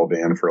death metal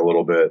band for a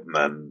little bit, and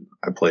then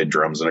I played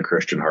drums in a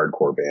Christian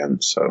hardcore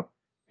band. So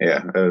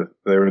yeah,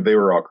 they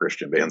were all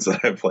Christian bands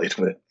that I played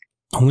with.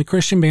 Only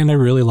Christian band I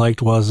really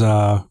liked was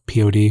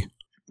POD.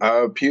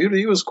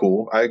 POD was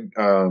cool.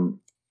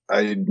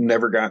 I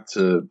never got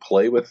to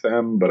play with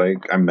them, but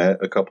I met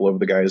a couple of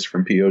the guys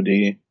from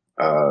POD.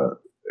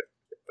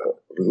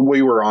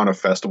 We were on a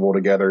festival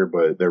together,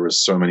 but there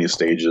was so many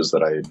stages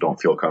that I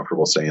don't feel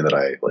comfortable saying that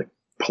I like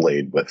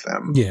played with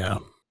them. Yeah.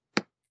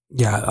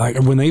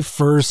 When they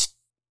first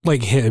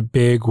like hit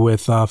big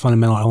with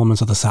Fundamental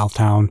Elements of the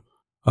Southtown,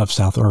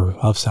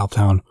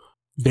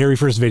 very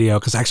first video,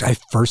 because actually I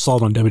first saw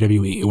it on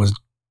WWE. It was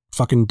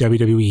fucking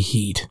WWE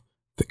Heat,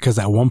 because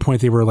at one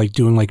point they were like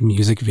doing like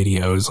music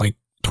videos like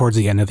towards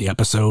the end of the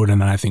episode, and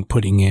then I think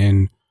putting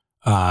in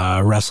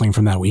wrestling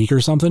from that week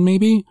or something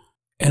maybe.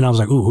 And I was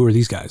like, ooh, who are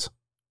these guys?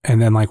 And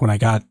then like when I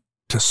got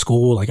to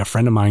school, like a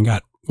friend of mine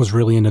was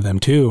really into them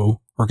too,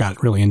 or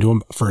got really into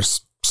them for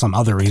some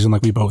other reason.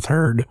 Like we both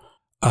heard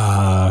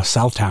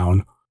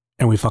Southtown,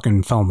 and we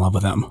fucking fell in love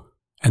with them.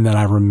 And then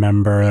I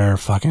remember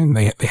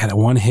they had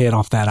one hit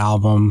off that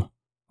album,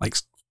 like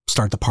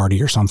Start the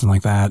Party or something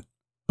like that.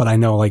 But I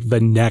know like the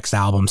next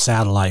album,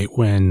 Satellite,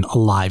 when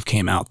Alive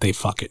came out, they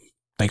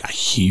got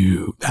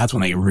huge. That's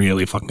when they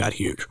really fucking got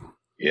huge.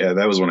 Yeah,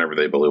 that was whenever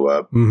they blew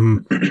up.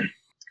 Mm-hmm.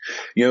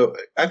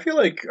 I feel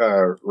like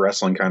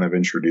wrestling kind of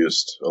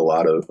introduced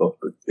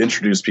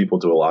people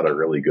to a lot of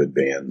really good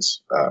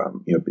bands.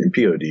 And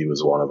POD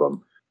was one of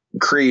them.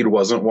 Creed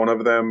wasn't one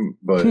of them,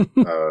 but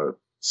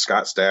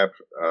Scott Stapp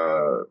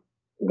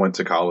went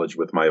to college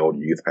with my old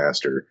youth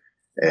pastor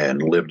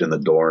and lived in the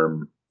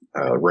dorm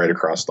right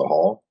across the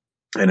hall.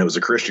 And it was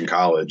a Christian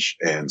college,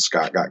 and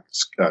Scott got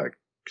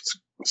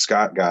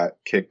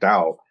kicked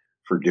out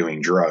for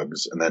doing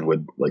drugs, and then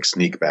would like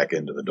sneak back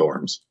into the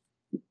dorms.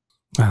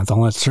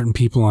 Don't let certain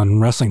people on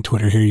wrestling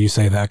Twitter hear you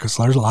say that, because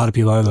there's a lot of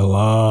people out there that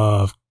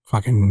love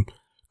fucking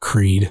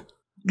Creed.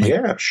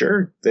 Yeah,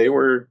 sure. They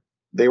were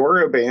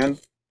a band.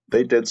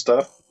 They did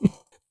stuff.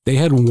 They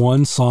had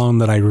one song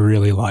that I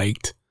really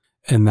liked,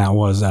 and that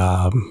was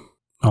now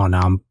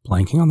I'm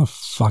blanking on the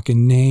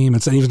fucking name.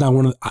 It's not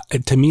one of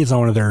to me. It's not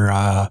one of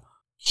their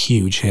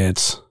huge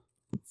hits.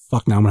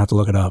 Fuck, now I'm gonna have to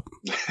look it up.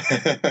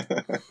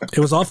 It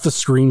was off the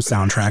Scream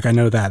soundtrack. I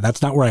know that.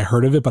 That's not where I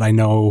heard of it, but I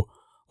know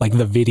like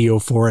the video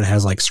for it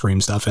has like Scream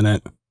stuff in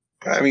it.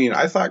 I mean,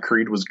 I thought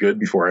Creed was good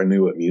before I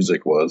knew what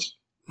music was.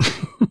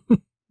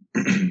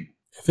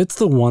 If it's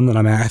the one that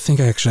I think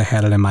I actually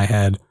had it in my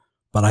head,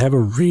 but I have a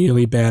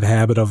really bad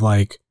habit of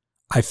like,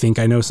 I think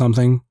I know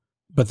something,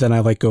 but then I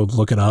like go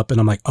look it up and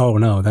I'm like, oh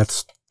no,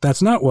 that's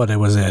not what it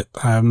was. Or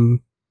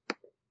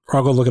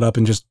I'll go look it up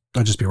and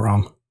I'll just be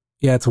wrong.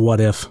 Yeah, it's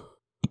What If.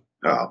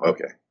 Oh,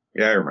 okay.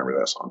 Yeah, I remember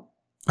that song.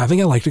 I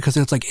think I liked it because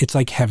it's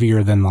like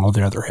heavier than all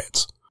the other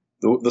hits.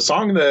 The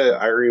song that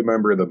I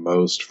remember the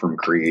most from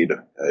Creed,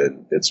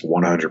 it's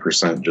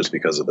 100% just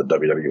because of the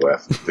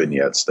WWF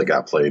vignettes that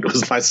got played,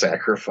 was My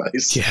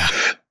Sacrifice. Yeah.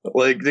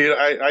 Like, dude,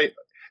 I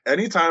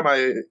anytime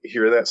I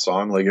hear that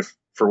song, like if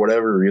for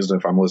whatever reason,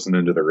 if I'm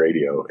listening to the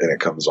radio and it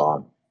comes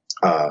on,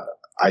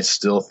 I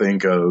still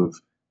think of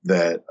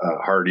that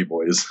Hardy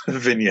Boys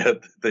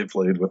vignette that they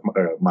played with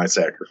My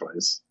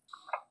Sacrifice.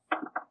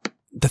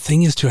 The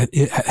thing is, too,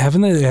 it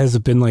has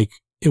been like,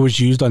 it was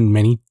used on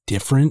many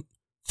different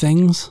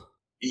things.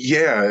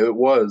 Yeah, it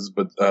was,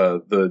 but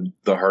the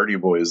Hardy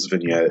Boys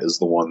vignette is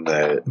the one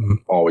that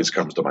always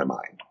comes to my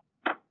mind.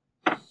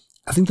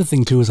 I think the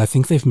thing too is I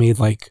think they've made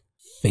like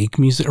fake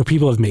music, or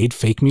people have made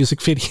fake music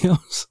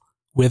videos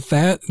with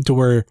that to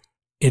where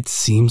it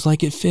seems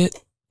like it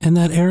fit in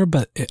that era,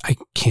 but I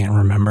can't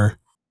remember.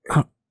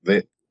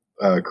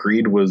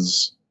 Creed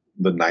was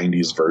the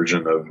 90s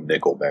version of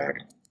Nickelback.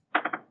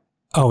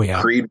 Oh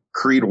yeah.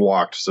 Creed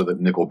walked so that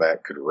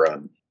Nickelback could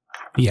run.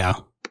 Yeah.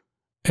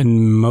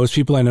 And most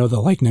people I know that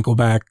like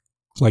Nickelback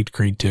liked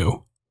Creed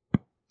too.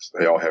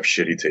 They all have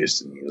shitty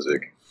taste in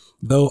music.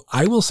 Though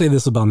I will say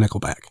this about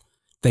Nickelback.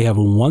 They have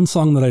one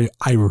song that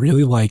I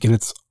really like, and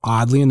it's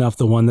oddly enough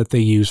the one that they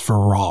use for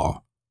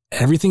Raw.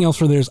 Everything else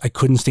for theirs I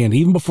couldn't stand,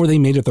 even before they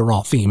made it the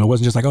Raw theme. It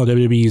wasn't just like, oh,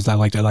 WWE's, I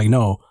liked it. Like,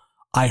 no,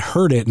 I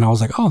heard it and I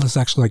was like, oh, this is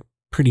actually like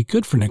pretty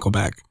good for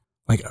Nickelback.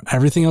 Like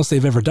everything else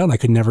they've ever done, I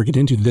could never get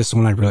into. This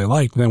one I really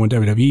liked. And then when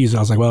WWE's, I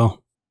was like,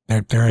 well,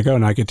 there I go.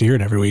 Now I get to hear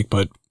it every week.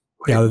 But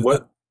wait, yeah,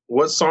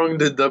 what song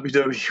did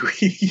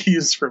WWE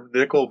use from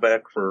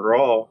Nickelback for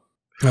Raw?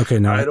 Okay,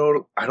 no,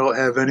 I don't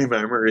have any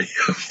memory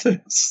of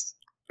this.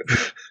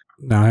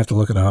 Now I have to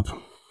look it up.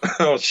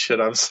 Oh shit!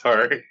 I'm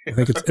sorry. I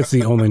think it's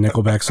the only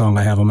Nickelback song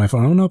I have on my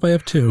phone. I don't know if I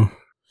have two.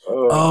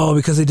 Oh,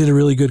 because they did a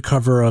really good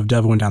cover of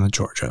Devil Went Down to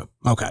Georgia.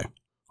 Okay,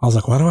 I was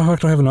like, why do I have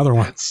to have another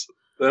one?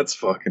 That's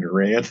fucking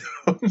random.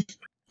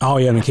 Oh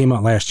yeah, and it came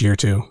out last year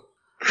too.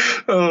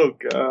 Oh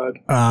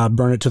god.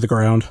 Burn It to the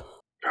Ground.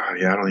 Oh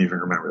yeah, I don't even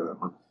remember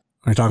that one.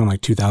 We're talking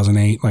like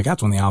 2008. Like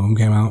that's when the album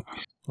came out.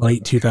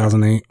 Late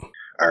 2008.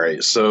 All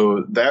right,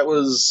 so that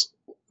was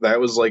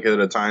like at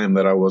a time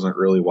that I wasn't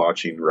really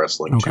watching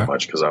wrestling too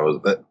much because I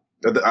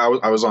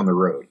was on the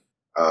road,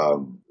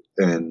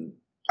 and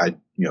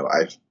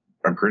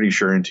I'm pretty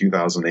sure in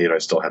 2008 I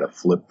still had a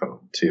flip phone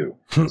too,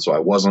 so I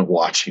wasn't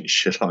watching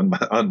shit on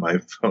my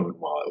phone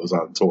while I was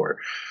on tour.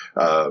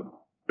 But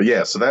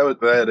yeah, so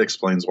that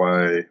explains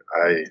why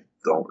I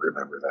don't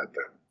remember that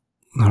then.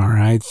 All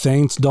right,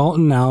 thanks,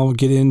 Dalton. Now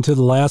get into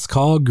the last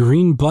call.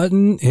 Green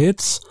button.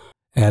 It's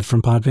Ed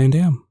from Pod Van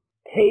Dam.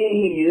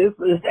 Hey, this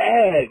is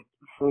Ed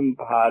from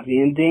Pod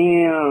Van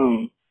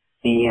Dam,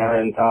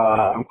 and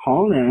I'm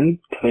calling in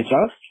because I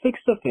just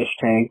fixed the fish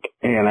tank,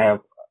 and I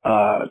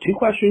have 2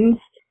 questions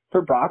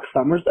for Brock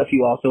Summers. If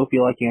you also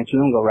feel like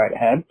answering them, go right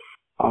ahead.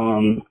 I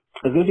was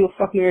gonna do a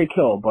fuck, marry,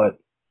 kill, but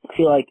I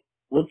feel like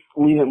let's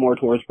lean it more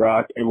towards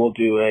Brock, and we'll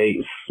do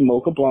a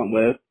smoke a blunt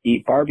with,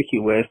 eat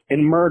barbecue with,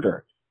 and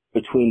murder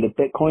between the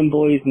Bitcoin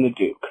boys and the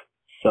Duke.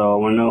 So I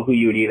want to know who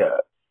you would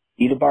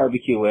eat a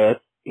barbecue with,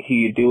 who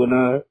you doing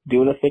a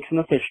fix in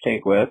the fish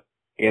tank with,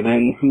 and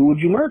then who would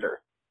you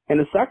murder? And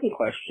the second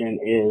question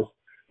is,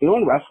 you know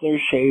when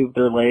wrestlers shave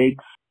their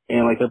legs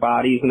and like their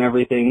bodies and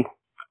everything,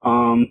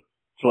 to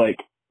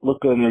like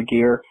look good in their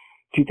gear,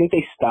 do you think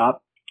they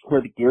stop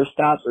where the gear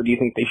stops, or do you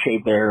think they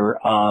shave their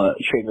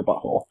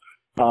butthole?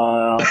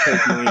 I'll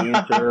take my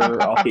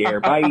answer off the air.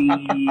 Bye.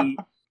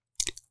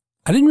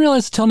 I didn't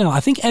realize till now. I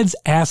think Ed's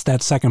asked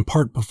that second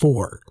part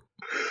before.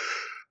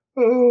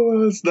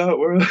 Oh, that's not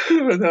where I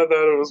thought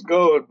it was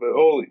going, but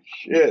holy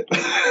shit.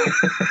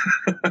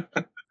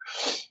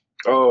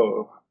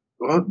 Oh,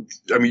 well,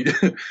 I mean,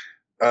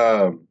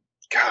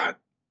 God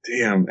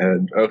damn,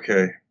 Ed.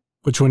 Okay.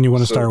 Which one you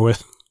want to start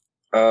with?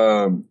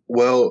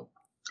 Well,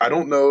 I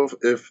don't know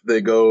if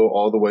they go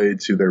all the way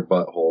to their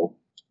butthole,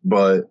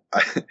 but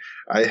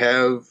I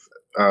have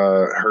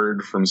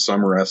heard from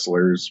some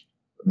wrestlers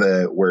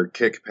that wear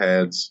kick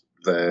pads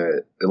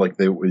that like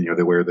they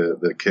wear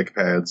the kick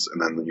pads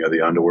and then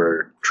the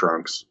underwear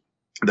trunks,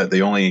 that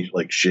they only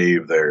like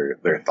shave their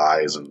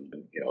thighs and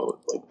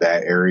like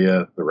that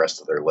area. The rest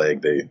of their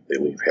leg they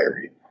leave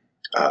hairy.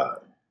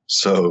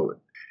 So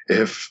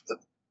if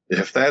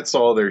that's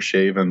all they're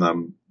shaving,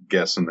 I'm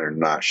guessing they're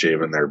not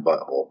shaving their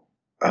butthole.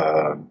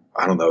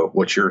 I don't know.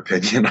 What's your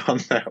opinion on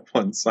that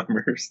one,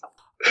 Summers?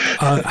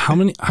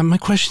 My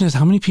question is,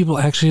 how many people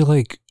actually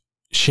like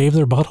shave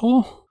their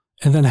butthole?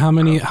 And then how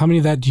many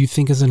of that do you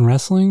think is in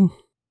wrestling?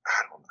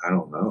 I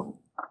don't know.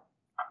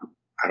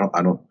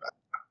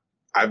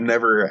 I've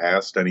never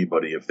asked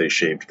anybody if they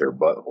shaved their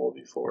butthole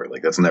before.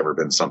 Like, that's never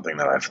been something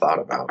that I've thought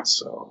about.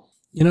 So,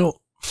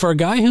 for a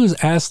guy who's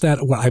asked that,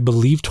 I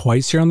believe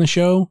twice here on the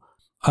show,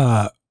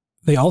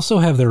 they also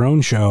have their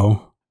own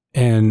show,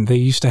 and they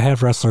used to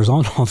have wrestlers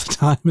on all the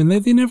time, and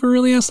they never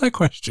really asked that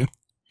question.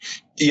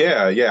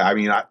 Yeah. I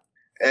mean,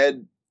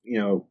 Ed,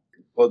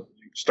 well,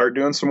 start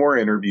doing some more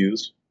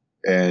interviews,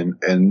 and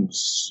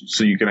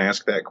so you can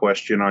ask that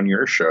question on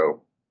your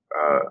show.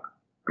 I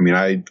mean,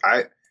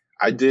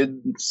 I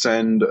did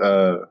send,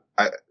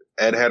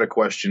 Ed had a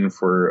question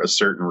for a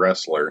certain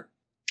wrestler,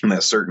 and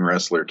that certain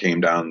wrestler came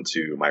down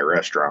to my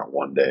restaurant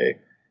one day.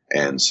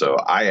 And so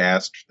I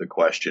asked the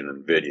question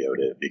and videoed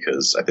it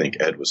because I think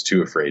Ed was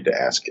too afraid to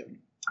ask him.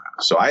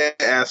 So I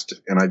asked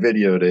and I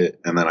videoed it,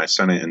 and then I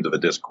sent it into the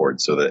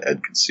Discord so that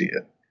Ed could see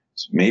it.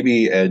 So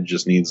maybe Ed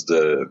just needs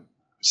to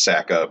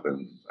sack up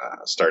and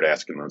start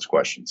asking those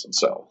questions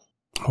himself.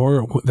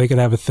 Or they could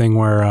have a thing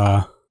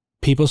where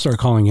people start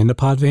calling into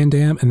Pod Van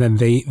Dam, and then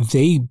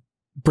they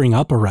bring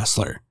up a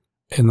wrestler,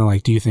 and they're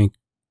like, "Do you think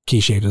he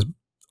shaved his?"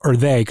 Or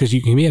they, because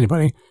you can be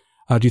anybody.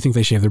 Do you think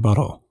they shaved their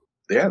butthole?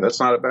 Yeah, that's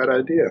not a bad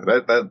idea.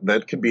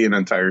 That could be an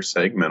entire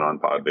segment on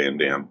Pod Van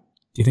Dam.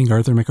 Do you think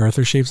Arthur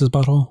MacArthur shaves his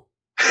butthole?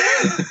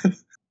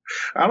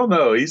 I don't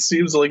know. He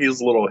seems like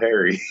he's a little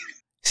hairy.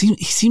 He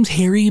seems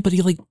hairy, but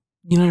he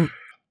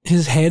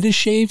his head is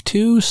shaved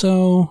too.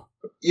 So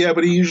yeah,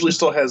 but he usually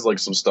still has like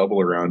some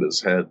stubble around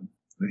his head.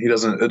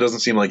 It doesn't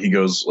seem like he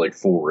goes like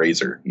full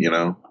Razor,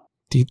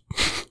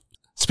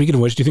 Speaking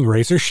of which, do you think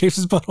Razor shaves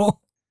his butthole?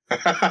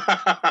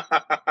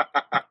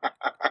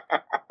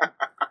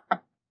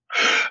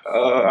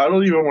 I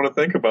don't even want to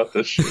think about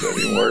this shit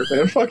anymore,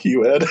 man. Fuck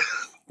you, Ed.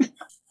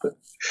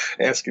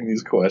 Asking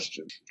these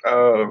questions.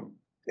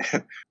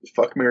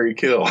 Fuck, marry,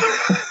 kill.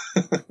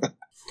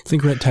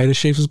 Think Rhett Titus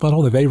shaves his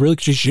butthole? They really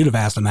should have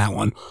asked him that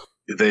one.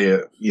 They,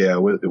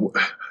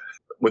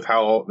 with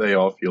how they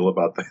all feel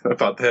about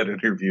that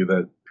interview,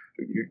 that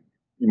you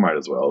might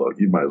as well have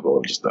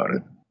just done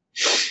it.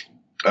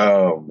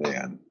 Oh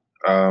man.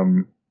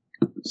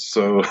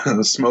 So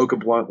smoke a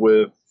blunt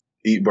with,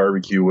 eat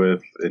barbecue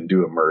with, and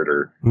do a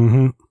murder.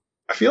 Mm-hmm.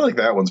 I feel like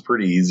that one's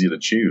pretty easy to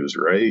choose,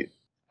 right?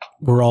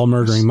 We're all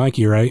murdering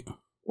Mikey, right?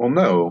 Well,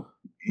 no.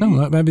 No,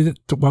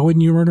 why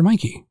wouldn't you murder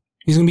Mikey?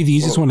 He's going to be the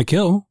easiest one to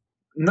kill.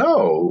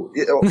 No.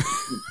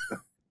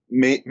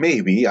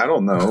 Maybe. I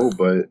don't know.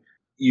 But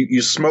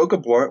you smoke a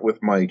blunt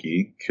with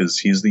Mikey because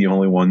he's the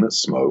only one that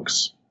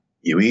smokes.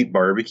 You eat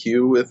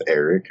barbecue with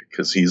Eric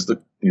because he's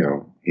the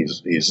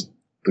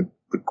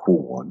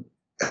cool one.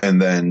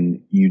 And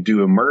then you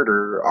do a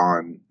murder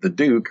on the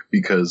Duke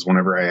because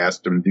whenever I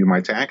asked him to do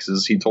my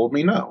taxes, he told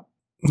me no.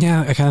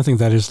 Yeah, I kind of think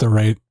that is the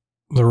right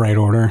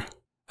order.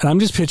 And I'm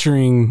just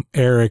picturing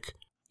Eric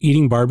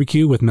eating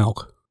barbecue with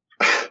milk.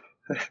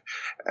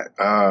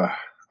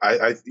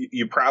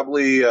 He's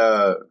probably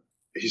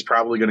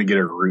going to get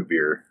a root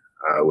beer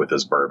with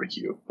his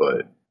barbecue,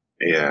 but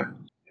yeah,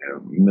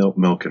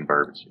 milk and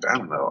barbecue. I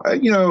don't know.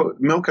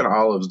 Milk and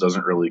olives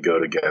doesn't really go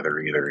together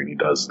either, and he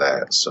does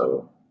that,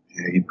 so.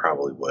 Yeah, he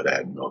probably would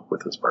add milk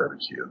with his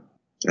barbecue.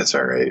 It's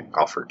all right.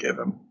 I'll forgive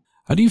him.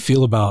 How do you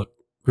feel about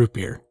root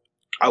beer?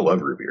 I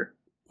love root beer.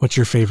 What's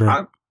your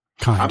favorite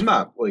kind? I'm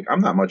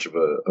not much of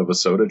a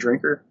soda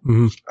drinker.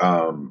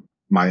 Mm-hmm.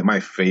 My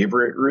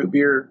favorite root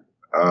beer,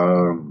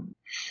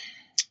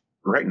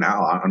 right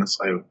now,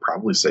 honestly, I would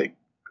probably say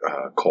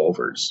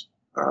Culver's.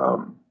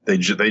 They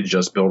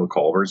just built a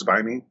Culver's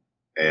by me,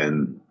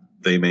 and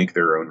they make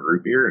their own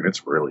root beer, and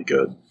it's really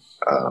good.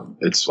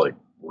 It's like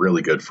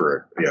really good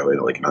for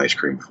like an ice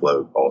cream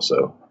float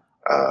also.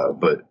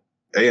 But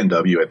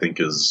A&W I think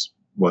is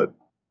what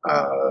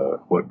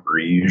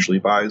Bree usually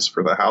buys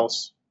for the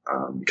house,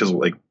 because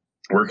like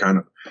we're kind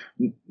of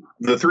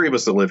the three of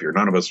us that live here,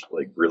 none of us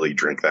like really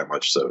drink that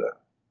much soda,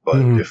 but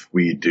if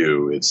we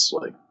do, it's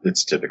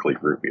typically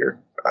root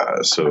beer.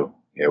 So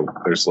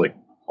there's like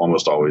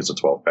almost always a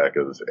 12-pack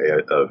of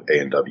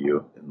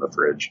A&W in the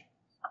fridge.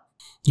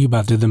 You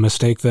about did the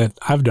mistake that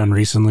I've done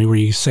recently where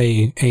you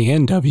say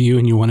A&W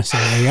and you want to say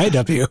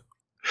AIW.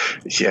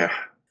 Yeah,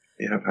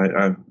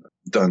 I've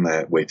done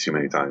that way too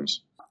many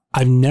times.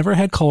 I've never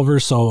had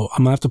Culver's, so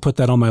I'm going to have to put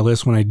that on my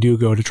list when I do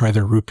go to try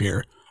their root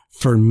beer.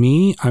 For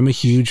me, I'm a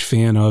huge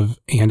fan of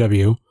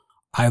A&W.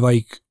 I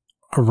like,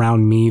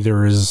 around me,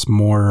 there is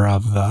more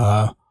of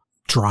the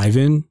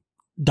drive-in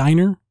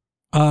diner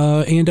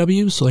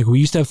A&W. So like we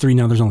used to have 3,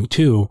 now there's only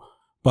 2.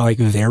 But like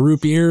their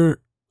root beer,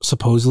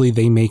 supposedly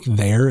they make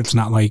there. It's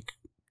not like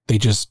they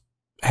just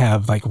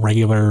have like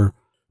regular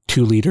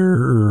 2 liter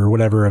or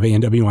whatever of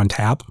A&W on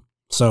tap.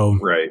 So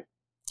Right.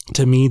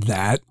 to me,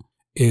 that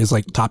is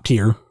like top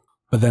tier.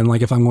 But then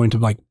like if I'm going to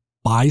like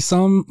buy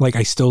some, like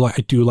I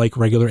do like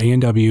regular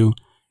A&W,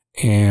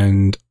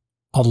 and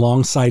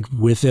alongside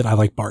with it, I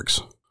like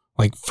Barks.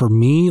 Like for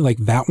me, like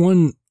that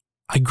one,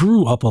 I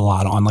grew up a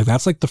lot on. Like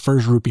that's like the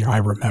first root beer I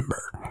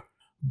remember.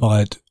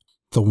 But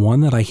the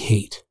one that I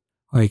hate,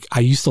 like I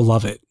used to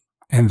love it.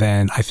 And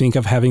then I think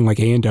of having like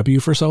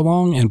A&W for so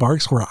long and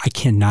Barks where I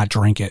cannot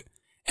drink it.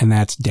 And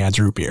that's Dad's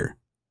root beer.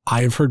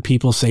 I've heard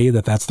people say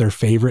that that's their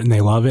favorite and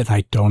they love it. And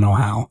I don't know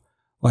how.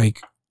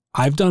 Like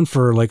I've done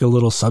for like a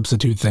little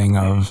substitute thing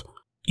of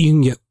you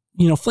can get,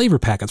 flavor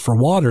packets for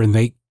water and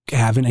they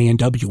have an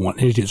A&W one.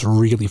 It is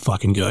really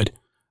fucking good.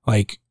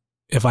 Like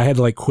if I had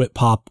to like quit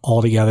pop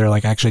altogether,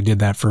 like I actually did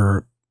that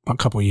for a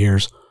couple of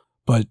years,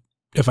 but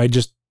if I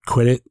just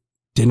quit it,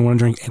 didn't want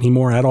to drink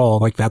anymore at all,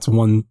 like that's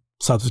one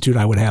substitute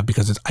I would have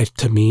because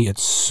to me,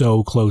 it's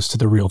so close to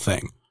the real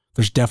thing.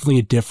 There's definitely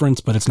a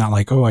difference, but it's not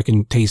like, oh, I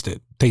can taste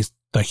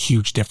the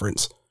huge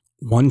difference.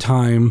 One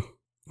time,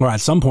 or at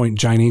some point,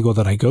 Giant Eagle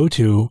that I go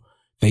to,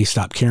 they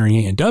stopped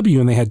carrying A&W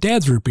and they had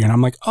Dad's root beer. And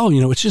I'm like, oh,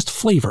 it's just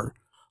flavor.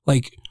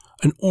 Like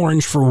an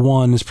orange for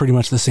one is pretty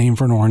much the same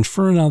for an orange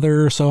for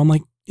another. So I'm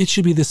like, it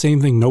should be the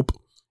same thing. Nope,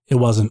 it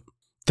wasn't.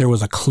 There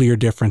was a clear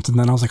difference. And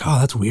then I was like, oh,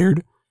 that's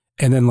weird.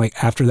 And then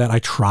like after that, I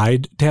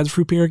tried Dad's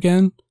root beer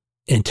again.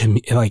 And to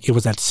me, like it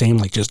was that same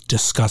like just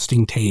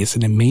disgusting taste.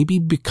 And it may be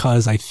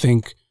because I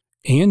think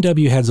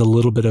A&W has a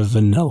little bit of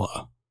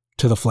vanilla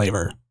to the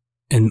flavor.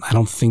 And I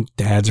don't think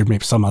Dad's, or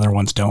maybe some other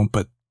ones don't,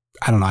 but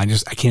I don't know. I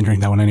can't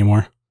drink that one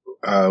anymore.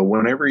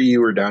 Whenever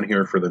you were down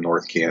here for the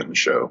North Canton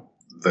show,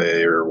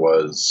 there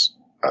was,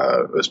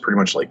 it was pretty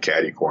much like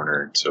catty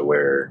corner to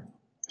where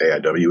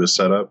AIW was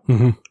set up.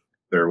 Mm-hmm.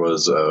 There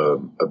was a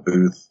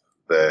booth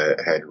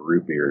that had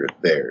root beer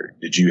there.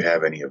 Did you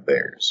have any of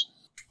theirs?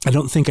 I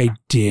don't think I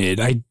did.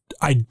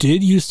 I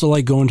did used to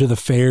like going to the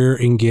fair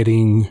and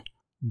getting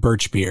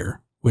birch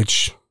beer,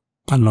 which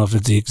I don't know if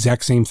it's the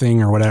exact same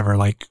thing or whatever.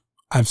 Like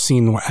I've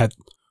seen at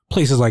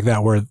places like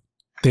that where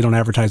they don't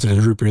advertise it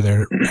as root beer,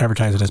 they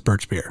advertise it as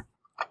birch beer.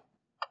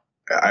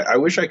 I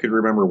wish I could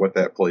remember what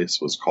that place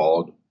was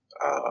called,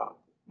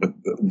 but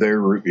their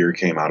root beer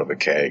came out of a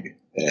keg,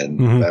 and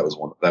that was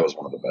one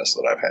of the best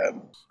that I've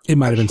had. It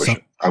might have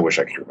been. I wish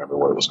I could remember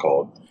what it was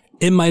called.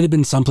 It might have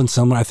been something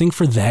similar. I think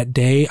for that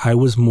day, I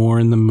was more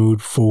in the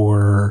mood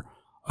for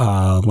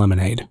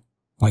lemonade,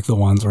 like the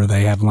ones where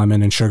they have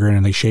lemon and sugar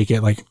and they shake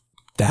it like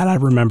that. I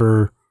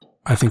remember.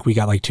 I think we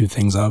got like 2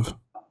 things of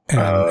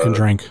and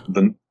drank.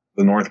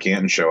 The North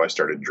Canton show, I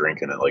started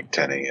drinking at like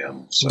 10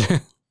 a.m. So, yeah.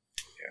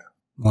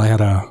 Well, I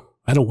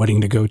had a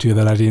wedding to go to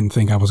that I didn't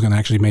think I was going to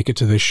actually make it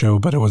to this show,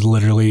 but it was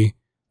literally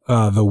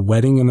the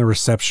wedding and the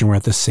reception were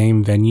at the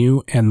same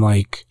venue, and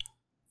like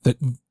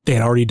they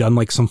had already done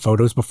like some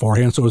photos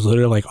beforehand, so it was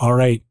literally like, all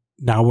right,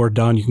 now we're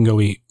done, you can go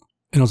eat.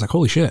 And I was like,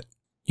 holy shit,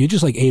 you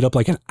just like ate up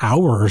like an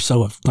hour or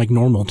so of like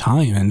normal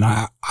time, and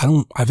I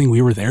think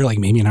we were there like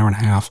maybe an hour and a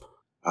half.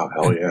 Oh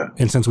hell yeah!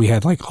 And since we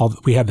had like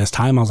we had this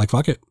time, I was like,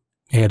 fuck it,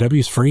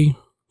 AIW's free.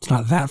 It's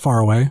not that far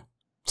away.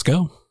 Let's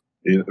go.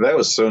 Yeah, that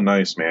was so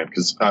nice, man.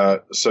 Because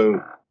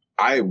so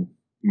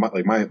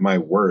my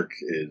work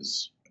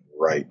is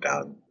right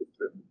down,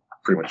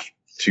 pretty much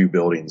 2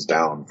 buildings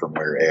down from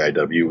where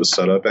AIW was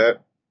set up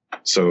at.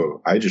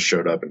 So I just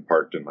showed up and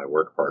parked in my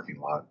work parking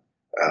lot,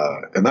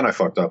 and then I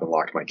fucked up and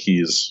locked my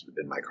keys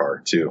in my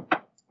car too.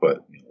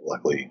 But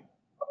luckily,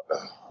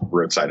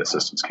 roadside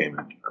assistance came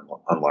and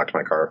unlocked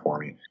my car for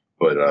me.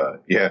 But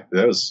yeah,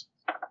 that was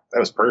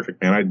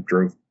perfect, man. I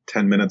drove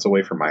 10 minutes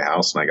away from my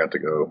house and I got to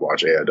go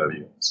watch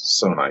AIW. It's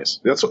so nice.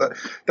 That's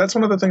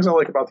one of the things I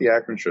like about the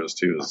Akron shows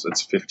too, is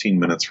it's 15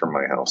 minutes from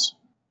my house.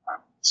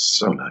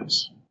 So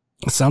nice.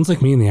 It sounds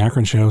like me in the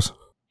Akron shows.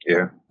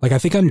 Yeah. Like I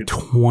think I'm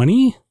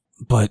 20,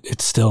 but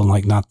it's still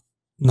like not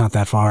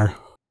that far.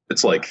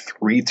 It's like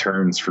 3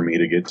 turns for me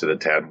to get to the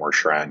Tadmor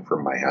Shrine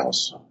from my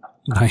house.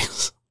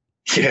 Nice.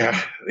 Yeah,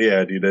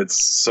 dude.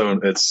 It's so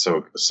nice.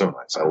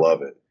 I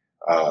love it.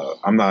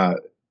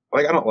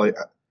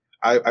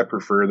 I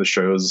prefer the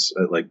shows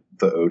at like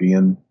the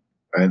Odeon,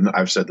 and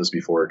I've said this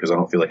before because I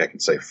don't feel like I can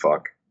say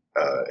fuck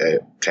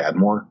at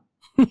Tadmor,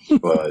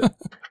 but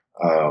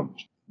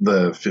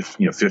the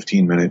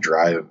 15-minute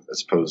drive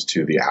as opposed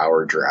to the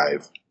hour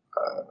drive,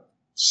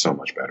 so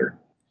much better.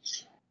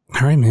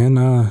 All right,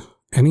 man.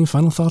 Any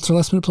final thoughts or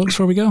last minute plugs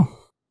before we go?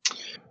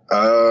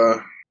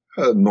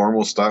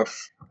 Normal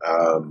stuff.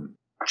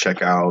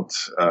 Check out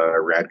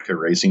Radka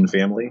Racing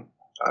Family.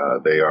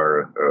 They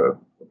are a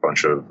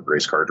bunch of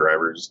race car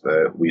drivers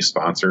that we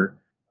sponsor.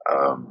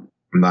 I'm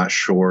not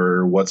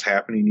sure what's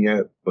happening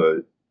yet,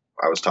 but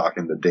I was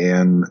talking to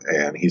Dan,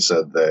 and he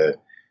said that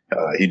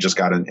he just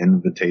got an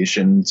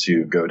invitation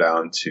to go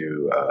down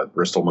to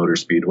Bristol Motor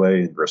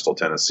Speedway in Bristol,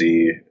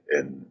 Tennessee,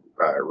 and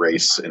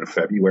race in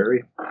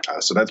February.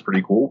 So that's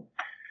pretty cool.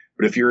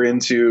 But if you're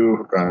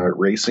into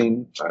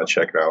racing,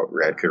 check out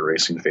Radco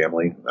Racing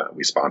Family.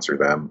 We sponsor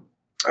them.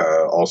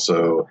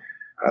 Also,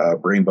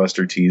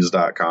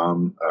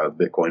 BrainbusterTees.com.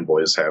 Bitcoin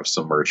Boys have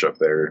some merch up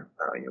there.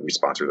 We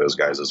sponsor those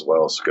guys as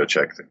well. So go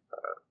check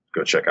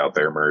out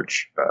their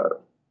merch.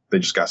 They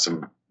just got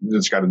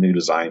a new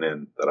design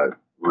in that I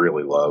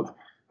really love.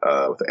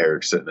 With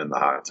Eric sitting in the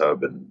hot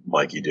tub and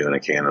Mikey doing a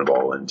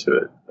cannonball into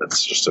it.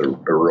 It's just a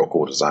real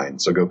cool design.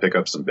 So go pick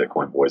up some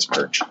Bitcoin Boys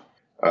merch.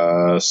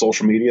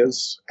 Social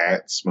medias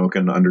at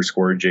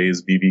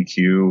Smokin_Jays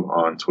BBQ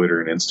on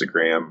Twitter and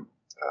Instagram.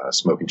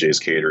 Smokin' Jays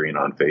Catering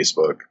on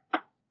Facebook.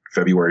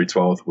 February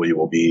 12th, we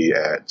will be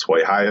at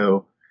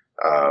Toyhio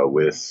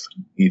with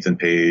Ethan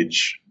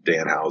Page,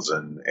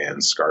 Danhausen,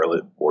 and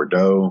Scarlett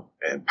Bordeaux,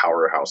 and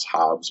Powerhouse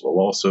Hobbs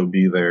will also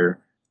be there.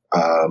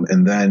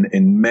 And then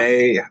in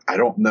May, I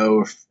don't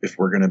know if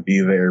we're going to be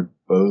there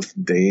both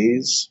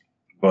days,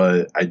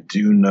 but I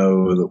do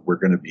know that we're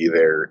going to be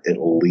there at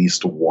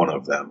least one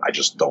of them. I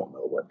just don't know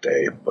what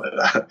day,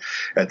 but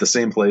at the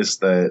same place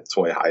that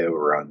Toyhio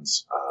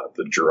runs,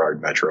 the Girard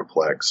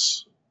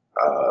Metroplex,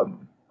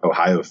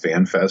 Ohio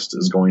Fan Fest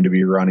is going to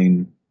be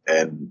running,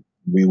 and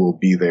we will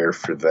be there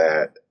for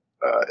that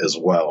as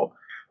well.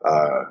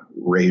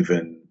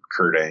 Raven,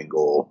 Kurt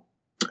Angle,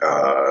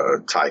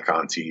 Ty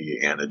Conti,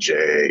 Anna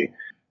Jay,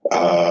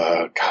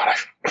 a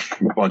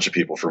bunch of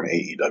people from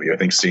AEW. I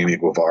think Sammy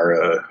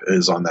Guevara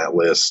is on that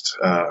list.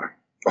 A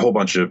whole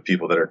bunch of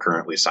people that are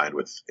currently signed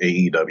with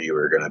AEW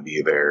are going to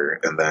be there.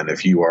 And then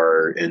if you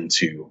are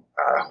into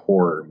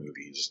horror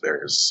movies,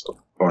 there's a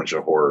bunch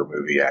of horror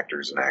movie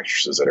actors and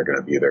actresses that are going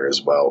to be there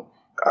as well.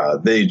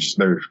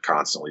 They're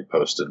constantly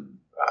posting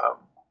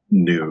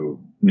new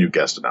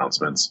guest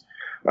announcements.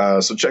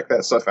 So check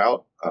that stuff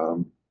out.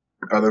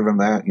 Other than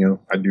that,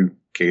 I do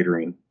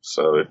catering.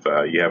 So if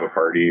you have a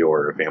party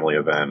or a family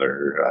event,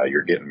 or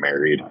you're getting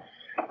married,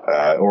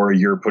 or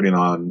you're putting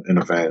on an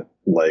event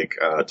like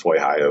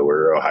Toyhio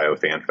or Ohio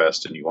Fan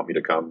Fest, and you want me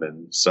to come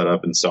and set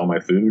up and sell my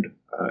food,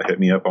 hit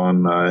me up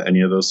on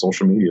any of those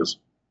social medias.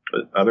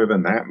 But other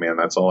than that, man,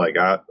 that's all I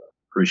got.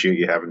 Appreciate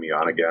you having me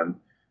on again.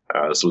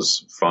 This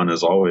was fun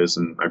as always,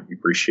 and I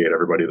appreciate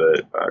everybody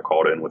that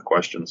called in with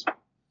questions.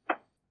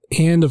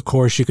 And of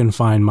course, you can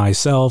find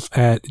myself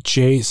at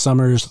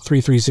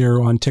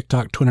jsummers330 on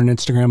TikTok, Twitter, and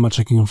Instagram, much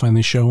like you can find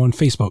the show on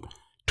Facebook,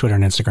 Twitter,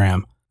 and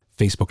Instagram.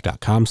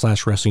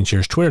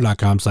 Facebook.com/WrestlingCheers,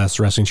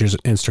 Twitter.com/WrestlingCheers,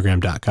 and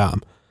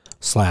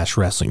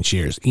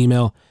Instagram.com/WrestlingCheers.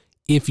 Email,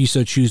 if you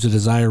so choose to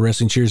desire,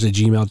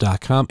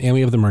 WrestlingCheers@gmail.com. And we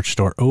have the merch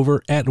store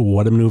over at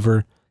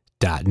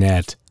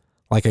whatamaneuver.net.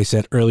 Like I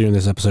said earlier in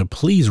this episode,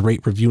 please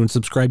rate, review, and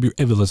subscribe your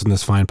ever listen to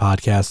this fine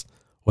podcast,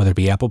 whether it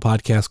be Apple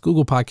Podcasts,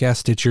 Google Podcasts,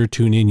 Stitcher,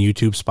 TuneIn,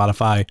 YouTube,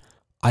 Spotify,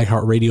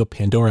 iHeartRadio,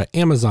 Pandora,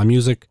 Amazon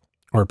Music,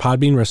 or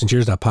Podbean,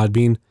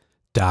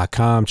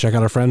 WrestlingCheers.podbean.com. Check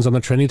out our friends on the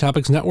Trending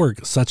Topics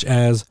Network, such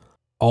as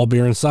All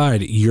Beer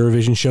Inside,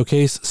 Eurovision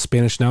Showcase,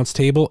 Spanish Announce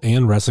Table,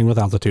 and Wrestling with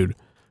Altitude.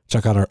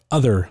 Check out our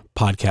other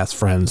podcast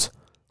friends,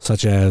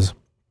 such as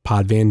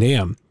Pod Van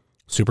Dam,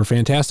 Super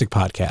Fantastic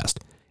Podcast,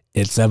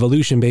 It's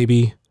Evolution,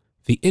 Baby,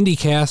 The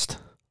IndieCast,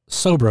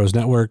 Sobros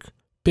Network,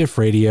 Biff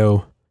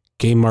Radio,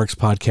 Game Marks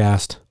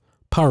Podcast,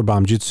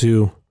 Powerbomb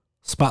Jutsu,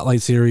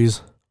 Spotlight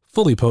Series,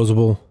 Fully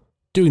Posable,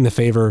 Doing the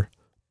Favor,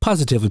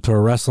 Positively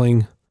Pro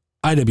Wrestling,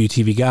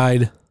 IWTV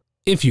Guide,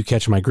 If You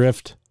Catch My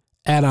Grift,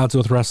 At Odds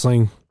with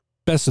Wrestling,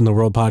 Best in the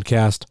World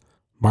Podcast,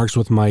 Marks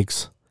with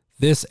Mikes,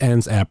 This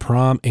Ends at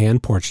Prom,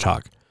 and Porch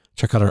Talk.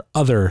 Check out our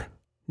other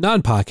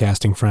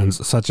non-podcasting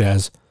friends, such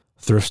as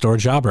Thrift Store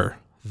Jobber,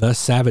 The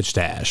Savage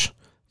Stash,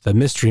 The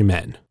Mystery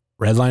Men,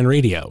 Redline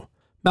Radio,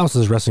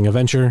 Mouse's Wrestling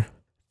Adventure,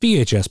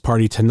 VHS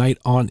Party Tonight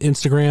on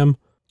Instagram,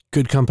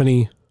 Good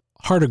Company,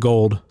 Heart of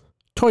Gold,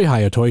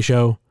 Toyhio Toy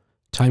Show,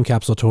 Time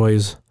Capsule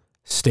Toys,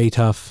 Stay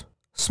Tough,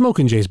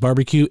 Smokin' Jay's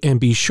Barbecue, and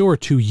be sure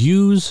to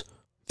use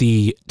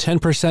the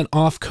 10%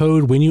 off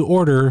code when you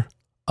order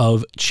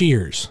of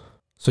Cheers,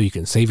 so you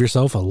can save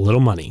yourself a little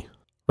money.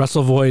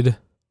 Wrestle Void,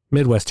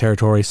 Midwest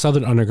Territory,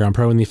 Southern Underground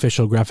Pro, and the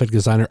official graphic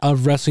designer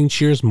of Wrestling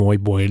Cheers, Moy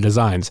Boy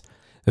Designs.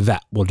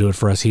 That will do it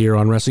for us here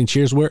on Wrestling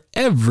Cheers, where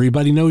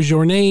everybody knows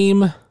your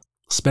name,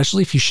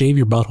 especially if you shave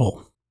your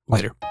butthole.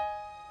 Later.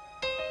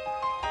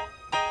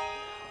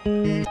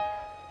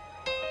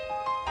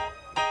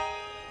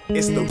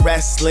 It's the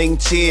Wrestling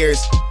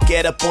Cheers.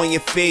 Get up on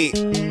your feet,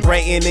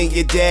 brightening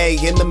your day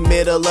in the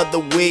middle of the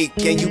week.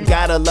 And you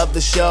gotta love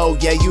the show.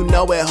 Yeah, you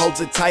know it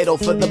holds a title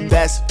for the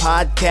best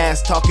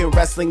podcast talking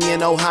wrestling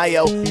in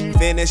Ohio.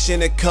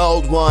 Finishing a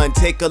cold one,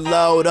 take a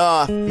load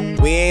off.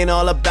 We ain't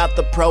all about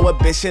the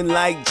prohibition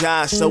like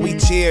Josh, so we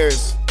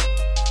cheers.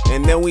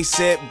 And then we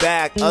sit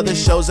back. Other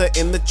shows are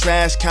in the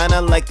trash,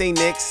 kinda like they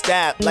Nick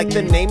Stapp. Like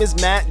the name is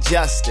Matt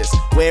Justice,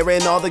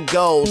 wearing all the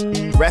gold.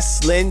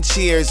 Wrestling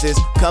Cheers is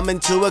coming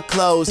to a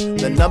close.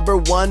 The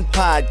 #1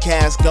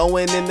 podcast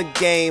going in the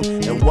game.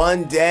 And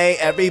one day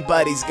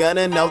everybody's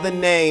gonna know the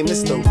name.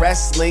 It's the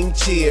Wrestling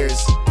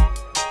Cheers.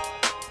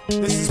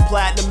 This is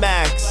Platinum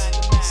Max,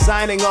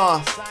 signing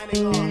off.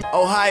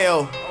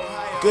 Ohio,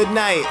 good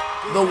night.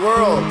 The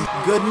world,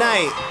 good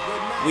night.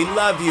 We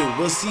love you.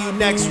 We'll see you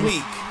next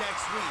week.